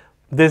 and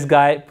this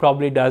guy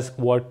probably does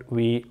what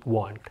we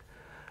want,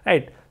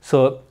 right?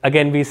 So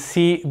again, we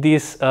see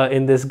these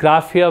in this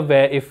graph here,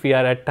 where if we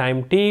are at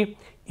time t,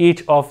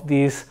 each of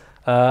these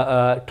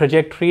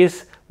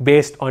trajectories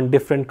based on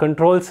different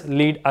controls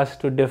lead us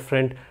to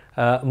different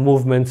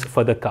movements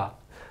for the car.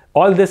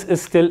 All this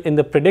is still in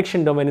the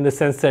prediction domain, in the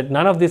sense that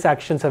none of these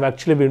actions have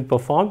actually been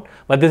performed,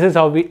 but this is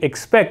how we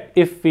expect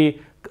if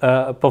we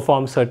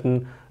perform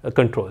certain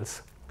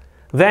controls.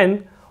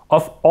 Then,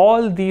 of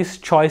all these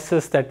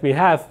choices that we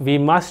have, we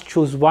must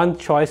choose one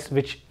choice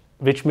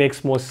which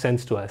makes most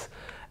sense to us.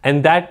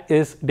 And that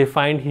is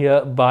defined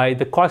here by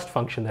the cost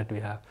function that we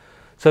have.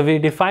 So we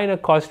define a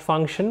cost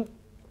function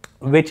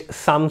which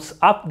sums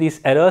up these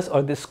errors,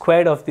 or the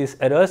squared of these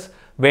errors,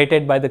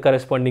 weighted by the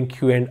corresponding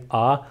Q and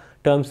R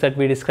terms that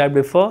we described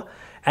before.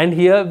 And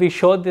here we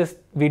show this,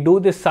 we do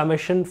this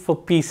summation for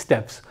P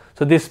steps.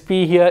 So this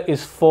P here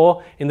is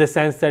 4, in the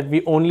sense that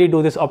we only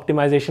do this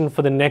optimization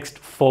for the next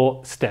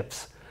 4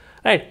 steps,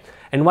 right?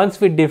 And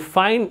once we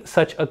define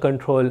such a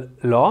control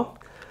law,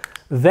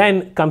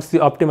 then comes the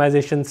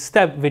optimization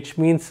step, which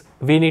means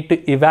we need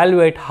to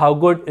evaluate how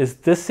good is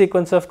this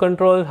sequence of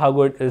control, how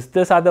good is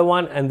this other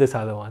one, and this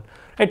other one,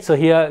 right? So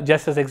here,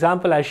 just as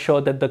example, I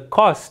show that the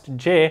cost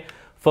J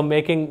for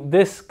making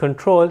this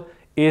control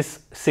is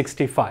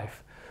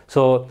 65.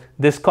 So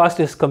this cost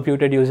is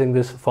computed using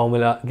this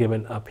formula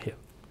given up here.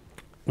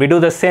 We do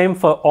the same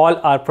for all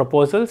our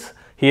proposals.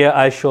 Here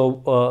I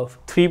show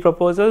 3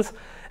 proposals,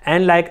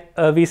 and like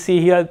we see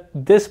here,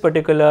 this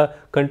particular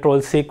control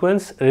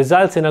sequence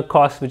results in a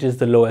cost which is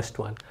the lowest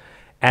one.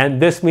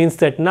 And this means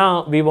that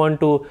now we want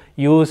to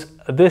use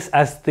this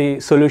as the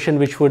solution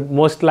which would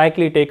most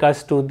likely take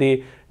us to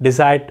the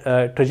desired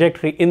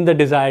trajectory in the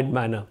desired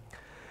manner.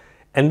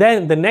 And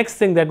then the next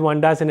thing that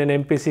one does in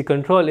an MPC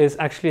control is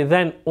actually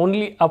then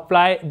only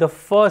apply the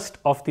first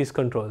of these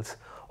controls.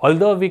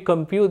 Although we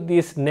compute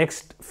these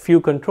next few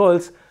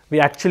controls, we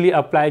actually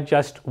apply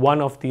just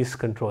one of these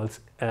controls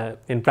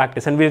in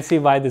practice, and we'll see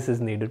why this is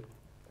needed.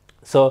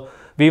 So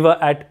we were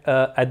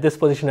at this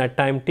position at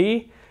time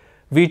t.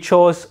 We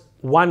chose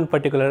one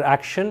particular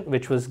action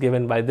which was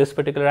given by this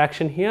particular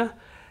action here,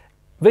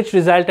 which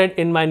resulted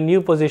in my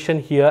new position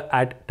here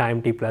at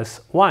time t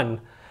plus 1.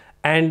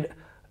 And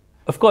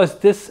of course,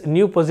 this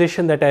new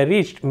position that I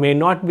reached may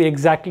not be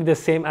exactly the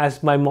same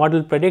as my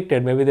model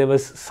predicted. Maybe there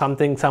was some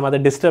other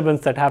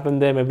disturbance that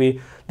happened there.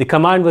 Maybe the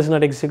command was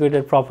not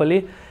executed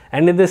properly.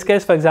 And in this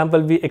case, for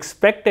example, we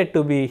expected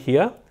to be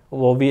here,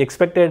 or we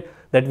expected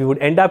that we would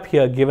end up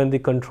here given the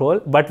control,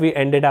 but we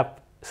ended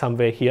up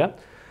somewhere here.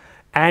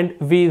 And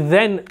we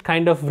then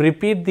kind of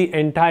repeat the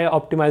entire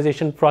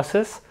optimization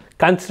process,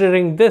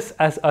 considering this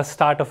as a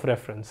start of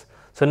reference.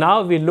 So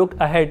now we look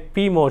ahead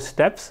p more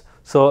steps.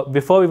 So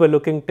before we were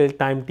looking till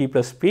time t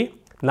plus p,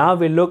 now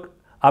we look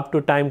up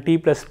to time t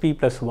plus p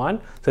plus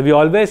 1. So we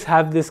always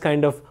have this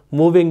kind of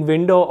moving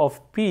window of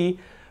p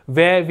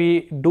where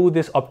we do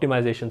this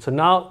optimization. So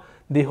now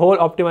the whole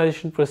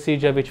optimization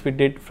procedure which we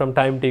did from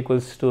time t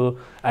equals to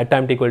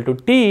time t equal to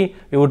t,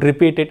 we would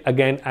repeat it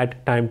again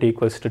at time t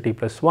equals to t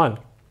plus 1.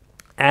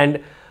 And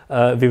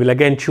we will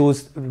again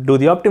do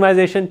the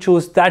optimization,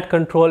 choose that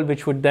control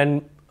which would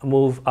then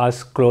move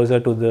us closer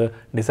to the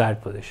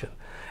desired position.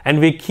 And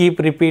we keep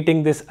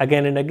repeating this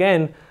again and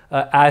again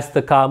as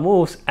the car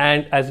moves,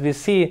 and as we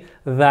see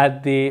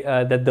that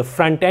the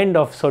front end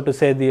of, so to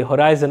say, the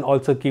horizon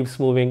also keeps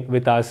moving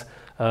with us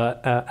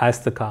as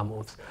the car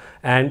moves.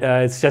 And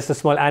it's just a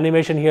small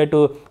animation here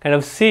to kind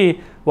of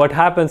see what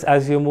happens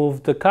as you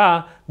move the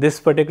car. This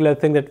particular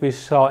thing that we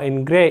saw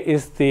in gray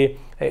is the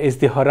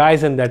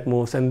horizon that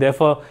moves, and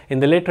therefore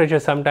in the literature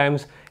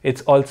sometimes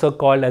it's also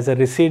called as a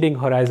receding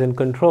horizon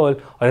control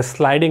or a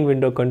sliding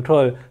window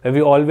control, where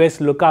we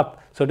always look up,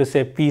 so to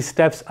say, p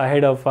steps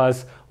ahead of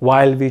us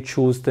while we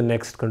choose the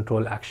next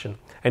control action.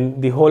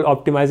 And the whole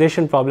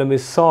optimization problem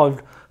is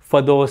solved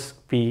for those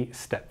p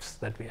steps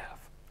that we have.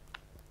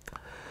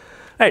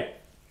 Right.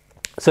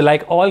 So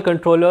like all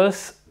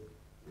controllers,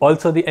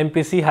 also the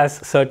MPC has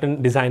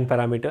certain design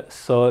parameters.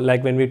 So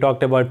like when we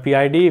talked about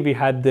PID, we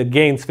had the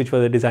gains which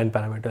were the design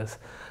parameters.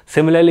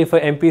 Similarly for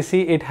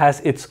MPC, it has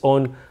its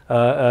own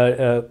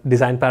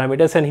design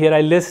parameters, and here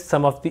I list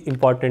some of the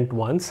important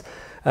ones,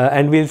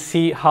 and we'll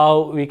see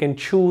how we can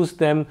choose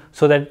them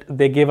so that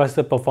they give us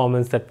the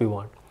performance that we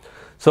want.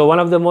 So one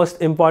of the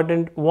most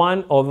important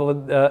one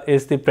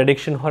is the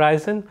prediction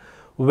horizon,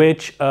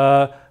 which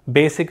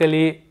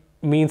basically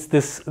means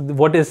this,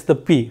 what is the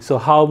p, so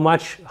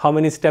how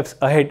many steps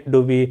ahead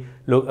do we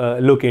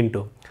look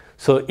into.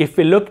 So if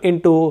we look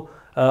into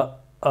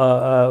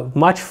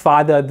much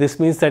farther, this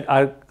means that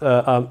our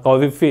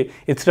or if we,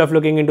 instead of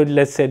looking into,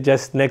 let's say,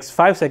 just next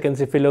 5 seconds,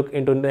 if we look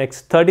into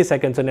next 30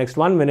 seconds or next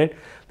 1 minute,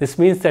 this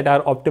means that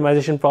our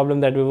optimization problem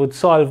that we would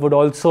solve would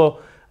also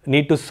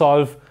need to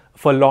solve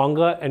for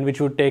longer, and which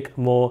would take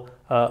more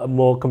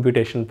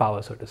computation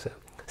power, so to say.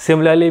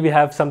 Similarly, we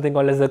have something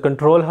called as the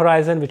control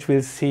horizon, which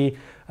we'll see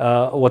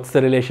what's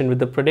the relation with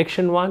the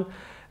prediction one.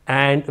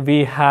 And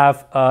we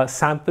have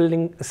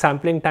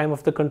sampling time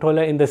of the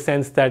controller, in the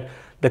sense that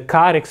the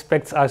car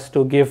expects us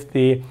to give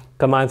the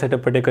commands at a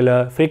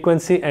particular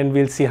frequency, and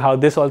we'll see how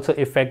this also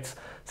affects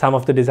some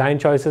of the design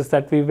choices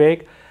that we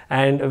make,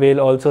 and we'll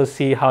also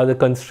see how the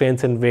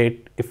constraints and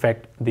weight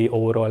affect the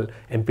overall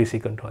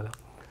MPC controller.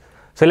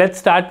 So let's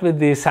start with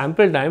the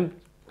sample time.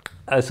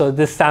 So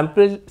this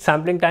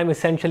sampling time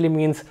essentially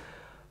means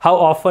how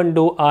often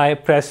do I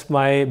press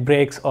my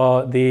brakes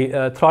or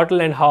the throttle,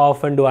 and how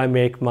often do I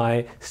make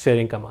my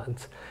steering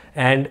commands.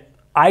 And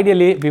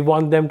ideally, we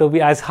want them to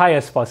be as high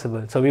as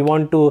possible. So we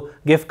want to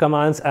give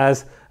commands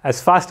as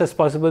fast as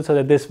possible, so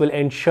that this will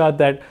ensure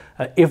that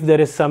if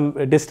there is some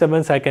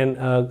disturbance, I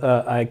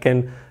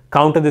can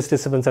counter this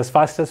disturbance as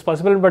fast as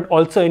possible. But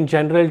also in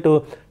general,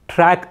 to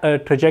track a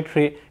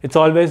trajectory, it's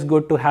always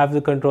good to have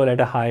the control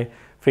at a high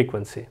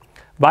frequency.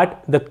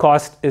 But the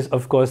cost is,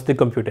 of course, the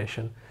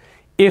computation.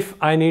 If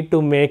I need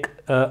to make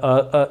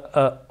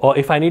or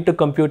if I need to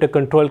compute a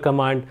control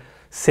command,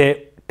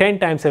 say 10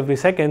 times every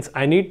second,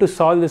 I need to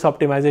solve this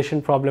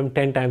optimization problem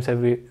 10 times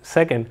every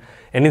second.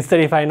 And instead,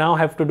 if I now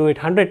have to do it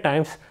 100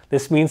 times,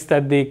 this means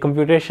that the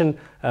computation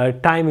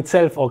time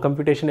itself, or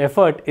computation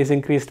effort, is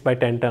increased by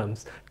 10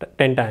 times.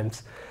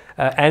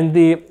 And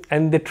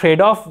the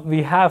trade-off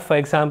we have, for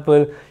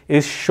example,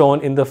 is shown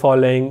in the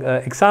following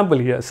example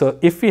here. So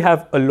if we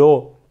have a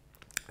low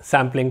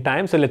sampling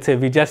time, so let's say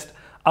we just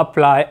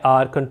apply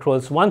our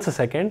controls once a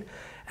second,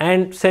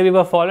 And say we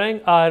were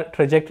following our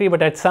trajectory,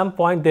 but at some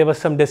point there was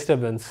some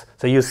disturbance.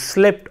 So you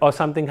slipped or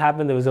something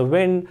happened, there was a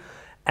wind,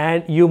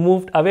 and you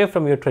moved away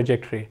from your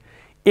trajectory.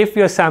 If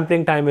your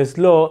sampling time is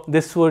low,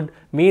 this would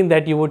mean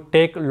that you would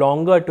take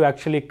longer to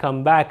actually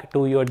come back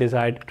to your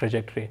desired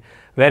trajectory.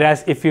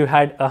 Whereas if you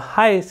had a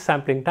high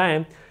sampling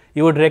time,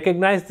 you would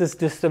recognize this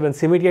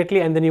disturbance immediately,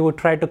 and then you would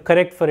try to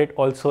correct for it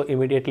also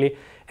immediately,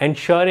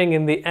 ensuring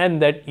in the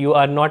end that you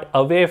are not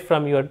away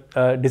from your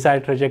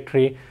desired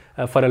trajectory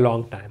for a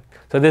long time.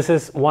 So this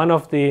is one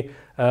of the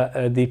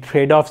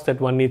trade-offs that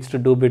one needs to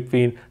do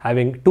between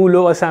having too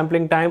low a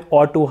sampling time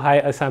or too high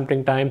a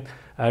sampling time,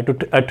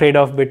 a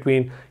trade-off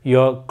between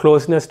your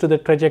closeness to the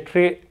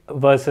trajectory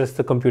versus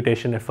the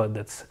computation effort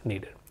that's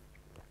needed.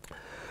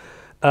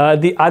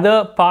 The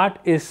other part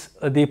is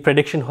the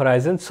prediction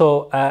horizon.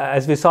 So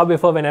as we saw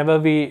before, whenever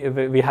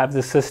we have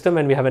this system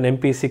and we have an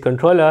MPC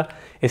controller,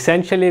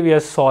 essentially we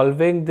are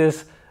solving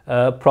this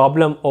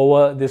problem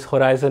over this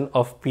horizon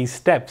of P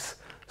steps.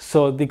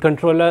 So the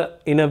controller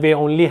in a way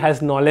only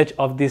has knowledge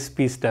of these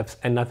P steps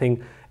and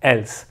nothing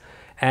else.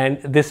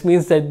 And this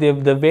means that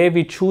the way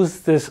we choose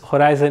this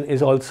horizon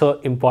is also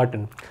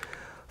important.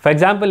 For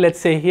example, let's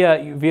say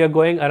here we are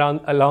going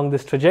along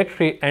this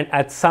trajectory, and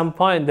at some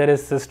point there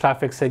is this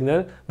traffic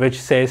signal which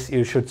says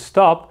you should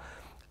stop,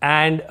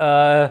 and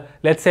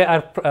let's say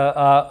our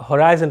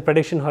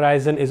prediction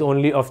horizon is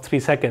only of 3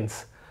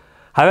 seconds.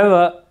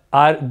 However,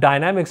 our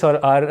dynamics or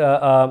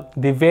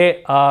the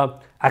way our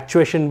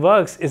actuation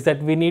works is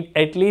that we need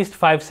at least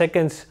 5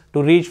 seconds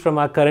to reach from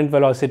our current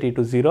velocity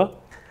to 0.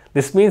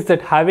 This means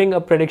that having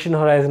a prediction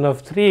horizon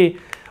of 3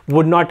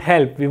 would not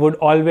help. We would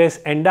always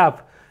end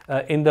up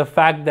in the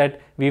fact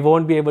that we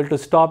won't be able to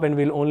stop, and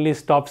we'll only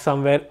stop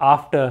somewhere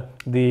after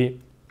the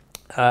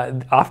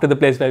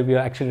place where we are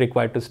actually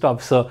required to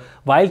stop. So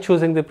while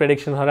choosing the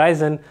prediction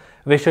horizon,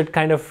 we should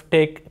kind of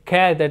take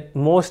care that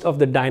most of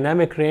the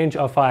dynamic range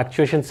of our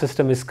actuation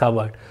system is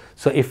covered.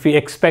 So if we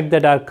expect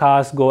that our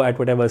cars go at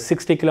whatever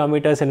 60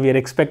 kilometers and we are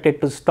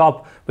expected to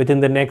stop within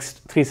the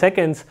next 3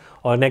 seconds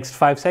or next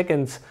 5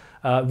 seconds,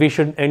 we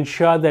should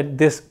ensure that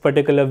this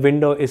particular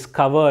window is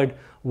covered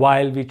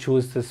while we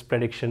choose this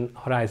prediction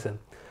horizon.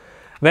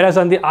 Whereas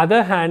on the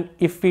other hand,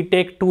 if we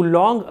take too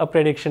long a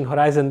prediction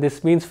horizon,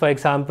 this means, for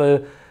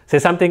example, say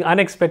something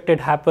unexpected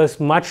happens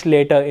much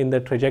later in the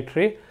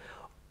trajectory.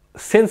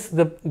 Since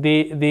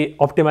the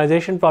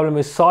optimization problem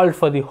is solved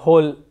for the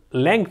whole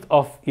length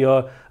of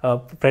your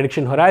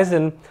prediction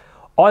horizon,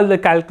 all the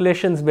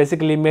calculations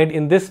basically made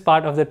in this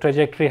part of the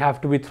trajectory have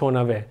to be thrown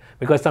away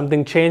because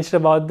something changed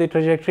about the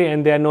trajectory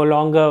and they are no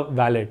longer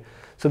valid.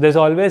 So there's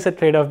always a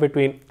trade-off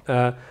between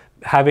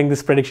having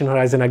this prediction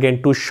horizon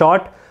again too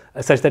short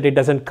such that it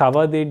doesn't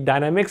cover the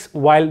dynamics,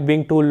 while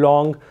being too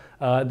long,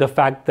 the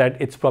fact that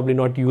it's probably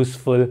not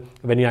useful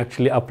when you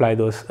actually apply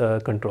those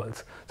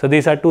controls. So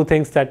these are two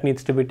things that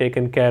needs to be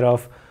taken care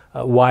of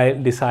while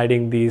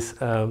deciding these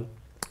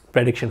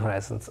prediction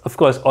horizons. Of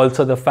course,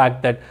 also the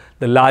fact that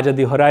the larger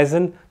the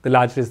horizon, the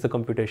larger is the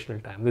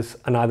computational time. This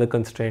is another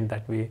constraint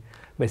that we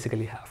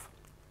basically have.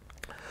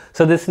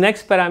 So this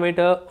next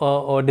parameter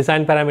or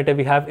design parameter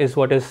we have is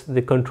what is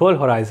the control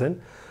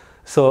horizon.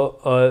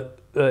 So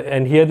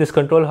and here this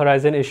control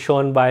horizon is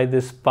shown by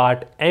this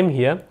part M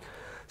here.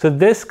 So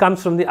this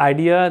comes from the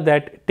idea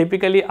that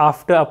typically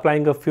after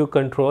applying a few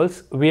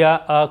controls, we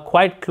are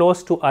quite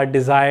close to our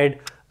desired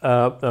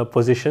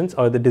positions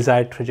or the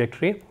desired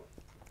trajectory.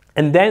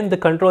 And then the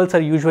controls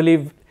are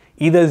usually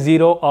either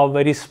 0 or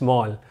very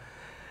small.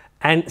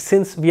 And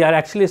since we are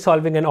actually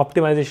solving an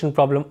optimization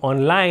problem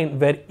online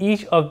where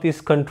each of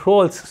these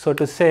controls, so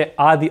to say,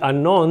 are the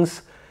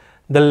unknowns,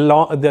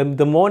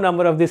 the more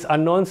number of these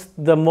unknowns,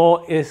 the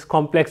more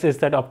complex is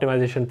that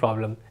optimization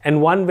problem.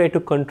 And one way to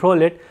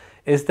control it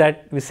is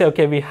that we say,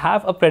 okay, we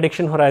have a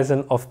prediction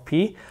horizon of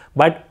P,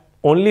 but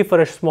only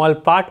for a small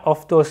part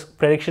of those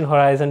prediction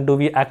horizon do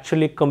we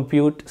actually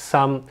compute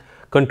some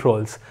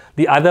controls.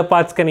 The other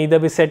parts can either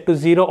be set to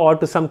 0 or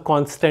to some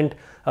constant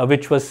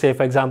which was, say,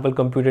 for example,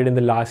 computed in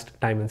the last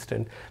time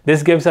instant.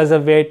 This gives us a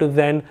way to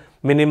then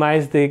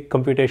minimize the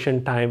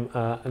computation time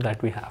that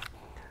we have.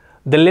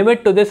 The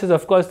limit to this is,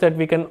 of course, that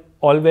we can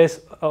always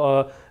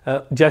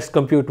just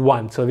compute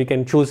 1. So we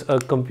can choose a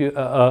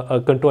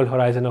control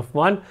horizon of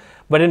 1.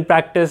 But in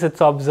practice, it's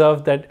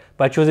observed that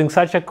by choosing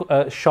such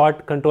a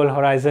short control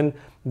horizon,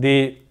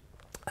 the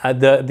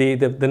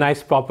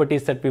nice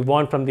properties that we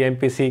want from the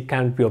MPC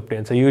can't be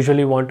obtained. So you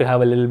usually want to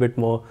have a little bit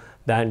more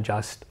than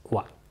just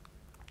 1.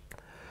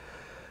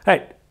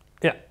 Right.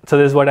 Yeah. So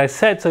this is what I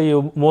said. So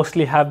you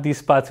mostly have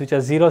these parts which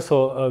are 0.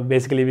 So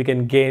basically we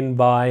can gain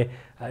by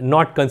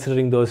not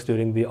considering those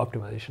during the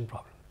optimization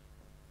problem.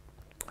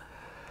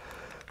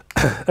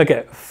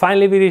 Okay.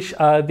 Finally, we reach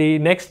the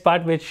next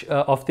part which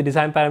of the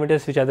design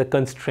parameters, which are the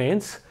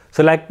constraints.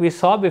 So like we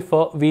saw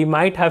before, we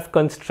might have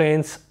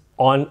constraints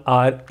on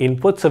our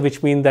input, so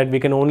which means that we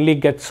can only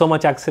get so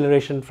much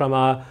acceleration from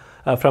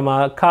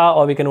our car,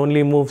 or we can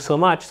only move so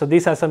much. So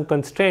these are some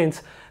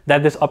constraints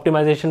that this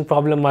optimization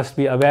problem must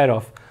be aware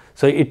of.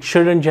 So it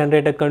shouldn't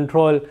generate a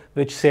control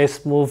which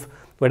says move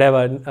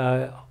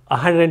whatever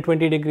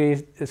 120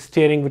 degrees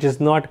steering which is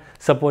not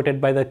supported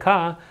by the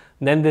car,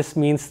 then this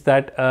means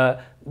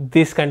that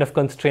these kind of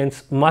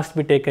constraints must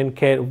be taken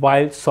care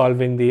while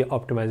solving the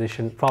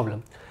optimization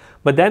problem.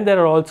 But then there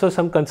are also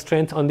some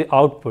constraints on the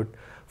output.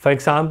 For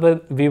example,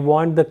 we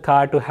want the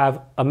car to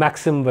have a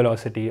maximum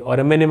velocity or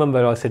a minimum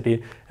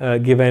velocity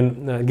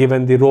given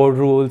the road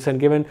rules and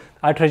given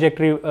our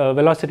trajectory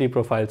velocity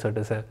profile, so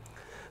to say.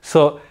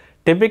 So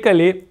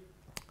typically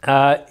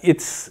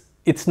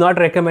it's not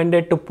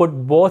recommended to put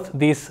both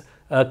these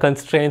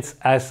constraints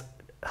as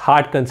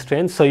hard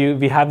constraints. So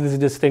we have this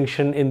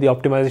distinction in the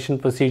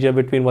optimization procedure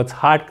between what's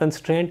hard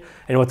constraint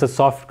and what's a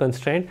soft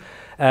constraint.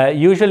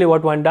 Usually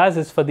what one does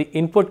is for the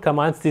input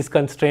commands, these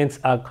constraints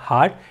are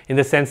hard in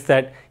the sense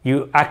that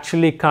you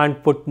actually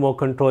can't put more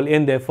control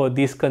in, therefore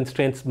these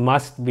constraints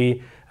must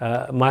be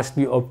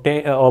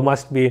obtained or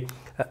must be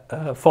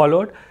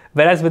followed.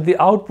 Whereas with the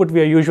output,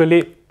 we are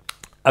usually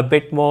a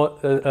bit more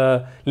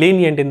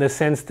lenient in the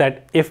sense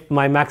that if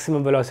my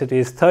maximum velocity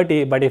is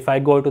 30, but if I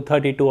go to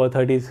 32 or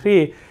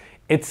 33,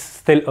 it's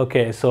still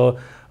okay. So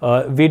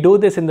we do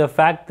this in the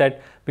fact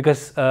that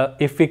because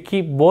if we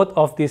keep both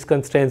of these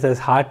constraints as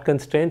hard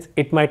constraints,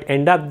 it might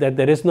end up that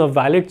there is no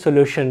valid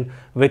solution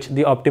which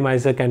the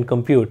optimizer can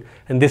compute.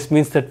 And this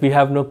means that we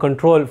have no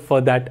control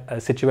for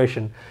that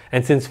situation.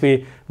 And since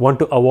we want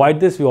to avoid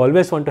this, we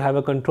always want to have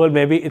a control.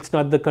 Maybe it's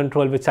not the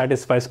control which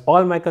satisfies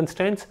all my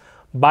constraints,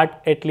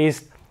 but at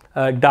least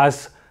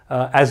does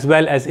as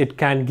well as it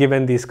can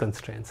given these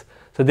constraints.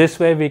 So this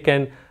way we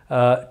can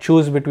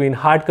choose between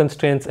hard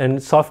constraints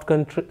and soft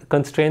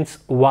constraints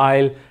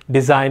while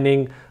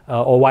designing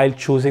or while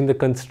choosing the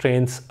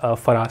constraints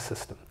for our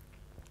system.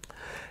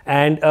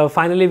 And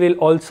finally, we'll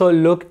also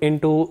look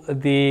into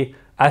the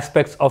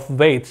aspects of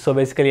weight. So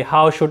basically,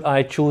 how should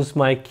I choose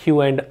my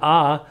Q and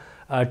R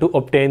to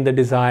obtain the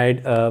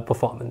desired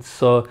performance?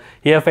 So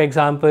here, for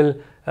example,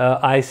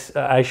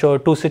 I show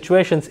two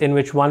situations in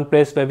which one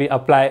place where we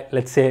apply,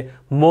 let's say,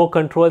 more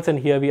controls, and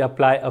here we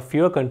apply a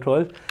fewer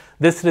controls.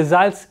 This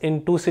results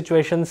in two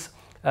situations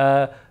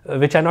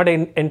which are not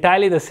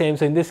entirely the same.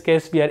 So in this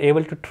case, we are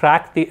able to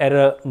track the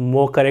error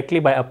more correctly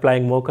by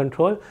applying more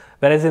control.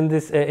 Whereas in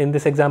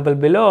this example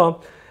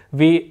below,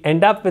 we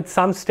end up with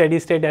some steady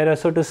state error,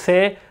 so to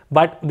say,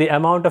 but the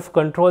amount of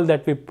control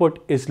that we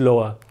put is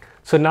lower.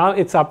 So now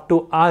it's up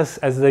to us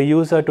as the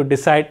user to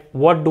decide,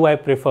 what do I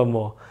prefer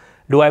more?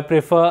 Do I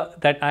prefer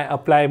that I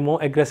apply more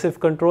aggressive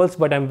controls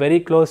but I'm very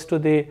close to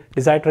the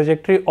desired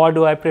trajectory, or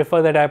do I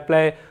prefer that I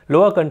apply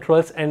lower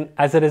controls and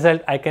as a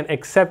result I can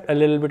accept a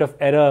little bit of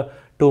error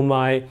to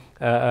my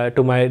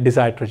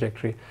desired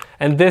trajectory?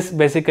 And this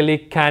basically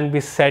can be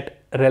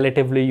set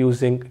relatively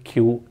using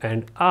Q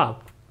and R.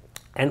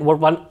 And what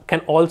one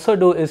can also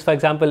do is, for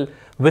example,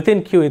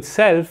 within Q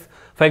itself,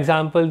 for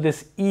example,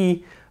 this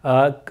E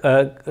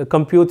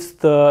computes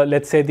the,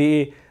 let's say,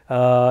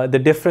 the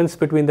difference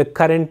between the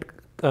current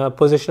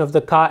position of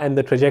the car and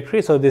the trajectory.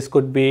 So this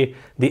could be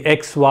the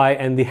X, Y,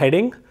 and the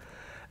heading.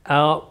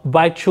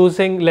 By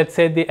choosing, let's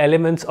say, the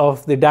elements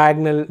of the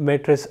diagonal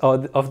matrix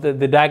or of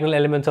the diagonal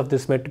elements of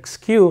this matrix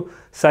Q,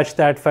 such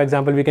that, for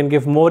example, we can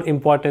give more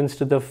importance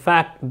to the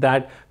fact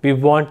that we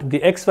want the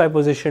XY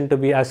position to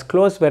be as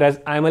close,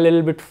 whereas I'm a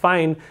little bit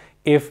fine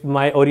if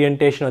my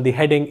orientation or the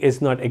heading is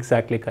not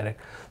exactly correct.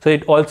 So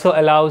it also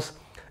allows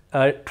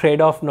a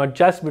trade-off not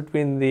just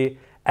between the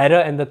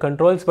error and the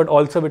controls, but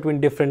also between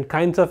different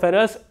kinds of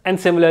errors, and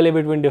similarly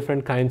between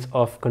different kinds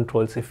of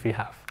controls if we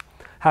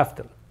have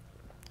them.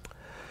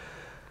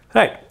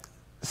 Right.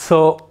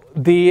 So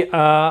the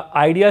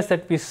ideas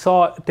that we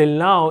saw till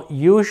now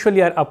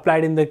usually are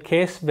applied in the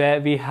case where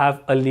we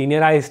have a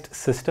linearized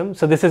system.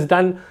 So this is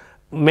done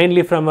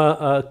mainly from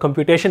a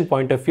computation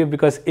point of view,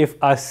 because if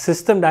our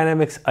system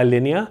dynamics are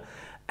linear,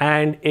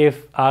 and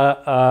if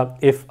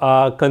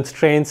our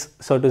constraints,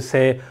 so to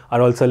say, are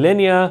also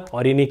linear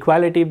or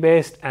inequality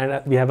based,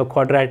 and we have a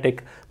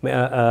quadratic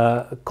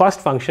cost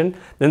function,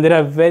 then there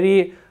are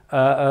very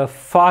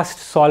fast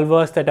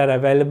solvers that are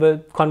available,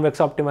 convex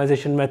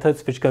optimization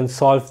methods which can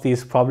solve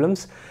these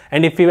problems.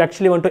 And if we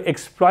actually want to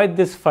exploit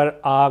this for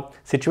our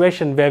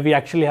situation where we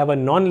actually have a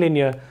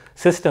nonlinear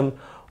system,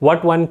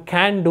 what one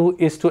can do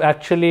is to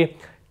actually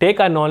take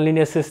a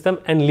nonlinear system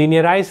and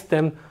linearize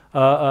them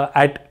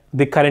at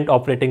the current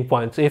operating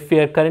point. So if we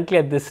are currently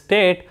at this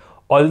state,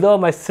 although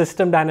my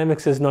system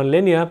dynamics is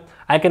nonlinear,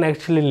 I can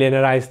actually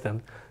linearize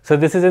them. So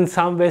this is in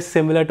some ways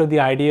similar to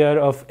the idea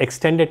of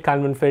extended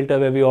Kalman filter,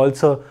 where we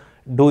also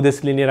do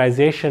this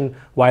linearization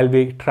while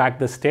we track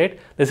the state.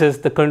 This is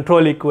the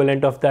control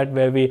equivalent of that,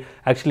 where we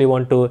actually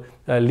want to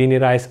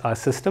linearize our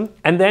system.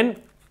 And then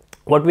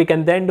what we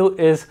can then do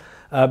is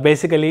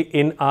basically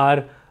in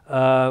our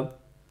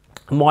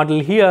model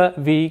here,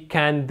 we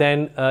can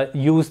then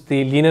use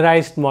the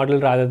linearized model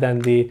rather than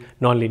the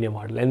nonlinear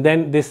model. And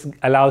then this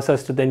allows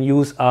us to then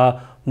use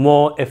a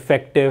more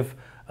effective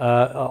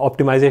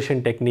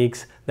optimization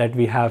techniques that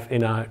we have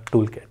in our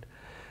toolkit.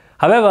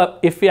 However,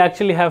 if we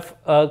actually have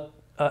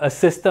a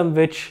system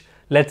which,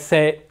 let's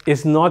say,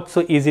 is not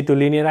so easy to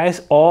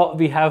linearize, or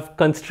we have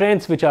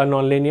constraints which are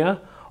nonlinear,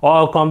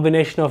 or a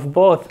combination of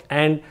both.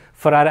 And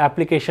for our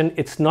application,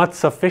 it's not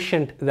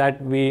sufficient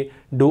that we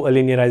do a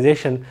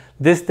linearization.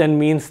 This then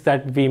means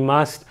that we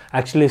must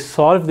actually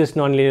solve this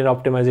nonlinear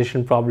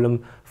optimization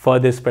problem for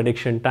this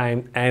prediction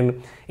time.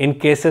 And in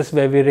cases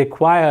where we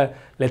require,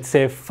 let's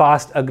say,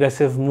 fast,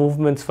 aggressive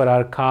movements for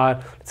our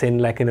car, say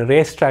like in a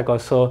racetrack or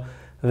so,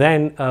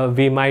 then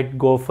we might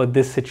go for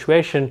this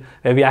situation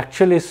where we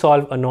actually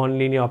solve a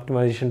nonlinear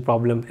optimization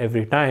problem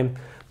every time.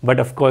 But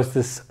of course,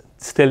 this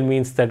still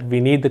means that we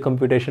need the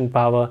computation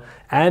power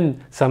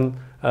and some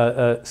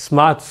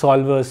smart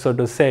solvers, so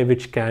to say,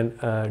 which can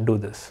do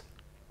this.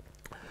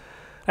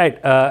 Right,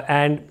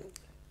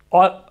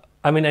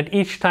 at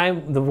each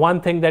time, the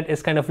one thing that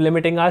is kind of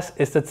limiting us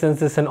is that since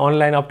this is an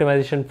online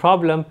optimization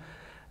problem,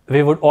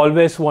 we would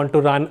always want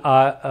to run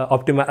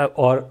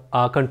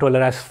our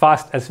controller as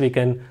fast as we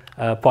can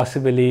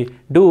possibly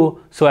do,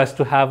 so as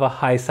to have a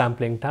high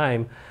sampling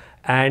time.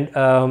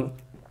 And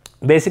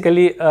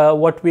basically,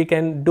 what we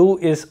can do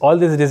is all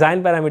these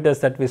design parameters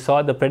that we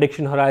saw, the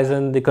prediction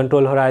horizon, the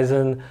control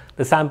horizon,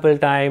 the sample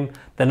time,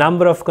 the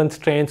number of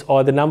constraints,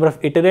 or the number of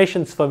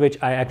iterations for which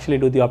I actually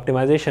do the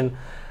optimization,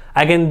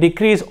 I can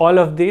decrease all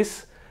of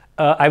these.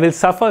 I will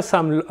suffer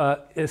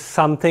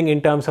something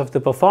in terms of the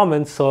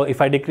performance. So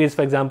if I decrease,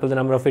 for example, the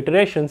number of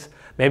iterations,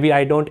 maybe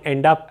I don't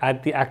end up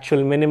at the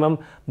actual minimum,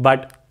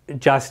 but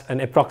just an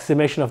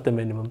approximation of the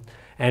minimum.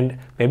 And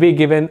maybe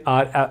given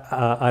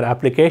our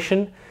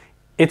application,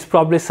 it's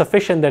probably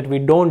sufficient that we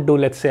don't do,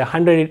 let's say,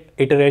 100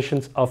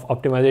 iterations of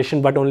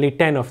optimization, but only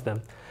 10 of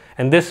them.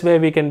 And this way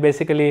we can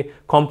basically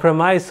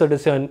compromise, so to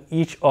say, on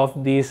each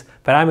of these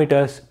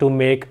parameters to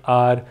make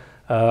our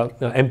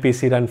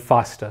MPC run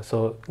faster.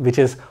 So which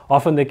is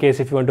often the case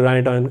if you want to run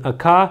it on a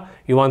car,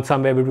 you want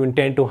somewhere between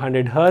 10 to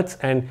 100 hertz,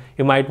 and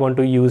you might want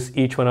to use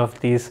each one of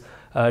these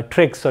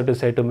tricks, so to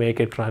say, to make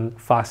it run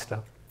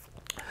faster.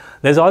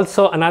 There's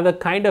also another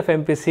kind of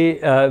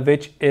MPC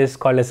which is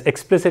called as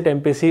explicit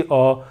MPC,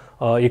 or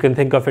you can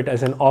think of it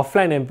as an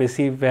offline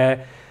MPC,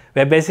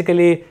 where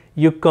basically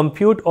you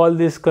compute all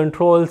these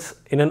controls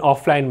in an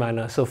offline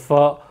manner. So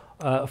for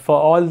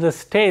all the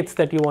states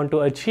that you want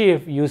to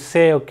achieve, you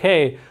say,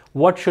 okay,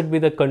 what should be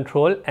the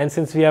control? And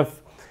since we have,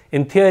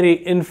 in theory,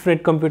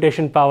 infinite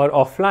computation power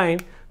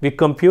offline, we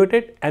compute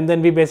it, and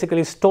then we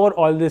basically store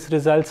all these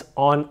results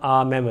on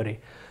our memory.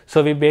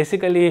 So we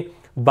basically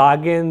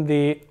bargain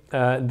the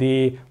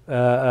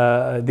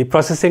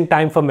processing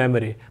time for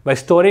memory. By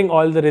storing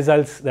all the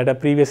results that are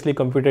previously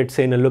computed,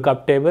 say in a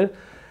lookup table,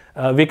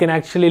 we can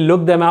actually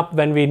look them up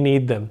when we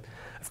need them.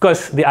 Of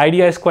course, the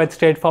idea is quite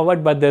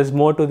straightforward, but there's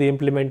more to the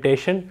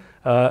implementation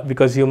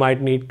because you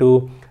might need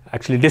to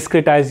actually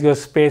discretize your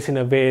space in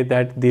a way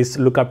that this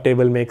lookup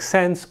table makes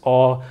sense,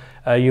 or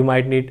you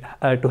might need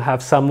to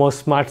have some more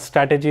smart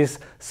strategies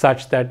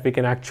such that we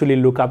can actually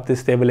look up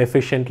this table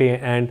efficiently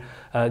and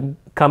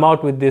come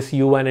out with this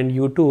U1 and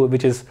U2,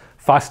 which is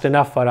fast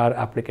enough for our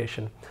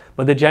application.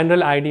 But the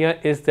general idea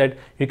is that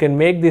you can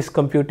make these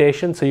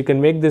computations, so you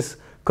can make these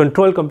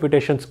control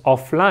computations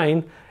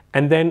offline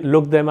and then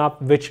look them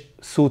up which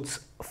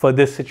suits for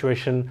this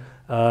situation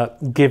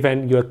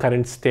given your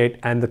current state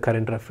and the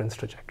current reference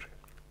trajectory.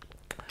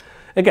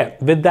 Okay,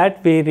 with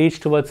that we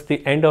reach towards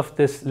the end of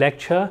this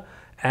lecture,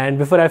 and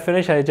before I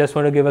finish, I just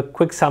want to give a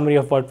quick summary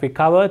of what we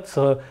covered.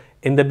 So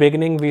in the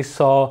beginning, we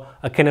saw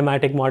a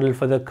kinematic model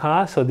for the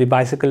car, so the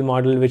bicycle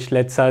model, which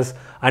lets us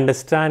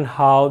understand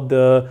how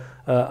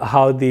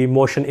the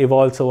motion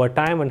evolves over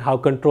time and how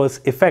controls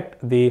affect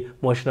the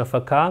motion of a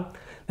car.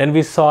 Then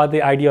we saw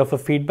the idea of a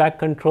feedback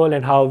control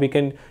and how we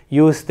can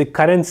use the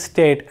current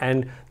state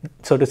and,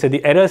 so to say,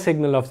 the error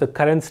signal of the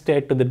current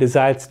state to the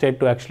desired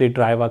state to actually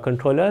drive our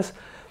controllers.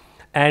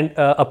 And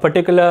a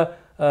particular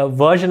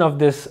version of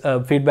this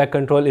feedback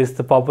control is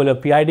the popular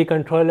PID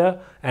controller,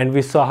 and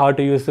we saw how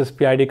to use this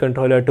PID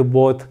controller to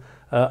both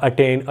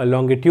attain a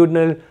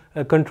longitudinal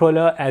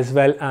controller as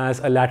well as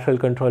a lateral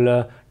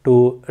controller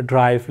to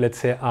drive, let's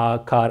say, our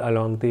car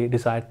along the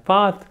desired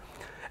path.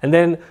 And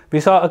then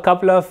we saw a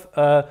couple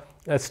of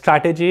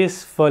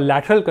strategies for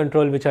lateral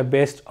control which are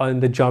based on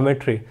the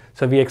geometry.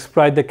 So we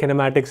exploit the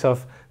kinematics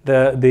of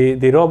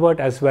the robot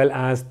as well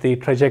as the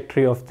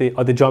trajectory of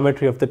the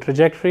geometry of the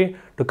trajectory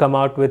to come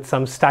out with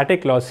some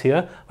static laws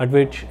here, but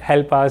which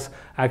help us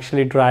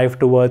actually drive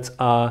towards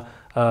our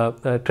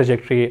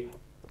trajectory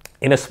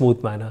in a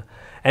smooth manner.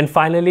 And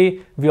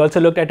finally, we also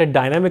looked at a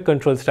dynamic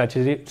control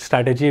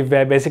strategy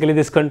where basically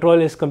this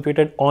control is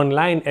computed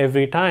online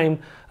every time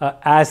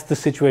as the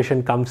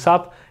situation comes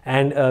up,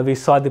 and we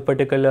saw the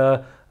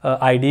particular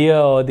idea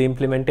or the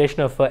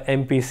implementation of a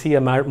MPC,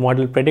 a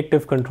model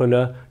predictive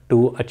controller,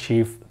 to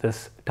achieve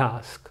this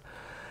task.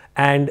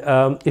 And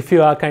if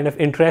you are kind of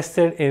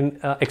interested in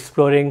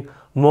exploring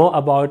more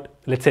about,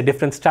 let's say,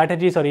 different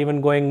strategies, or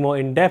even going more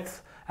in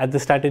depth at the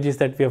strategies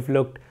that we have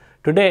looked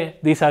today,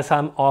 these are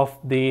some of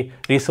the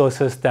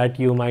resources that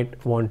you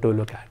might want to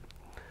look at.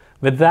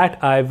 With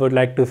that, I would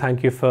like to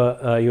thank you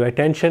for your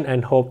attention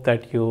and hope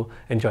that you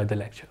enjoyed the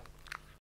lecture.